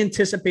highly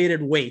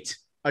anticipated wait,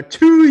 a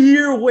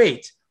 2-year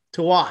wait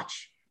to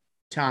watch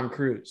Tom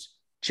Cruise,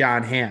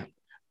 John Hamm,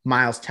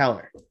 Miles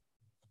Teller,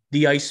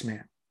 The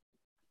Iceman,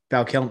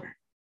 Val Kilmer,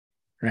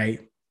 right?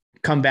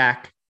 Come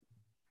back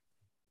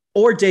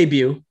or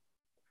debut,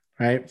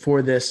 right,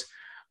 for this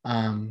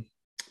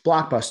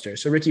blockbuster.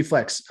 So Ricky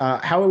Flex,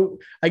 what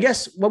I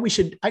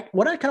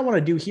kind of want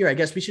to do here, I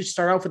guess we should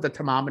start off with the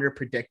thermometer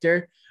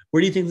predictor.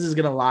 Where do you think this is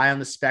going to lie on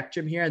the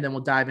spectrum here? And then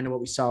we'll dive into what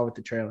we saw with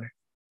the trailer.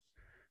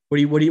 What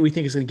do we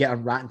think is going to get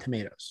on Rotten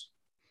Tomatoes?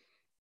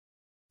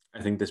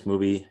 I think this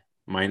movie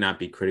might not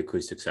be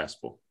critically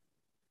successful.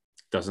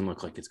 Doesn't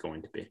look like it's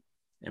going to be,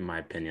 in my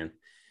opinion.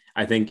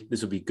 I think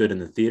this will be good in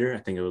the theater. I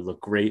think it would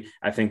look great.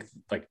 I think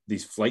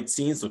these flight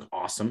scenes look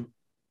awesome.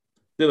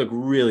 They look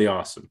really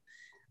awesome.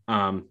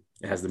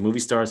 It has the movie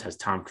stars, has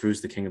Tom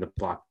Cruise, the king of the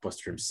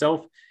blockbuster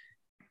himself.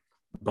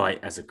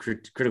 But as a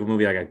critical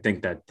movie, I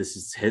think that this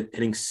is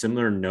hitting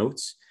similar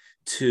notes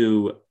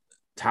to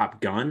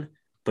Top Gun,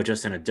 but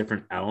just in a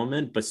different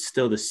element, but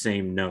still the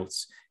same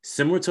notes.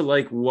 Similar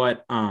to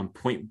what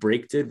Point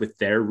Break did with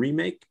their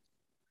remake,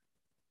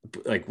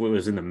 what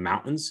was in the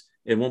mountains.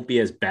 It won't be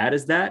as bad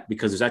as that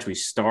because there's actually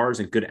stars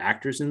and good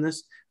actors in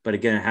this. But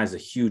again, it has a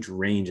huge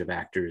range of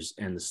actors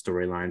and the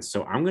storylines.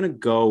 So I'm going to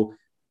go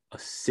a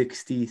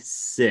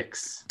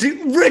 66.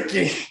 Dude,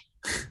 Ricky!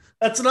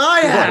 That's what I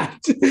had.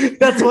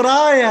 That's what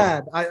I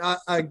had.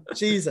 I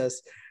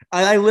Jesus.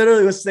 I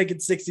literally was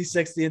thinking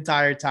 66 the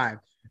entire time.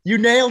 You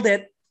nailed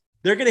it.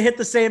 They're going to hit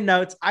the same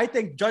notes. I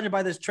think, judging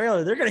by this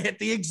trailer, they're going to hit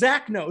the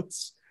exact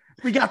notes.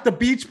 We got the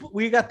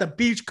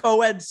beach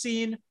co-ed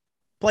scene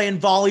playing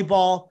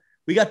volleyball.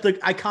 We got the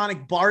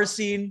iconic bar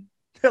scene.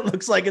 It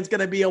looks like it's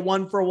going to be a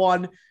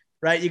 1-for-1,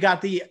 right? You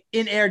got the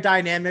in-air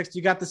dynamics.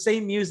 You got the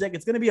same music.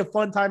 It's going to be a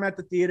fun time at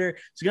the theater.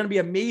 It's going to be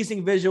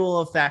amazing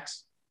visual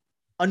effects.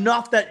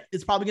 Enough that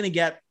it's probably going to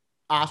get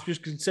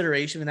Oscars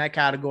consideration in that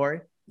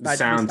category by this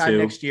time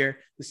next year.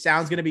 The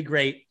sound's going to be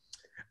great.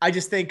 I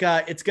just think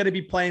it's going to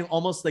be playing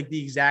almost like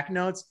the exact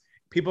notes.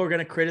 People are going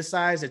to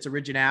criticize its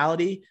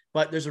originality,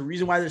 but there's a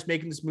reason why they're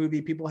making this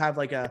movie. People have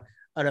like an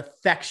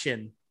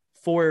affection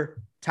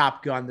for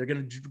Top Gun. They're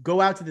going to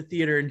go out to the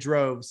theater in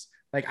droves.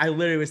 Like, I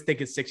literally was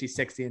thinking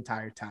 66 the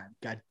entire time.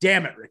 God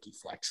damn it, Ricky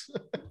Flex.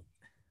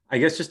 I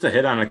guess just to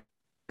hit on a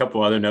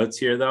couple other notes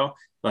here, though,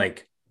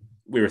 like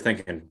we were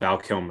thinking Val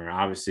Kilmer,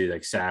 obviously,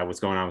 like, sad what's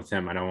going on with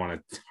him. I don't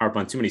want to harp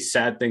on too many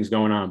sad things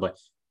going on, but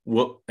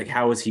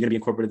how is he going to be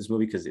incorporated in this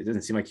movie? Because it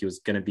doesn't seem like he was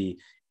going to be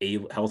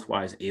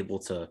health-wise able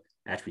to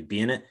actually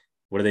be in it.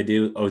 What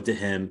do? Ode to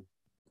him,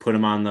 put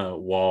him on the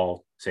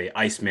wall, say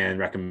Iceman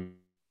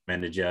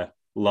recommended you.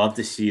 Love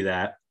to see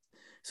that.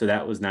 So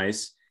that was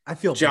nice. I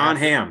feel John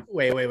bad. Hamm.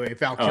 Wait.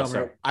 Val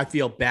Kilmer. I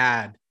feel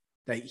bad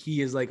that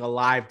he is like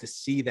alive to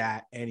see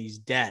that and he's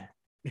dead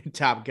in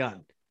Top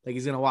Gun. Like,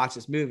 he's going to watch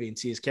this movie and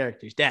see his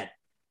character's dead.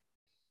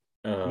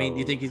 I mean, do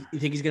you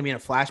think he's going to be in a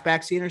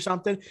flashback scene or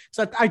something?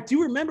 So I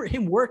do remember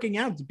him working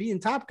out to be in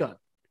Top Gun.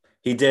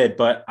 He did,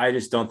 but I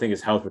just don't think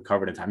his health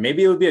recovered in time.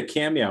 Maybe it would be a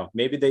cameo.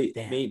 Maybe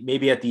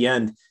maybe at the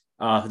end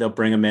they'll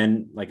bring him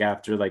in, like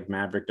after like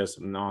Maverick does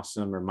something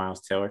awesome, or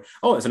Miles Teller.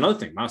 Oh, it's another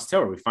thing. Miles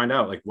Teller. We find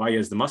out like why he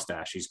has the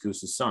mustache. He's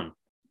Goose's son.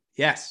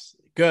 Yes,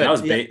 good. That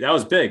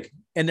was big.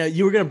 And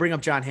you were going to bring up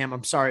John Hamm.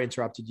 I'm sorry I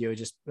interrupted you.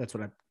 That's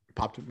what I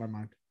popped in my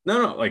mind.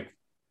 No, like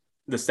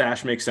the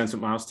stash makes sense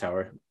with Miles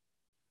Teller.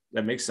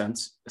 That makes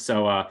sense.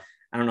 So I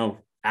don't know,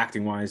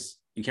 acting wise,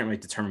 you can't really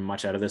determine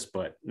much out of this,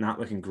 but not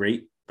looking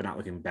great, but not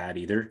looking bad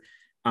either.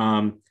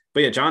 But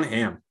yeah, John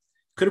Hamm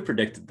could have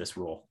predicted this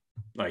role.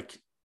 Like,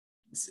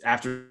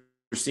 after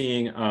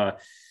seeing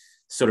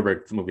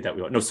Soderbergh, the movie that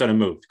we Sudden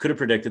Move, could have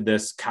predicted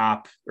this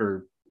cop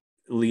or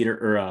leader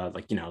or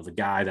the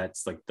guy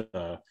that's like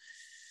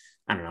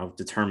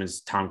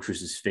determines Tom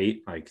Cruise's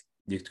fate. Like,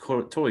 you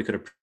totally could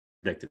have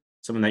predicted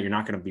someone that you're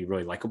not going to be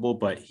really likable,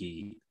 but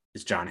he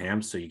is John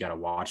Hamm, so you got to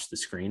watch the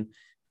screen.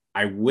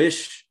 I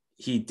wish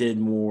he did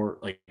more.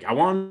 Like, I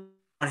want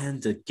him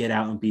to get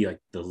out and be like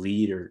the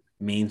lead or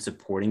main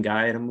supporting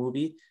guy in a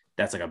movie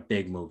that's like a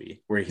big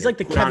movie where he's like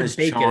the Kevin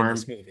Bacon in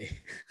this movie.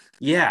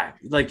 Yeah,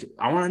 like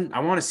I want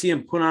to see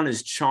him put on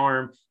his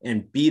charm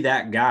and be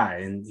that guy,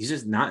 and he's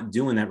just not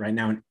doing that right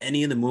now in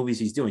any of the movies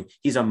he's doing.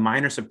 He's a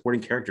minor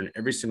supporting character in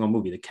every single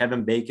movie. The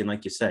Kevin Bacon,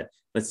 like you said,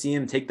 let's see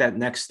him take that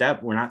next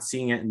step. We're not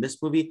seeing it in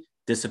this movie.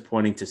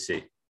 Disappointing to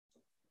see.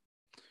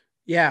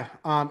 Yeah,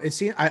 I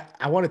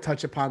want to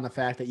touch upon the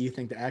fact that you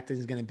think the acting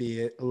is going to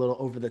be a little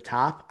over the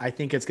top. I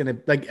think it's going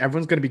to, like,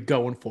 everyone's going to be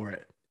going for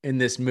it in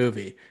this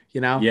movie, you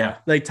know? Yeah.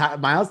 Like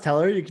Miles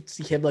Teller, you can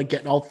see him like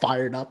getting all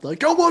fired up,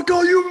 like, oh my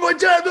God, you my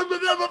dad, blah, blah,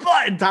 blah, blah,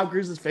 blah. And Tom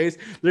Cruise's face,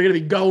 they're going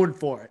to be going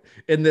for it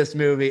in this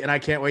movie, and I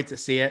can't wait to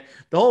see it.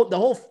 The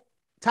whole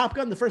Top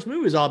Gun, the first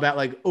movie, is all about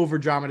like over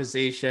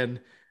dramatization.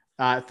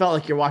 It felt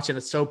like you're watching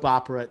a soap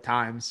opera at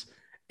times.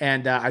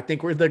 And I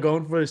think they're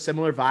going for a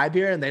similar vibe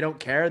here, and they don't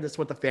care. That's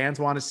what the fans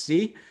want to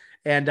see.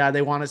 And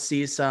they want to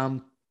see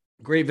some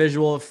great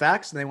visual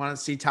effects, and they want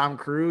to see Tom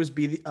Cruise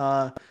be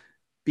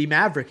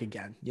Maverick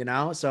again, you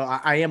know? So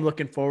I am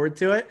looking forward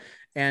to it,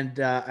 and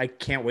I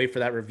can't wait for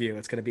that review.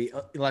 It's going to be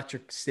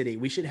Electric City.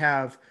 We should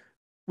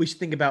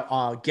think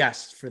about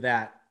guests for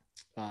that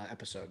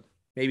episode.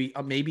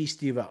 Maybe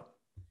Steve-O.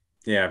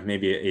 Yeah,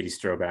 maybe an 80s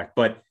throwback.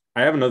 But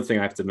I have another thing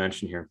I have to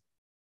mention here.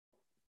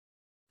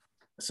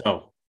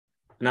 So,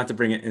 not to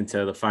bring it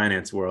into the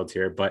finance world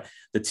here, but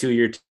the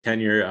 2-year,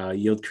 10-year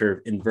yield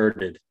curve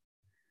inverted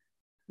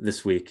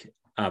this week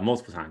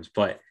multiple times.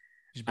 But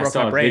you broke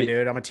my brain,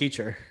 dude. I'm a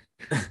teacher.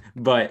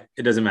 But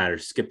it doesn't matter.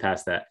 Skip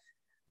past that.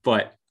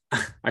 But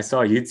I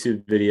saw a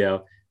YouTube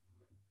video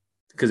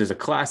because there's a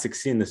classic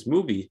scene in this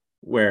movie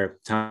where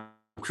Tom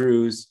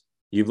Cruise,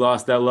 you've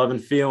lost that love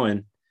and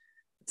feeling.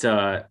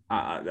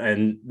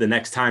 And the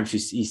next time he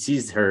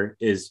sees her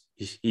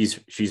she's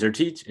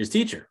his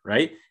teacher,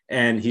 right?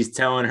 And he's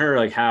telling her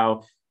like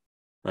how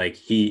like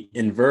he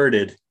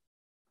inverted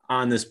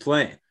on this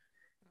plane.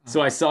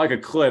 So I saw like a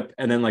clip,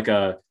 and then like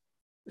a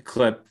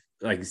clip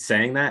like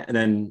saying that, and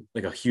then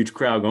like a huge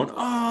crowd going,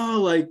 oh,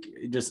 like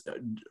just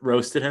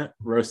roasted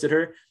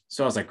her.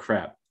 So I was like,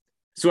 crap.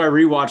 So I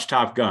rewatched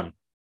Top Gun.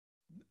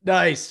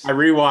 Nice. I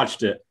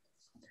rewatched it,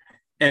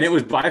 and it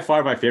was by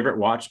far my favorite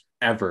watch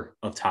ever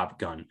of Top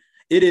Gun.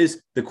 It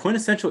is the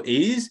quintessential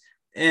 80s,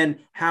 and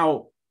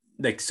how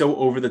like so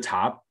over the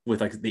top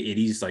with like the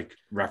 80s like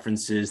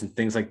references and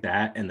things like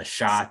that, and the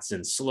shots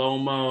and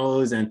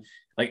slow-mos and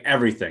like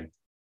everything.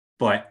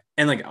 But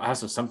and like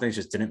also some things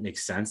just didn't make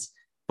sense.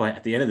 But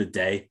at the end of the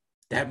day,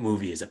 that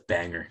movie is a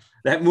banger.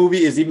 That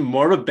movie is even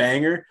more of a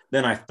banger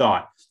than I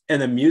thought.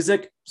 And the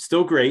music,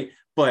 still great,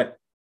 But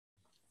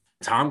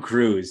Tom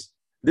Cruise,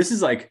 this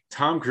is like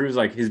Tom Cruise,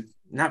 like his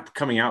not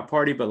coming out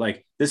party, but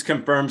like this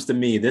confirms to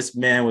me this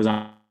man was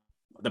on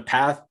the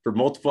path for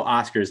multiple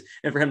Oscars.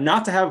 And for him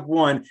not to have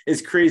one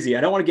is crazy.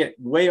 I don't want to get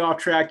way off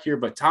track here,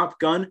 but Top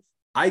Gun,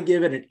 I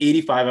give it an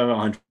 85 out of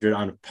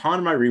 100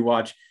 upon my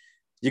rewatch.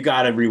 You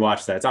got to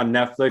rewatch that. It's on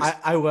Netflix.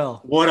 I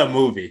will. What a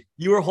movie.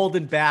 You were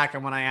holding back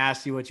when I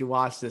asked you what you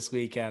watched this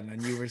weekend,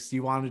 and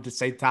you wanted to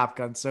say Top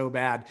Gun so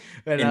bad.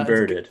 But,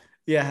 inverted.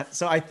 Yeah.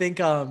 So I think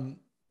that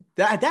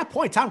at that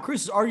point, Tom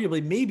Cruise is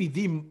arguably maybe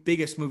the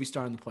biggest movie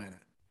star on the planet.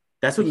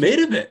 That's what made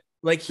of it.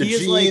 Like the he is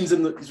jeans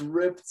like, and he's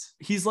ripped.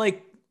 He's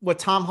like what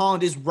Tom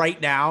Holland is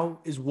right now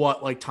is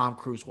what like Tom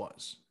Cruise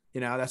was.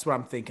 That's what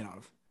I'm thinking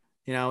of.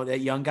 That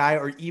young guy,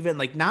 or even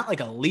like not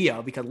like a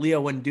Leo, because Leo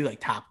wouldn't do like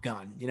Top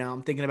Gun.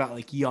 I'm thinking about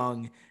like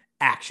young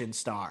action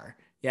star.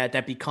 Yeah,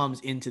 that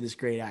becomes into this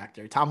great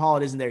actor. Tom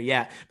Holland isn't there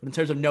yet, but in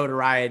terms of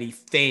notoriety,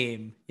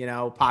 fame,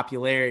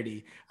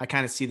 popularity, I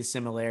kind of see the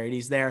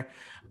similarities there.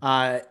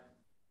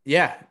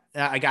 Yeah,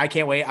 I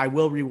can't wait. I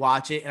will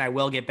rewatch it and I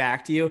will get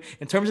back to you.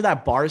 In terms of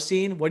that bar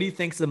scene, what do you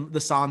think's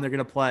the song they're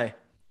gonna play?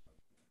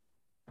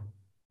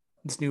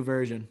 This new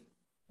version.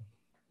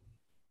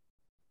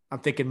 I'm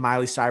thinking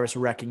Miley Cyrus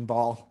Wrecking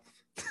Ball.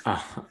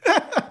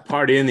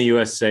 Party in the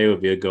USA would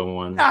be a good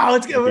one. No,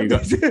 it's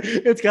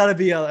got to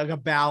be a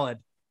ballad.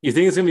 You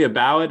think it's going to be a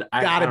ballad?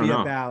 Got to be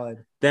a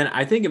ballad. Then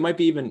I think it might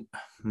be even.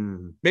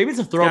 Maybe it's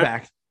a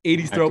throwback.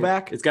 80s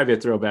throwback. It's got to be a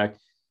throwback.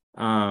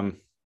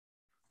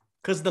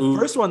 Because the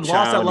first one,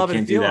 Lost That Love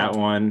and Feeling. That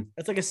one.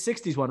 That's like a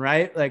 60s one,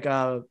 right? Like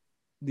the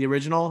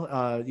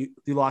original, you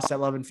Lost That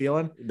Love and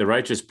Feeling. The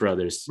Righteous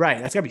Brothers. Right.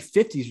 That's got to be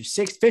 50s or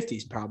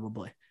 50s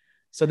probably.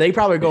 So they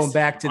probably are going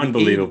back to the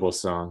unbelievable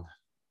song.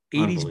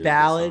 80s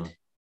ballad. Song.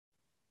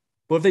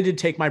 What if they did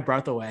Take My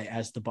Breath Away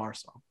as the bar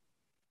song?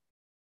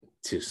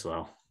 Too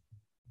slow.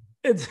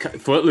 It's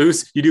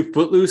Footloose. You do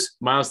Footloose.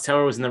 Miles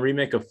Teller was in the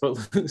remake of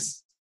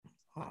Footloose.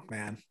 Oh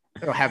man.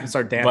 I don't have to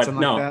start dancing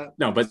that.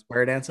 No, but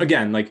square dancing.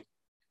 Again, like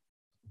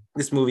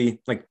this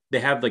movie, like they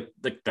have like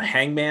the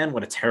Hangman,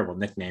 what a terrible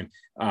nickname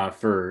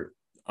for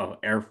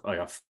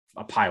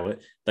a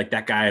pilot, like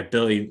that guy,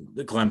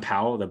 Glenn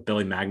Powell, the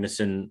Billy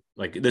Magnuson,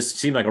 like this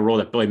seemed like a role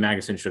that Billy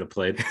Magnuson should have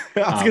played. I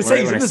was gonna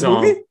say, he's in this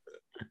movie?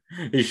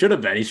 He should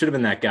have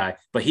been that guy,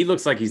 but he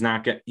looks like he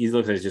looks like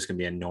he's just gonna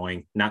be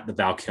annoying, not the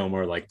Val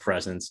Kilmer like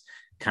presence.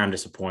 Kind of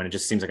disappointed. It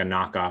just seems like a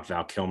knockoff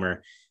Val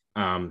Kilmer.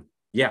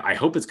 Yeah, I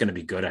hope it's gonna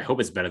be good. I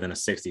hope it's better than a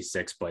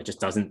 66, but it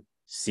just doesn't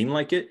seem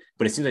like it.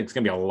 But it seems like it's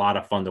gonna be a lot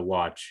of fun to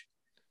watch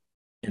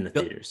in the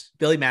theaters.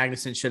 Billy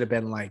Magnuson should have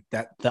been like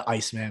the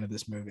Iceman of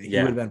this movie. Yeah.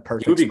 He would have been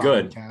perfect. He would be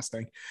good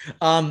casting.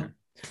 But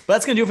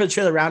that's gonna do it for the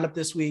trailer roundup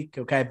this week.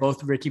 Okay,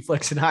 both Ricky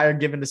Flicks and I are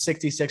given the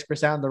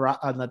 66%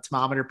 on the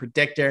thermometer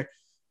predictor.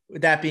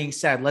 With that being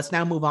said, let's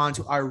now move on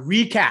to our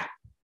recap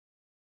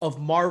of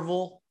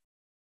Marvel's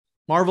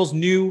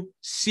new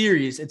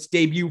series. Its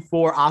debut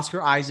for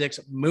Oscar Isaac's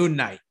Moon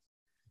Knight.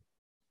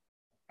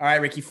 All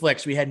right, Ricky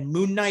Flicks, we had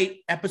Moon Knight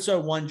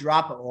episode 1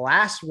 drop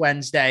last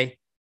Wednesday.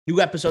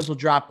 New episodes will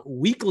drop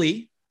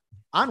weekly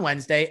on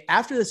Wednesday.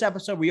 After this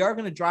episode, we are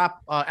going to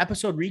drop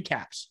episode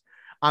recaps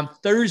on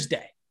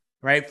Thursday,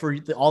 right, for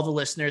all the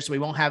listeners. So we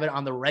won't have it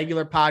on the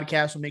regular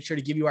podcast. We'll make sure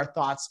to give you our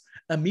thoughts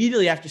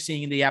immediately after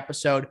seeing the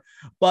episode.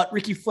 But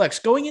Ricky Flicks,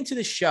 going into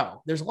the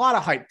show, there's a lot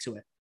of hype to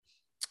it.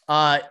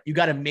 You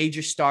got a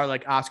major star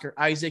like Oscar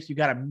Isaac. You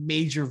got a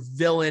major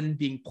villain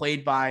being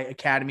played by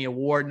Academy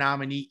Award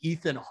nominee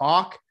Ethan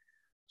Hawke.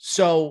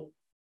 So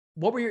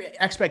what were your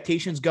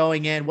expectations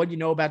going in? What do you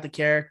know about the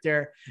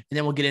character? And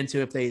then we'll get into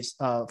if they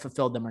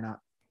fulfilled them or not.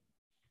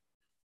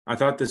 I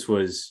thought this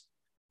was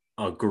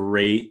a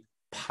great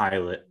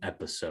pilot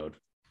episode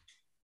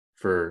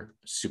for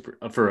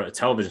a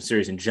television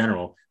series in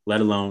general, let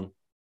alone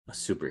a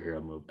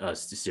superhero movie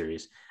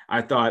series.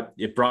 I thought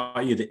it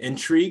brought you the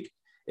intrigue.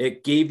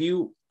 It gave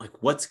you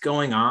like what's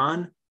going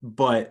on,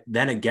 but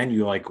then again,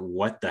 you're like,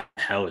 what the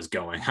hell is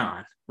going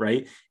on,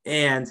 right?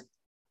 And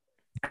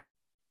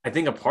I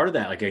think a part of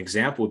that, like an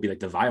example, would be like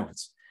the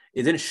violence.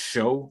 It didn't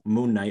show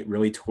Moon Knight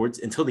really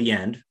until the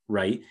end,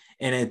 right?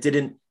 And it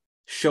didn't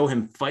show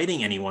him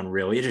fighting anyone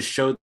really. It just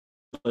showed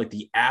like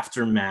the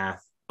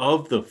aftermath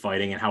of the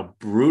fighting and how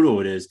brutal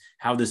it is,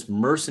 how this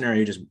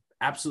mercenary just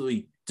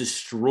absolutely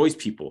destroys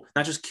people,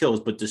 not just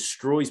kills, but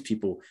destroys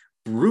people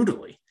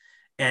brutally.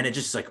 And it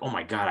just like, oh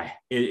my God,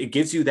 it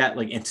gives you that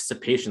like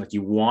anticipation, like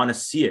you want to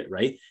see it,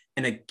 right?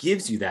 And it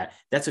gives you that.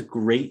 That's a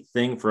great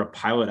thing for a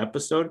pilot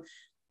episode.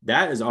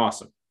 That is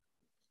awesome.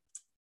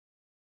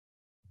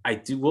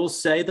 Will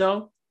say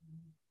though,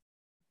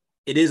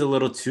 it is a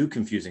little too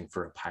confusing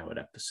for a pilot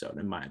episode,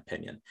 in my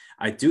opinion.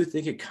 I do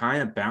think it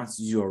kind of bounces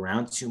you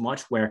around too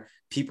much, where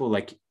people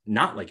like,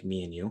 not like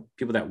me and you,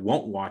 people that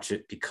won't watch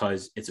it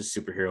because it's a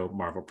superhero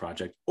Marvel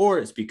project,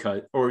 or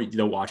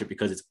they'll watch it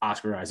because it's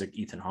Oscar Isaac,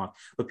 Ethan Hawke.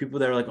 But people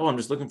that are like, oh, I'm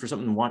just looking for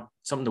something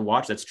to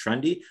watch that's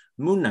trendy.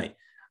 Moon Knight.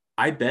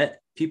 I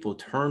bet people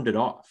turned it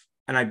off.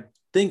 And I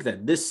think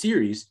that this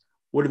series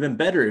would have been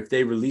better if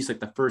they released like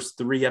the first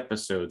 3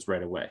 episodes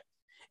right away.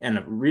 And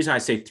the reason I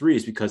say 3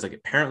 is because like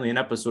apparently in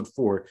episode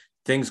 4,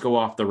 things go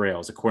off the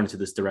rails according to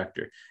this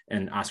director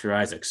and Oscar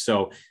Isaac.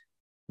 So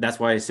that's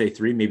why I say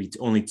 3, maybe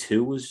only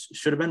 2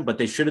 should have been, but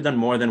they should have done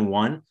more than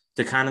 1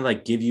 to kind of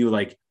like give you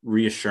like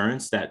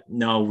reassurance that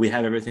no, we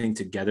have everything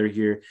together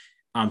here,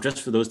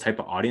 just for those type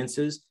of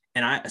audiences.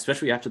 And I,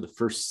 especially after the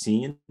first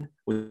scene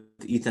with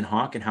Ethan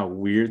Hawke and how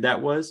weird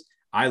that was,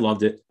 I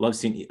loved it. Loved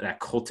seeing that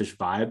cultish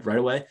vibe right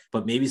away.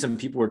 But maybe some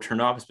people were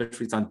turned off,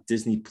 especially it's on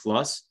Disney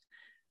Plus.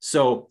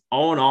 So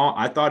all in all,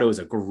 I thought it was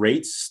a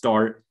great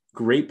start,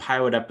 great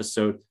pilot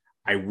episode.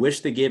 I wish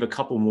they gave a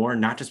couple more,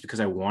 not just because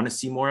I want to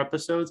see more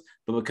episodes,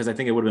 but because I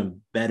think it would have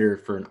been better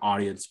for an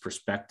audience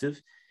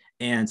perspective.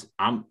 And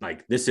I'm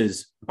like, this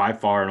is by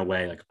far and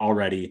away like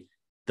already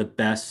the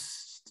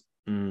best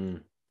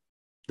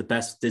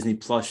Disney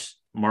Plus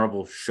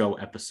Marvel show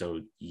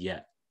episode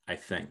yet, I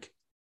think.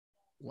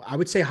 I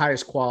would say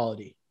highest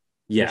quality.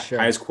 Yeah, sure.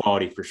 Highest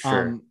quality for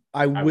sure.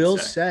 I will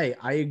say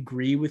I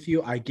agree with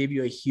you. I give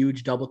you a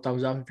huge double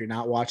thumbs up if you're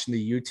not watching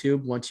the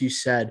YouTube. Once you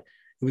said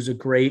it was a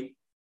great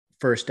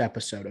first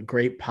episode, a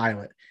great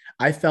pilot.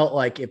 I felt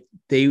like if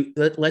they,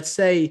 let's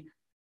say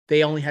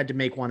they only had to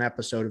make 1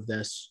 episode of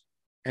this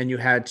and you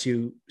had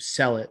to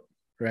sell it,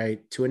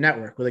 right, to a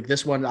network. Like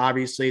this one,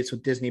 obviously it's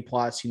with Disney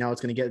Plus,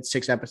 it's going to get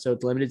 6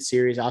 episodes, limited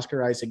series,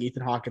 Oscar Isaac,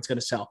 Ethan Hawke, it's going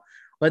to sell.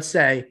 Let's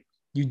say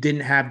you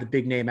didn't have the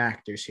big name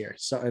actors here.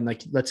 So, and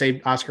like, let's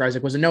say Oscar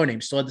Isaac was a no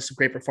name, still had this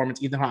great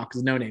performance. Ethan Hawke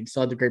was a no name,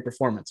 still had the great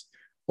performance,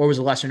 or was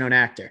a lesser known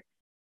actor.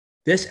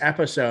 This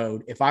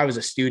episode, if I was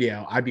a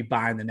studio, I'd be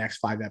buying the next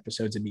 5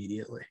 episodes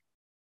immediately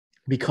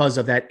because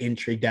of that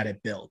intrigue that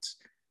it builds.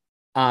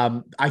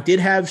 I did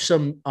have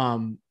some,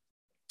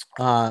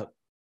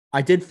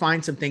 I did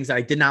find some things that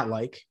I did not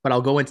like, but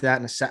I'll go into that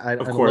in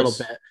a little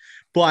bit.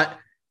 But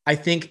I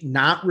think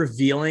not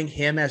revealing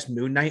him as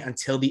Moon Knight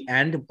until the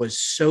end was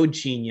so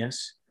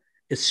genius.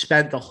 It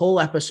spent the whole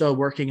episode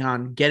working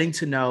on getting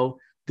to know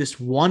this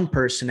one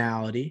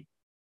personality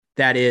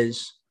that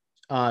is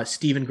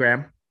Stephen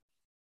Graham,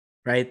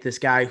 right? This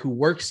guy who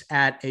works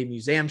at a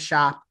museum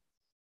shop,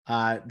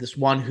 this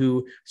one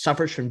who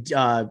suffers from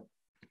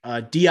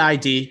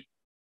DID,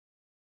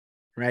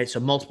 right? So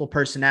multiple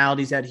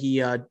personalities that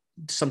he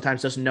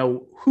sometimes doesn't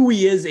know who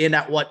he is and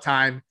at what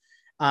time.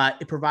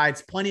 It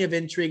provides plenty of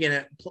intrigue, and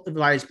it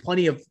provides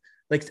plenty of,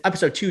 like,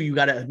 episode 2, you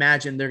got to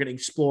imagine they're going to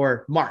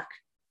explore Mark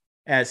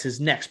as his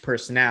next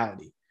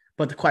personality.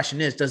 But the question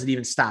is, does it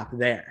even stop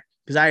there?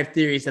 Because I have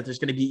theories that there's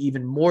going to be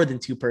even more than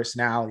 2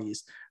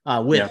 personalities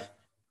with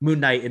Moon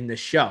Knight in this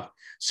show.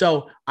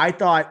 So I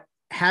thought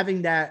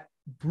having that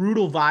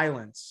brutal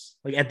violence,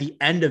 like at the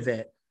end of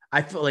it,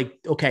 I feel like,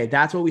 okay,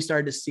 that's what we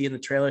started to see in the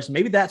trailers.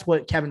 Maybe that's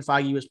what Kevin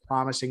Feige was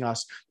promising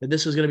us, that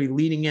this was going to be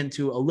leading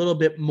into a little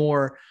bit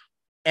more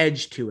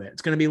edge to it.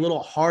 It's going to be a little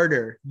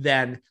harder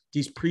than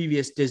these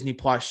previous Disney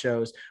Plus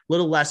shows, a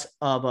little less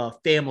of a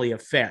family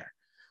affair.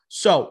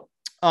 So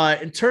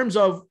in terms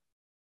of,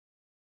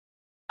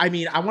 I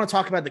want to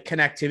talk about the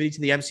connectivity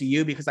to the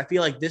MCU, because I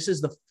feel like this is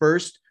the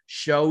first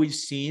show we've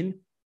seen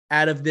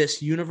out of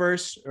this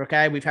universe.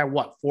 Okay. We've had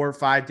 4 or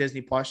 5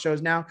 Disney Plus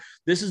shows now.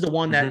 This is the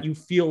one that you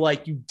feel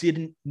like you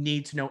didn't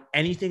need to know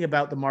anything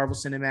about the Marvel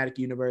Cinematic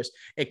Universe.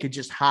 It could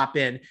just hop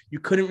in. You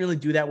couldn't really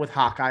do that with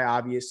Hawkeye,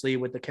 obviously,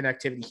 with the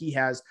connectivity he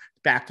has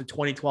back to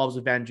 2012's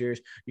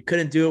Avengers. You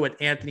couldn't do it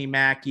with Anthony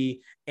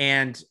Mackie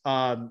and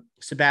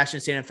Sebastian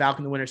Stan and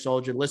Falcon the Winter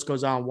Soldier. The list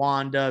goes on.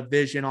 Wanda,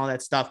 Vision, all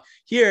that stuff.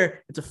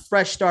 Here, it's a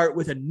fresh start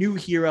with a new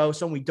hero,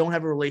 someone we don't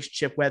have a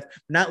relationship with.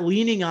 We're not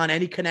leaning on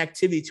any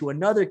connectivity to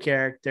another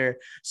character.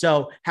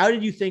 So how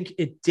did you think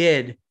it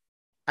did,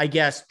 I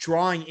guess,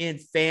 drawing in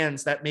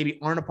fans that maybe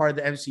aren't a part of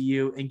the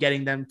MCU and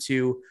getting them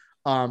to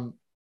kind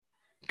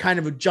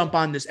of jump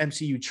on this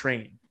MCU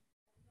train?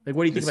 Like,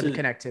 what do you think about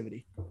the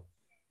connectivity?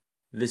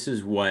 This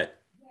is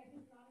what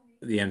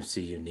the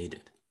MCU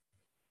needed.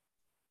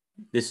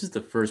 This is the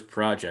first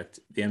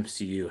project the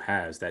MCU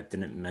has that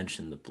didn't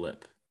mention the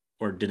blip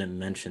or didn't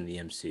mention the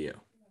MCU.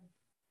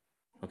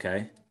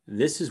 Okay?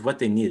 This is what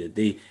they needed.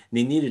 They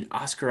needed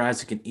Oscar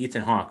Isaac and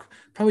Ethan Hawke.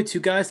 Probably 2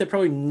 guys that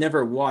probably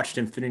never watched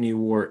Infinity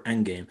War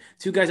Endgame.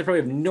 2 guys that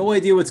probably have no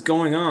idea what's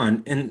going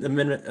on in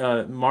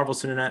the Marvel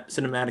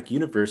Cinematic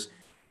Universe,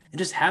 and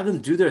just have them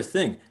do their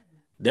thing.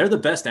 They're the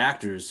best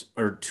actors,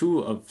 or 2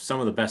 of some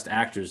of the best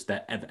actors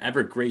that have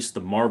ever graced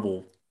the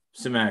Marvel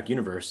Cinematic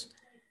Universe.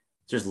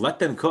 Just let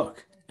them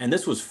cook. And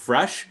this was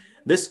fresh.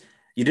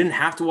 You didn't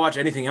have to watch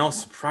anything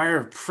else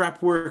prior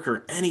prep work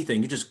or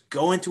anything. You just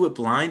go into it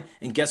blind.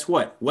 And guess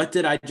what? What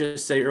did I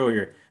just say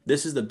earlier?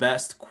 This is the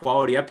best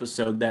quality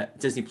episode that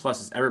Disney Plus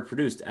has ever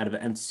produced out of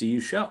an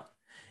MCU show.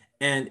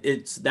 And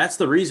that's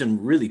the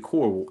reason, really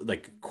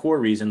core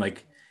reason,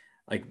 like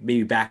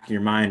maybe back in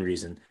your mind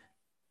reason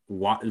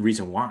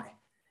why.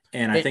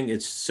 And I think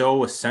it's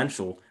so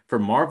essential for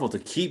Marvel to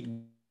keep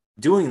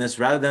doing this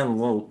rather than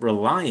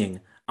relying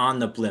on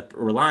the blip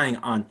or relying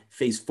on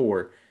phase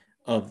 4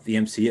 of the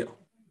MCU.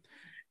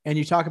 And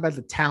you talk about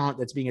the talent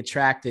that's being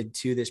attracted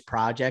to this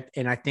project.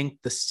 And I think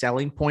the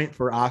selling point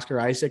for Oscar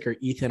Isaac or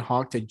Ethan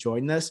Hawke to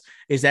join this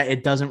is that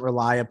it doesn't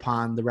rely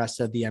upon the rest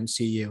of the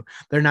MCU.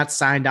 They're not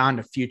signed on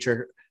to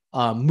future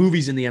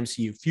movies in the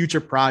MCU, future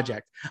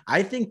project.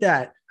 I think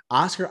that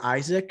Oscar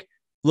Isaac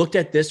looked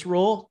at this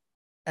role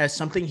as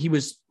something he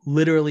was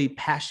literally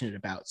passionate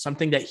about,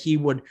 something that he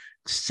would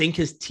sink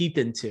his teeth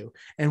into.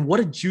 And what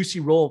a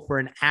juicy role for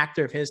an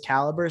actor of his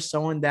caliber,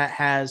 someone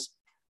that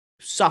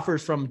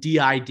suffers from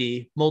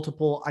DID,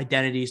 multiple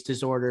identities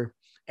disorder,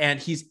 and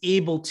he's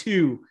able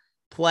to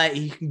play.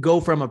 He can go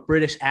from a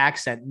British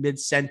accent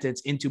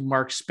mid-sentence into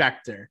Mark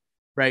Spector,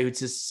 right?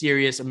 It's a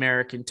serious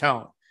American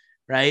tone,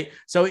 right?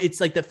 So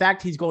it's like the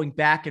fact he's going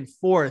back and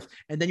forth,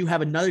 and then you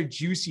have another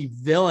juicy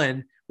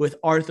villain with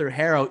Arthur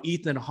Harrow,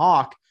 Ethan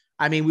Hawke.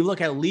 I mean, we look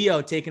at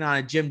Leo taking on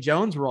a Jim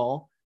Jones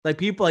role. Like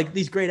people like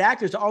these great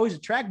actors are always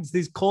attracted to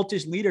these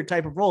cultish leader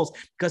type of roles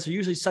because they're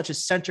usually such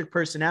eccentric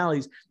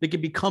personalities that can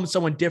become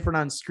someone different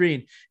on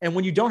screen. And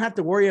when you don't have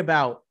to worry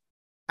about,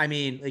 I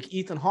mean, like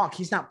Ethan Hawke,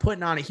 he's not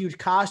putting on a huge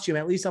costume,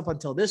 at least up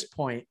until this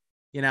point,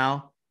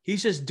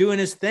 he's just doing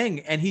his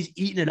thing and he's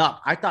eating it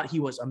up. I thought he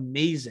was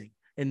amazing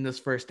in this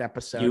first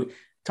episode.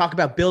 Talk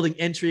about building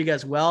intrigue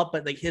as well,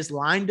 but like his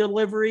line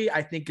delivery,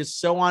 I think is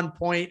so on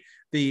point.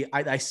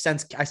 I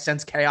sense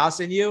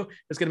chaos in you.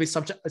 It's going to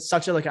be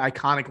such a like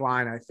iconic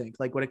line. I think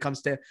like when it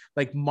comes to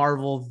like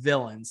Marvel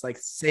villains, like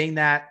saying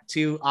that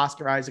to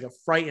Oscar Isaac, a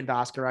frightened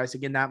Oscar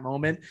Isaac in that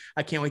moment.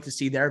 I can't wait to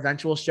see their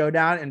eventual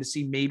showdown and to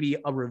see maybe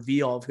a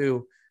reveal of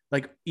who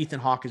like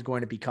Ethan Hawke is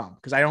going to become.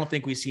 Cause I don't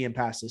think we see him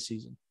past this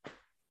season.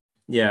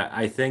 Yeah,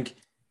 I think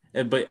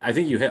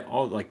you hit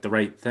all like the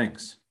right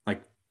things.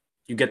 Like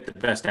you get the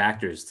best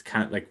actors,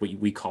 kind of like what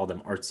we call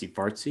them artsy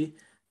fartsy.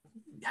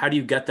 How do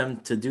you get them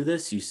to do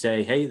this? You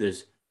say, hey,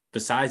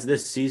 besides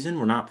this season,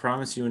 we're not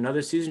promising you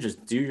another season.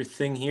 Just do your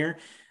thing here.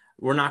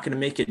 We're not going to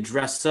make it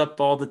dress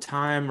up all the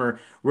time, or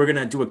we're going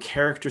to do a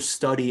character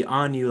study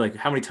on you. Like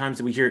how many times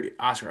did we hear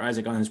Oscar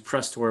Isaac on his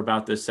press tour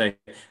about this, say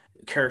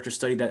character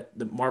study that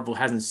the Marvel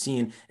hasn't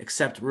seen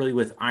except really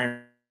with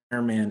Iron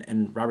Man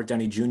and Robert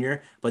Downey Jr.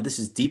 But this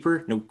is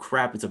deeper. No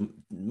crap. It's a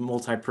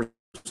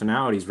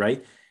multi-personalities,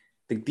 right?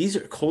 Like these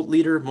are cult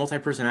leader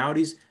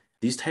multi-personalities.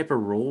 These type of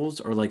roles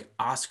are like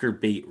Oscar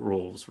bait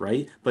roles,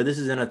 right? But this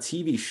is in a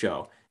TV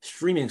show,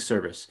 streaming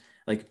service.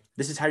 Like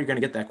this is how you're going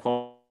to get that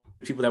quality.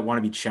 People that want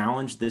to be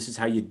challenged, this is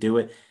how you do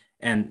it.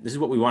 And this is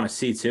what we want to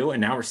see too.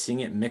 And now we're seeing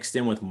it mixed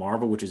in with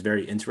Marvel, which is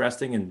very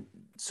interesting. And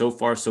so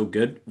far, so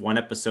good. 1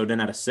 episode in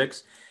out of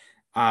 6.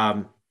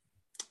 I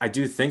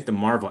do think the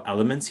Marvel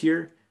elements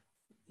here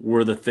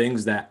were the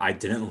things that I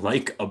didn't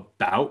like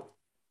about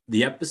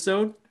the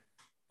episode.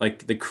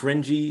 Like the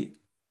cringy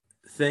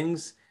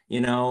things.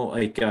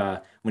 Like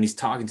when he's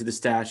talking to the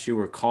statue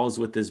or calls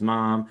with his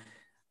mom,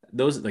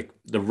 those like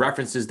the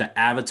references to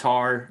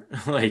Avatar,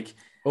 like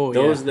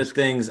those are the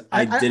things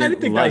I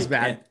didn't think like. That was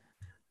bad.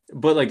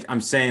 But like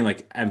I'm saying,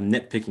 like I'm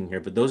nitpicking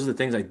here, but those are the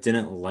things I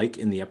didn't like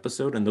in the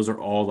episode, and those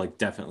are all like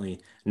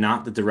definitely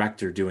not the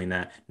director doing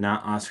that,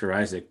 not Oscar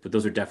Isaac, but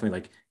those are definitely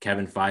like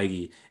Kevin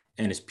Feige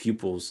and his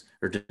pupils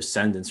or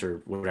descendants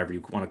or whatever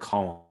you want to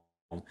call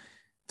them,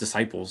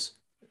 disciples.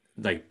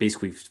 Like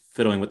basically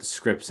fiddling with the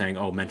script saying,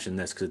 oh, mention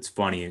this because it's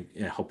funny and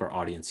help our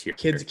audience here.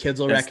 Kids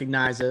will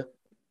recognize it.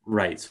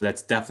 Right. So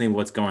that's definitely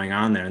what's going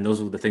on there. And those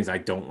are the things I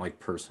don't like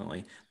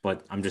personally,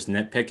 but I'm just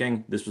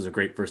nitpicking. This was a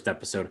great first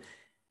episode.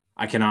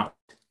 I cannot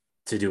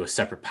to do a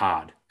separate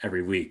pod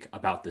every week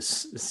about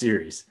this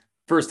series.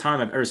 First time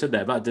I've ever said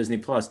that about Disney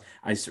Plus.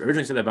 I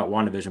originally said that about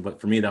WandaVision,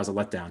 but for me, that was a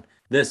letdown.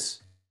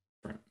 This.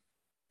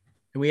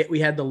 We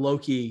had the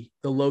Loki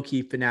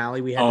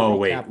finale. We had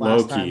last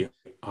Loki. Time.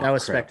 That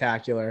was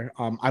spectacular.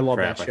 I love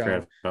that show. I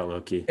forgot about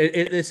Loki.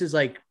 This is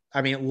like,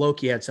 I mean,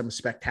 Loki had some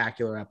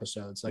spectacular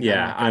episodes. Like,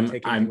 yeah, I'm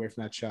taking away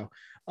from that show.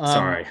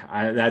 Sorry,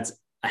 that's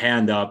a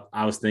hand up.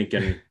 I was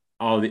thinking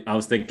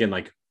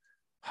like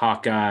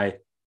Hawkeye,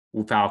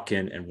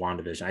 Falcon, and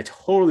WandaVision. I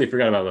totally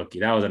forgot about Loki.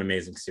 That was an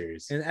amazing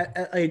series.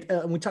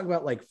 And we talk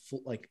about like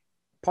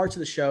parts of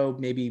the show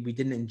maybe we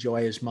didn't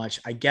enjoy as much.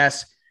 I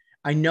guess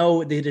I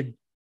know they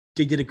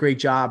did a great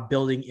job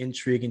building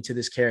intrigue into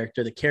this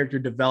character. The character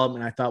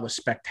development I thought was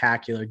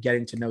spectacular,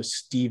 getting to know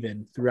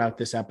Steven throughout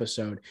this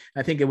episode.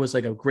 I think it was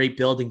like a great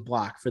building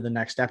block for the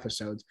next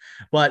episodes.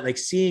 But like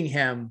seeing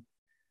him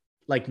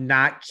like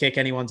not kick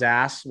anyone's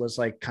ass was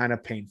like kind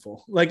of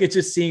painful. Like it's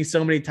just seeing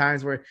so many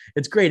times where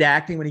it's great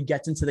acting when he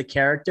gets into the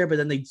character, but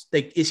then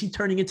is he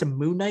turning into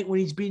Moon Knight when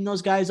he's beating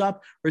those guys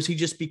up, or is he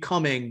just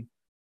becoming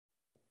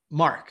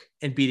Mark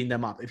and beating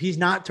them up? If he's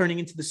not turning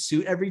into the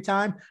suit every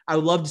time, I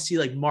would love to see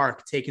like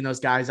Mark taking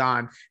those guys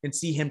on and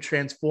see him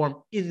transform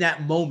in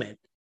that moment,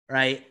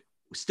 right?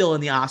 Still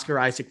in the Oscar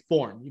Isaac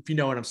form, if you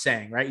know what I'm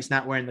saying, right? He's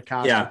not wearing the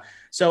costume. Yeah.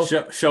 So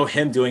show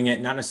him doing it,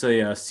 not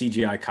necessarily a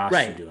CGI costume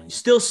right. doing it.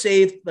 Still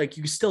save, like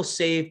you still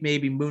save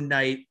maybe Moon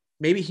Knight.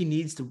 Maybe he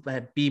needs to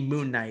be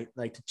Moon Knight,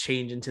 like to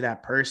change into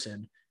that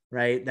person,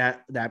 right?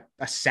 That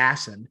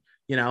assassin,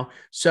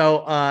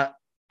 So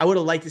I would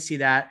have liked to see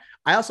that.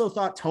 I also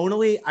thought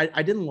tonally,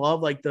 I didn't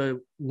love like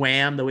the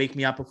Wham, the Wake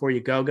Me Up Before You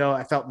Go.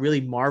 I felt really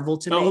Marvel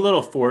to Felt me. a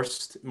little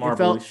forced,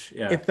 Marvelish.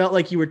 Yeah. It felt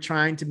like you were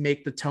trying to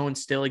make the tone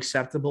still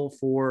acceptable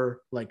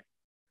for like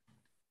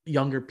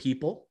younger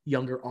people,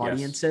 younger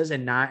audiences,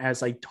 and not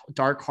as like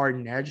dark, hard,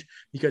 and edge.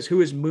 Because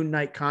who is Moon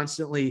Knight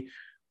constantly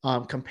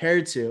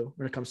compared to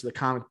when it comes to the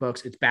comic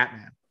books? It's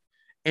Batman.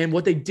 And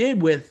what they did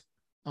with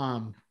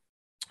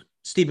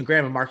Stephen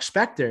Graham and Mark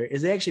Spector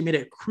is they actually made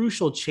a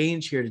crucial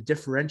change here to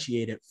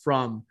differentiate it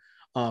from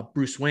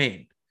Bruce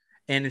Wayne.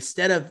 And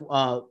instead of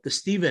the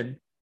Stephen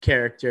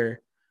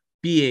character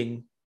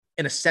being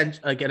in a sense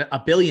like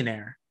a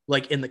billionaire,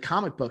 like in the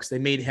comic books, they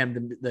made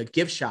him the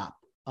gift shop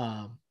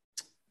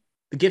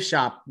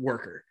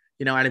worker,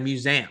 at a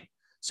museum.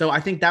 So I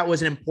think that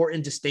was an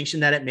important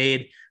distinction that it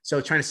made.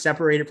 So trying to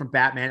separate it from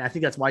Batman, I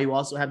think that's why you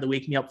also have the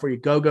 "Wake Me Up Before You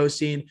Go"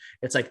 scene.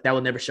 It's like that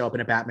will never show up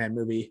in a Batman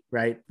movie,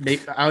 right? I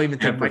don't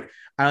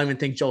even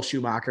think Joel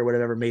Schumacher would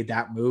have ever made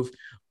that move.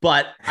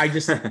 But I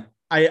just,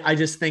 I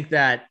just think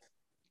that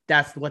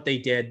that's what they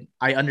did.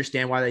 I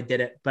understand why they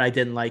did it, but I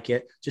didn't like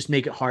it. Just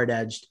make it hard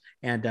edged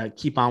and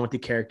keep on with the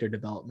character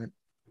development.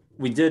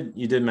 You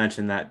did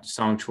mention that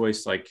song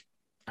choice. Like,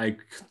 I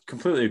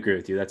completely agree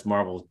with you. That's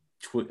Marvel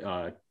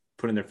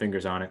putting their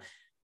fingers on it.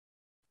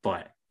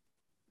 But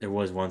there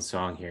was one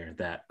song here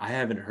that I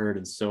haven't heard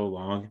in so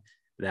long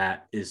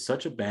that is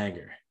such a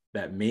banger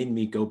that made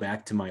me go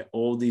back to my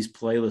oldies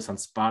playlist on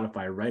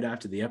Spotify right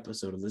after the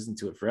episode and listen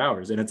to it for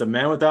hours. And it's "A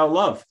Man Without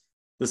Love."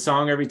 The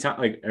song every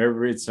time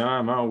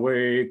I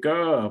wake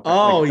up.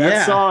 Oh,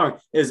 that song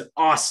is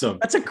awesome.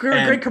 That's a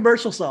great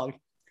commercial song.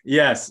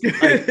 Yes.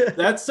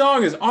 That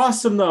song is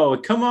awesome though.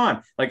 Come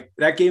on. Like,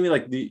 that gave me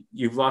like the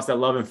 "You've Lost That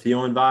Love and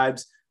Feeling"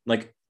 vibes.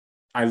 Like,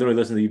 I literally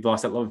listened to "You've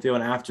Lost That Love and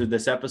Feeling" after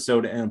this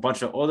episode and a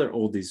bunch of other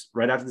oldies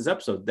right after this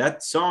episode.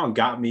 That song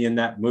got me in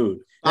that mood.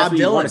 That's Bob Dylan.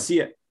 You want to see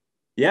it.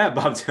 Yeah,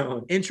 Bob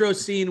Dylan. Intro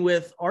scene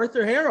with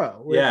Arthur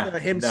Harrow. With,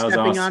 him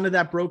stepping onto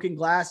that broken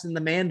glass in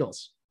the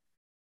Mandals.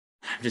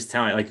 I'm just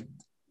telling you,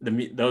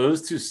 like,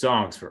 those two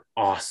songs were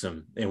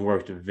awesome and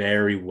worked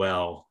very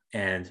well.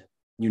 And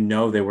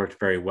they worked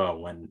very well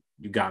when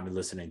you got me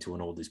listening to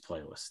an oldies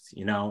playlist,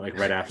 like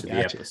right after the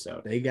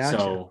episode. They got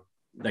so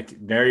you. Like,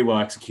 very well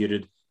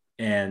executed.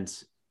 And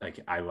like,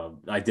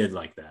 I did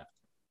like that.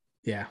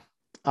 Yeah.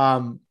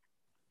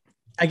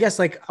 I guess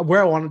like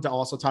where I wanted to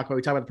also talk about,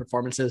 we talked about the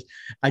performances.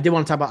 I did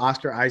want to talk about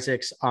Oscar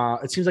Isaac's.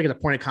 It seems like it's a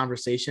point of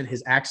conversation,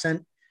 his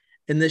accent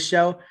in this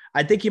show.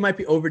 I think he might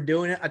be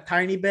overdoing it a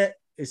tiny bit.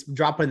 It's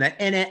dropping the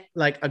 "in it"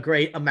 like a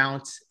great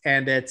amount,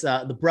 and it's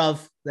the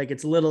bruv, like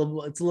it's a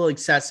little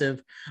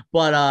excessive,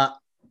 but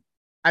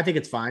I think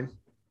it's fine.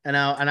 And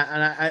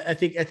I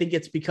think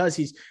it's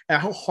because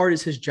how hard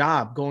is his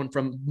job going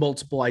from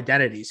multiple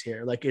identities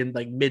here, like in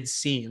like mid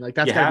scene, like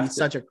that's gotta be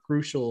such a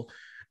crucial.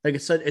 Like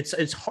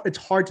it's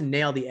hard to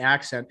nail the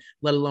accent,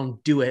 let alone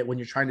do it when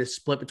you're trying to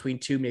split between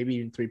two, maybe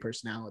even three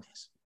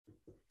personalities.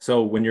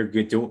 So when you're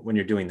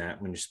doing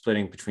that, when you're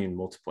splitting between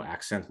multiple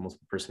accents,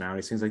 multiple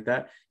personalities, things like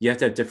that, you have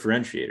to have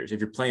differentiators. If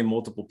you're playing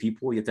multiple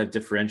people, you have to have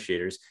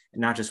differentiators,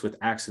 and not just with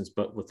accents,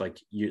 but with like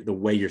the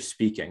way you're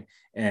speaking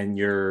and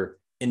your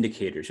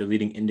indicators, your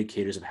leading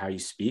indicators of how you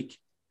speak,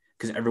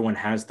 because everyone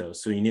has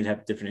those. So you need to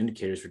have different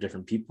indicators for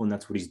different people. And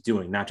that's what he's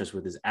doing, not just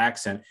with his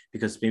accent,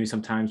 because maybe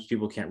sometimes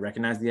people can't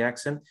recognize the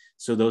accent.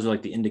 So those are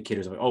like the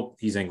indicators of, oh,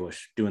 he's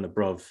English, doing the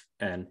bruv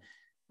and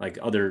like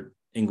other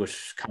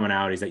English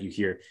commonalities that you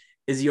hear.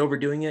 Is he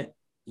overdoing it?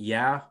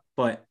 Yeah.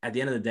 But at the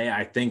end of the day,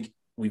 I think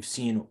we've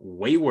seen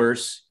way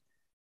worse,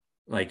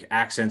 like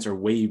accents are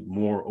way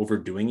more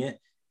overdoing it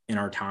in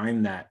our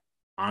time that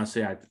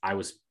honestly, I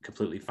was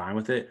completely fine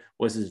with it.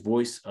 Was his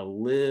voice a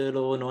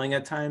little annoying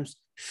at times?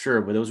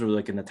 Sure. But those were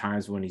like in the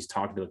times when he's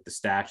talking to like the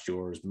statue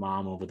or his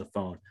mom over the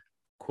phone,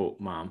 quote,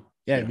 "Mom."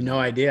 Yeah. You have no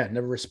idea.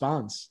 Never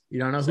responds. You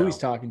don't know who he's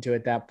talking to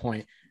at that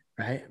point,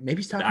 right? Maybe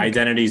he's talking. The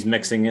identities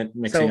mixing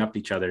up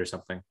each other or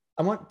something.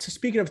 I want to,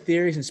 speaking of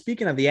theories and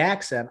speaking of the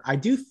accent, I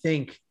do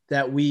think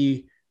that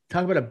we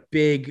talk about a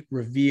big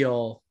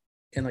reveal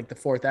in like the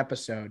fourth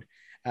episode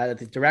that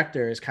the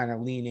director is kind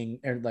of leaning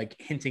or like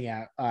hinting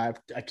at. I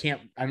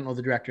don't know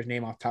the director's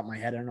name off the top of my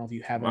head. I don't know if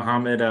you have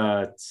Mohammed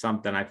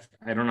something. I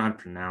don't know how to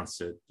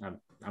pronounce it.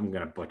 I'm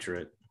gonna butcher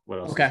it. What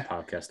else? Okay.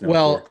 Is the podcast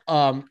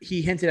well,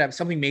 he hinted at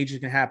something major is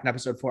gonna happen in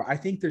episode 4. I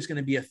think there's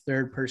gonna be a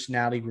third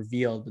personality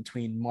revealed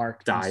between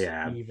Mark and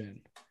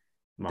Steven.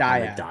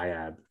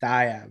 Diab.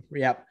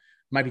 Yep.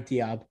 Might be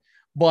Diab.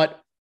 But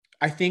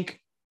I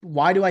think,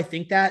 why do I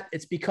think that?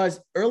 It's because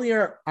early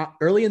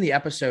in the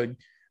episode,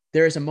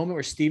 there is a moment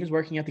where Steven's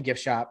working at the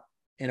gift shop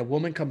and a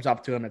woman comes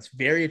up to him that's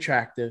very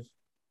attractive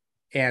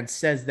and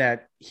says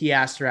that he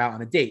asked her out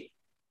on a date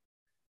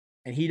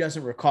and he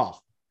doesn't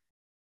recall.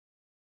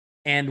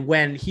 And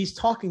when he's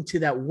talking to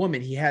that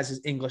woman, he has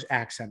his English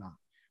accent on.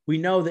 We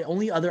know the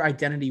only other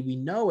identity we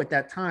know at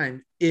that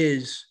time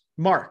is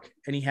Mark,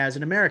 and he has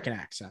an American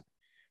accent.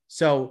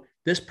 So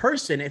this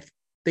person, if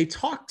they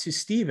talked to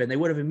Steven, they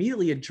would have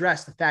immediately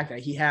addressed the fact that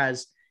he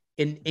has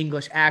an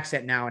English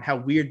accent now and how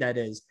weird that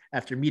is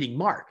after meeting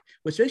Mark,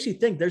 which makes you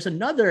think there's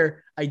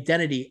another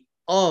identity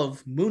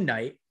of Moon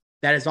Knight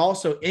that is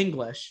also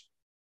English,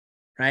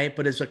 right?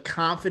 But is a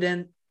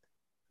confident,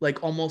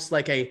 like almost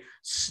like a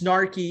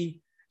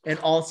snarky, and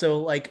also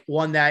like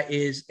one that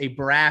is a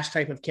brash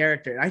type of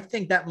character. And I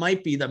think that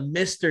might be the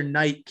Mr.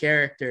 Knight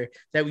character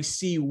that we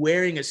see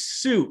wearing a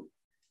suit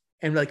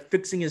and like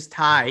fixing his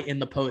tie in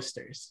the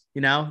posters,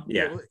 you know?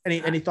 Yeah.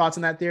 Any thoughts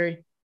on that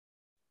theory?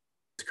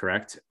 It's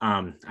correct.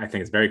 I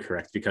think it's very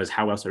correct, because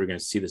how else are we going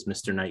to see this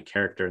Mr. Knight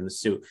character in the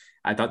suit?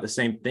 I thought the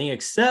same thing,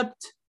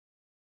 except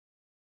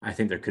I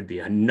think there could be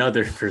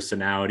another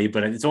personality,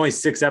 but it's only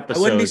 6 episodes.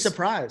 I wouldn't be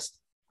surprised.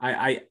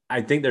 I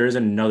think there is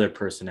another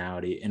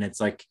personality, and it's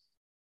like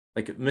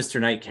a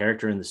Mr. Knight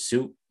character in the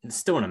suit. It's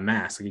still in a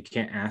mask. Like, you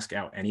can't ask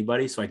out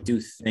anybody. So I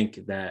do think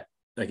that,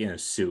 like, in a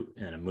suit,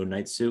 in a Moon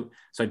Knight suit.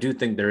 So I do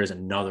think there is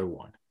another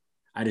one.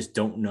 I just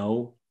don't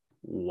know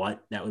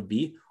what that would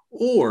be.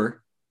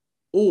 Or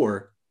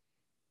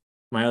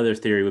my other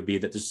theory would be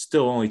that there's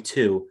still only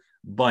 2,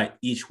 but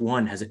each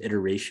one has an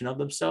iteration of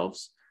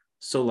themselves.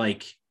 So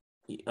like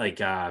what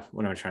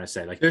am I trying to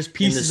say? Like, there's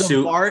pieces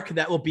of Mark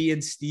that will be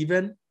in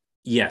Steven.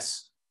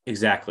 Yes,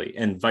 exactly.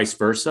 And vice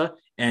versa.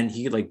 And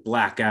he could like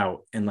black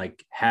out and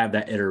like have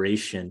that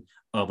iteration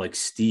of like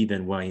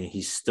Steven when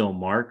he's still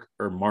Mark,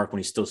 or Mark when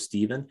he's still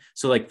Steven.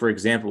 So like, for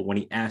example, when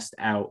he asked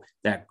out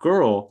that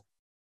girl,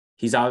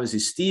 he's obviously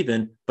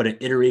Steven, but an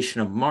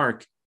iteration of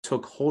Mark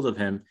took hold of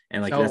him,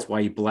 and like, so that's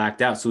why he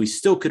blacked out. So he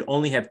still could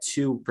only have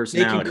 2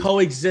 personalities. They can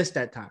coexist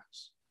at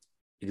times.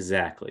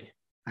 Exactly.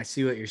 I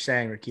see what you're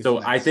saying, Ricky.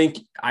 So I think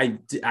I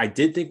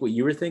did think what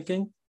you were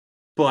thinking,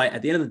 but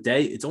at the end of the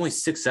day, it's only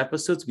 6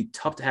 episodes. It'd be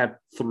tough to have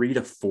 3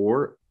 to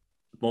 4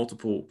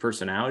 multiple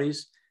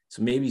personalities.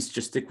 So maybe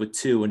just stick with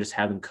 2 and just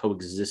have them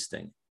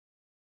coexisting.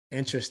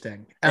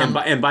 Interesting.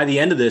 And by the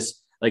end of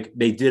this, like,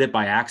 they did it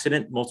by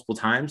accident multiple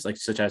times, like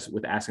such as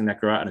with asking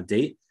that girl out on a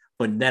date.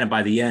 But then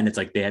by the end, it's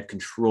like they had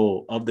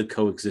control of the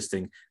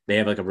coexisting. They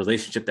have like a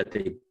relationship that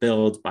they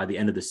build by the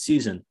end of the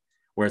season,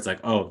 where it's like,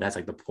 oh, that's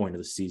like the point of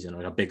the season.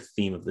 Like, a big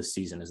theme of the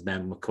season is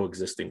them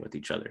coexisting with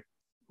each other.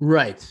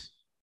 Right.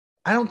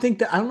 I don't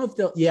know if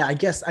they'll, I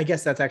guess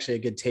that's actually a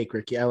good take,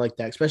 Ricky. I like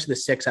that, especially the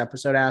 6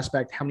 episode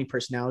aspect. How many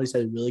personalities are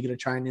they really going to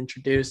try and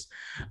introduce?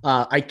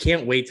 I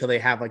can't wait till they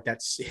have like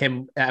that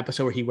him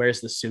episode where he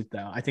wears the suit,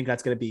 though. I think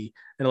that's going to be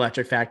an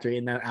electric factory,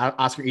 and then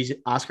Oscar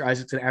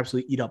Isaac's going to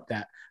absolutely eat up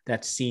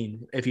that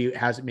scene if he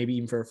has it, maybe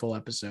even for a full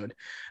episode.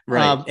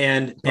 Right.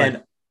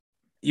 And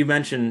you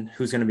mentioned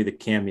who's going to be the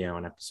cameo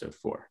in episode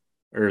 4,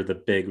 or the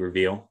big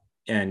reveal,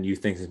 and you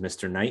think it's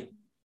Mr. Knight.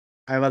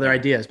 I have other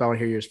ideas, but I want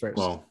to hear yours first.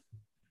 Well,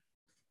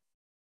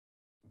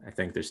 I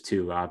think there's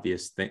 2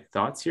 obvious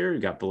thoughts here. You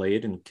got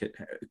Blade and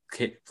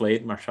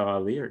Blade, Marshall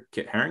Ali, or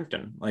Kit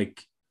Harington.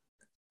 Like,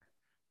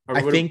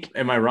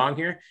 am I wrong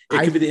here?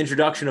 It could be the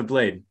introduction of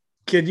Blade.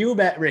 Could you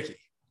bet, Ricky?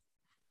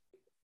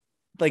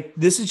 Like,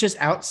 this is just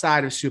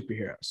outside of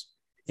superheroes.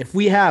 If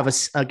we have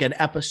an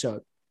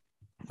episode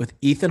with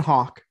Ethan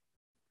Hawke,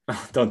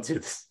 don't do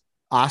this,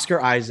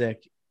 Oscar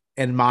Isaac,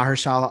 and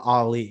Mahershala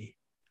Ali,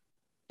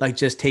 like,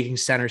 just taking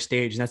center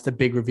stage, and that's the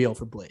big reveal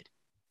for Blade,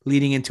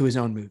 leading into his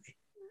own movie.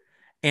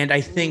 And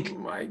I think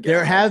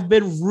there have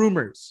been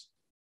rumors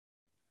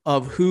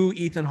of who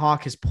Ethan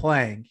Hawke is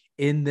playing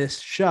in this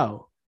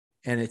show,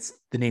 and it's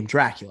the name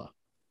Dracula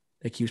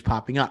that keeps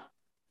popping up.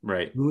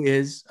 Right. Who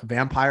is a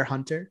vampire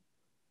hunter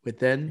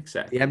within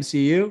the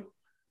MCU?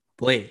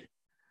 Blade.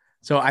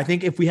 So I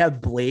think if we have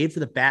Blade for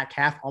the back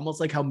half, almost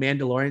like how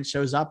Mandalorian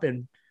shows up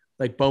in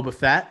like Boba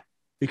Fett,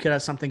 we could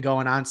have something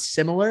going on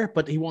similar,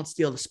 but he won't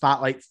steal the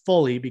spotlight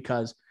fully,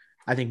 because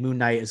I think Moon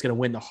Knight is going to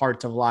win the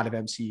hearts of a lot of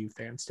MCU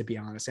fans, to be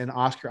honest. And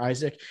Oscar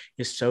Isaac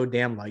is so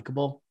damn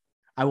likable.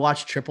 I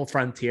watched Triple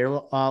Frontier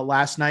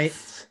last night,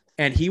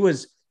 and he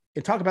was,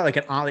 and talk about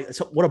like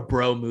what a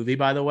bro movie,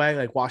 by the way.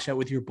 Like, watch that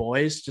with your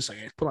boys. Just like,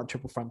 put on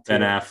Triple Frontier.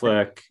 Ben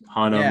Affleck,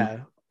 Hunnam. Yeah.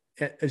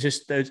 It's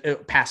just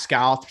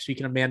Pascal,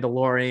 speaking of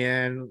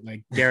Mandalorian,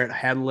 like Garrett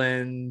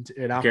Hedlund,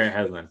 Garrett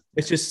Hedlund.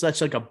 It's just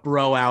such like a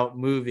bro out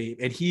movie.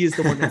 And he is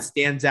the one that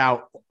stands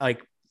out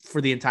like for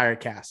the entire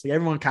cast. Like,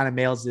 everyone kind of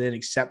mails it in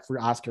except for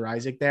Oscar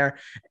Isaac there.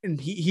 And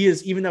he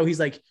is, even though he's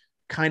like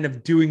kind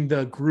of doing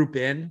the group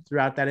in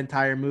throughout that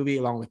entire movie,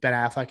 along with Ben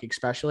Affleck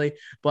especially,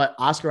 but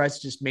Oscar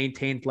Isaac just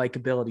maintained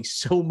likability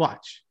so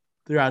much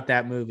throughout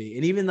that movie.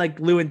 And even like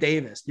Llewyn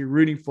Davis, you're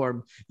rooting for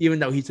him, even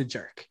though he's a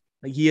jerk.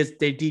 Like,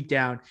 deep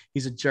down,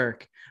 he's a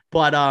jerk.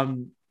 But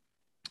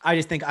I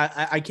just think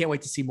I can't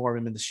wait to see more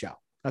of him in the show.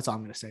 That's all I'm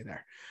going to say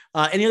there.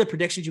 Any other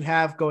predictions you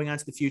have going on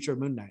to the future of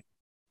Moon Knight?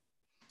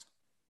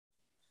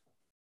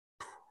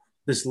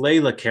 This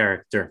Layla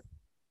character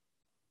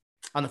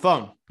on the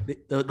phone,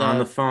 on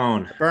the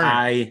phone,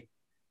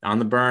 on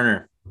the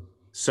burner.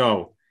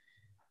 So,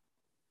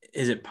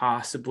 is it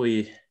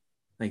possibly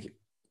like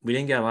we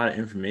didn't get a lot of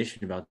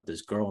information about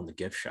this girl in the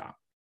gift shop?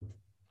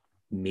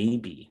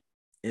 Maybe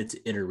it's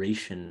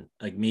iteration.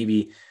 Like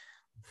maybe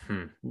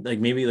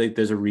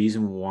there's a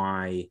reason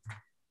why.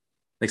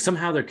 Like,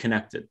 somehow they're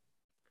connected.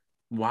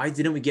 Why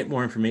didn't we get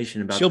more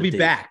information about? She'll be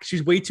back.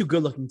 She's way too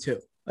good looking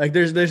too. Like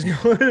there's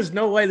no there's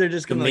no way they're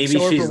just So gonna like maybe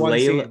show her she's for one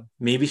Layla. scene.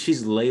 Maybe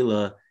she's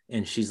Layla,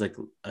 and she's like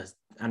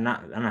I'm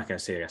not gonna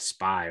say like a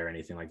spy or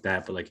anything like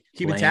that, but like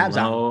Keeping laying tabs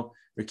on him. low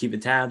or keeping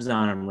tabs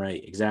on him,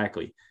 right?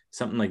 Exactly,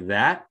 something like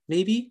that,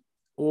 maybe.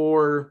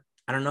 Or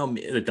I don't know,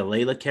 like the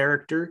Layla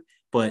character.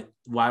 But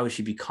why would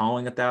she be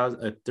calling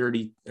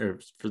 30 or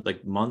for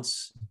like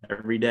months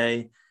every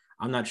day?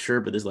 I'm not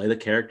sure, but this Layla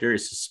character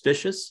is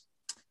suspicious.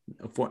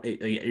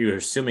 You're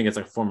assuming it's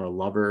like a former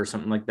lover or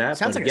something like that.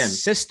 Sounds But like a again,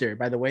 sister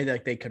by the way that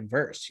like, they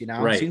converse. You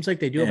know, it right. seems like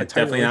they do have And a it's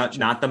tight definitely relationship.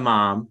 not the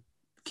mom.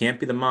 Can't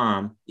be the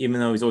mom, even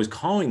though he's always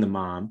calling the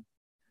mom,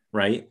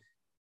 right?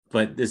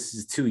 But this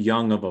is too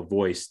young of a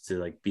voice to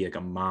like be like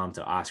a mom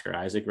to Oscar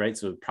Isaac, right?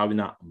 So probably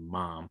not a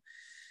mom.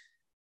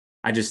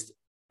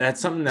 That's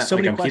something that So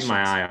like many I'm keeping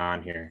my questions. eye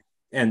on here.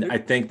 And I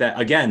think that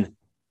again,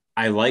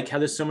 I like how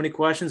there's so many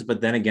questions, but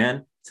then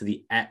again, to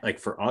the like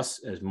for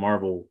us as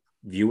Marvel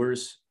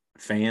viewers,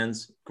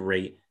 fans,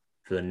 great.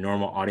 For the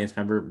normal audience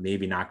member,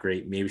 maybe not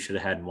great. Maybe should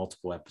have had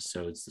multiple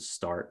episodes to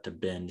start to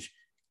binge,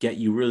 get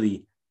you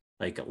really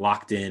like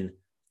locked in,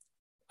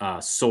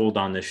 sold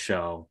on this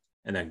show,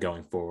 and then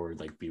going forward,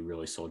 like be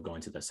really sold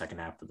going to the second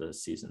half of the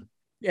season.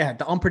 Yeah,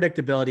 the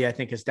unpredictability I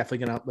think is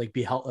definitely gonna like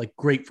be help like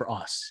great for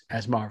us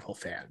as Marvel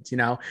fans, you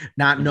know,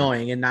 not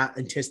knowing and not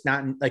just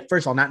not like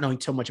first of all, not knowing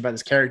so much about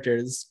this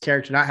character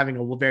not having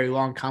a very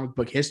long comic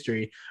book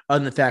history, other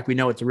than the fact we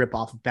know it's a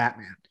ripoff of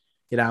Batman,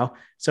 you know.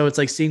 So it's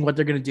like seeing what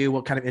they're gonna do,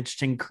 what kind of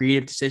interesting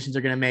creative decisions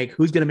they're gonna make,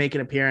 who's gonna make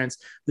an appearance.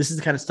 This is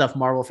the kind of stuff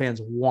Marvel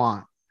fans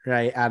want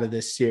right out of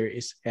this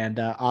series. And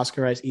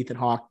Oscar Isaac, Ethan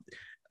Hawke,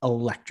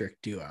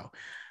 electric duo.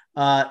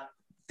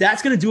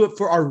 That's gonna do it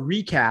for our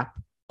recap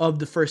of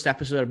the first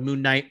episode of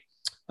Moon Knight.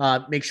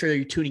 Make sure that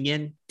you're tuning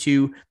in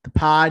to the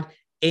pod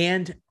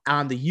and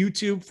on the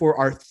YouTube for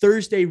our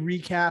Thursday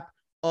recap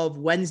of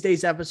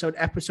Wednesday's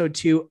episode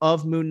 2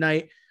 of Moon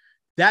Knight.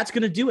 That's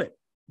going to do it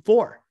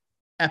for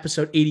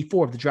episode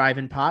 84 of the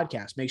Drive-In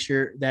Podcast. Make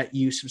sure that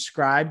you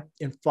subscribe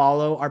and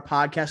follow our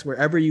podcast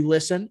wherever you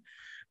listen.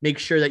 Make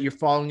sure that you're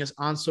following us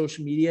on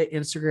social media,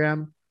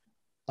 Instagram,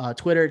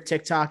 Twitter,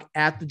 TikTok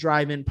at the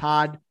Drive-In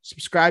Pod.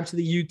 Subscribe to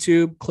the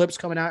YouTube. Clips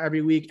coming out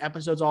every week.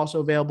 Episodes also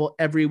available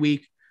every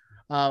week.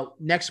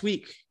 Next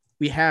week,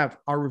 we have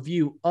our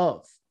review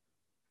of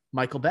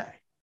Michael Bay,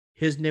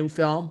 his new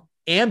film,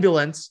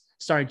 Ambulance,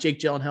 starring Jake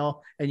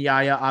Gyllenhaal and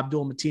Yahya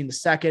Abdul-Mateen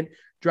II,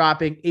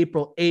 dropping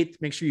April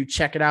 8th. Make sure you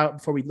check it out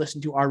before we listen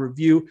to our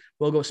review.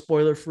 We'll go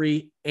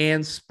spoiler-free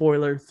and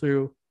spoiler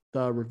through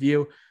the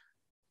review.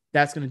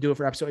 That's going to do it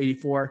for episode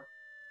 84.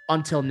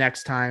 Until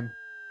next time,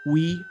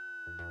 we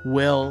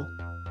will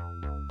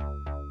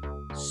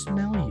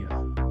smell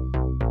you.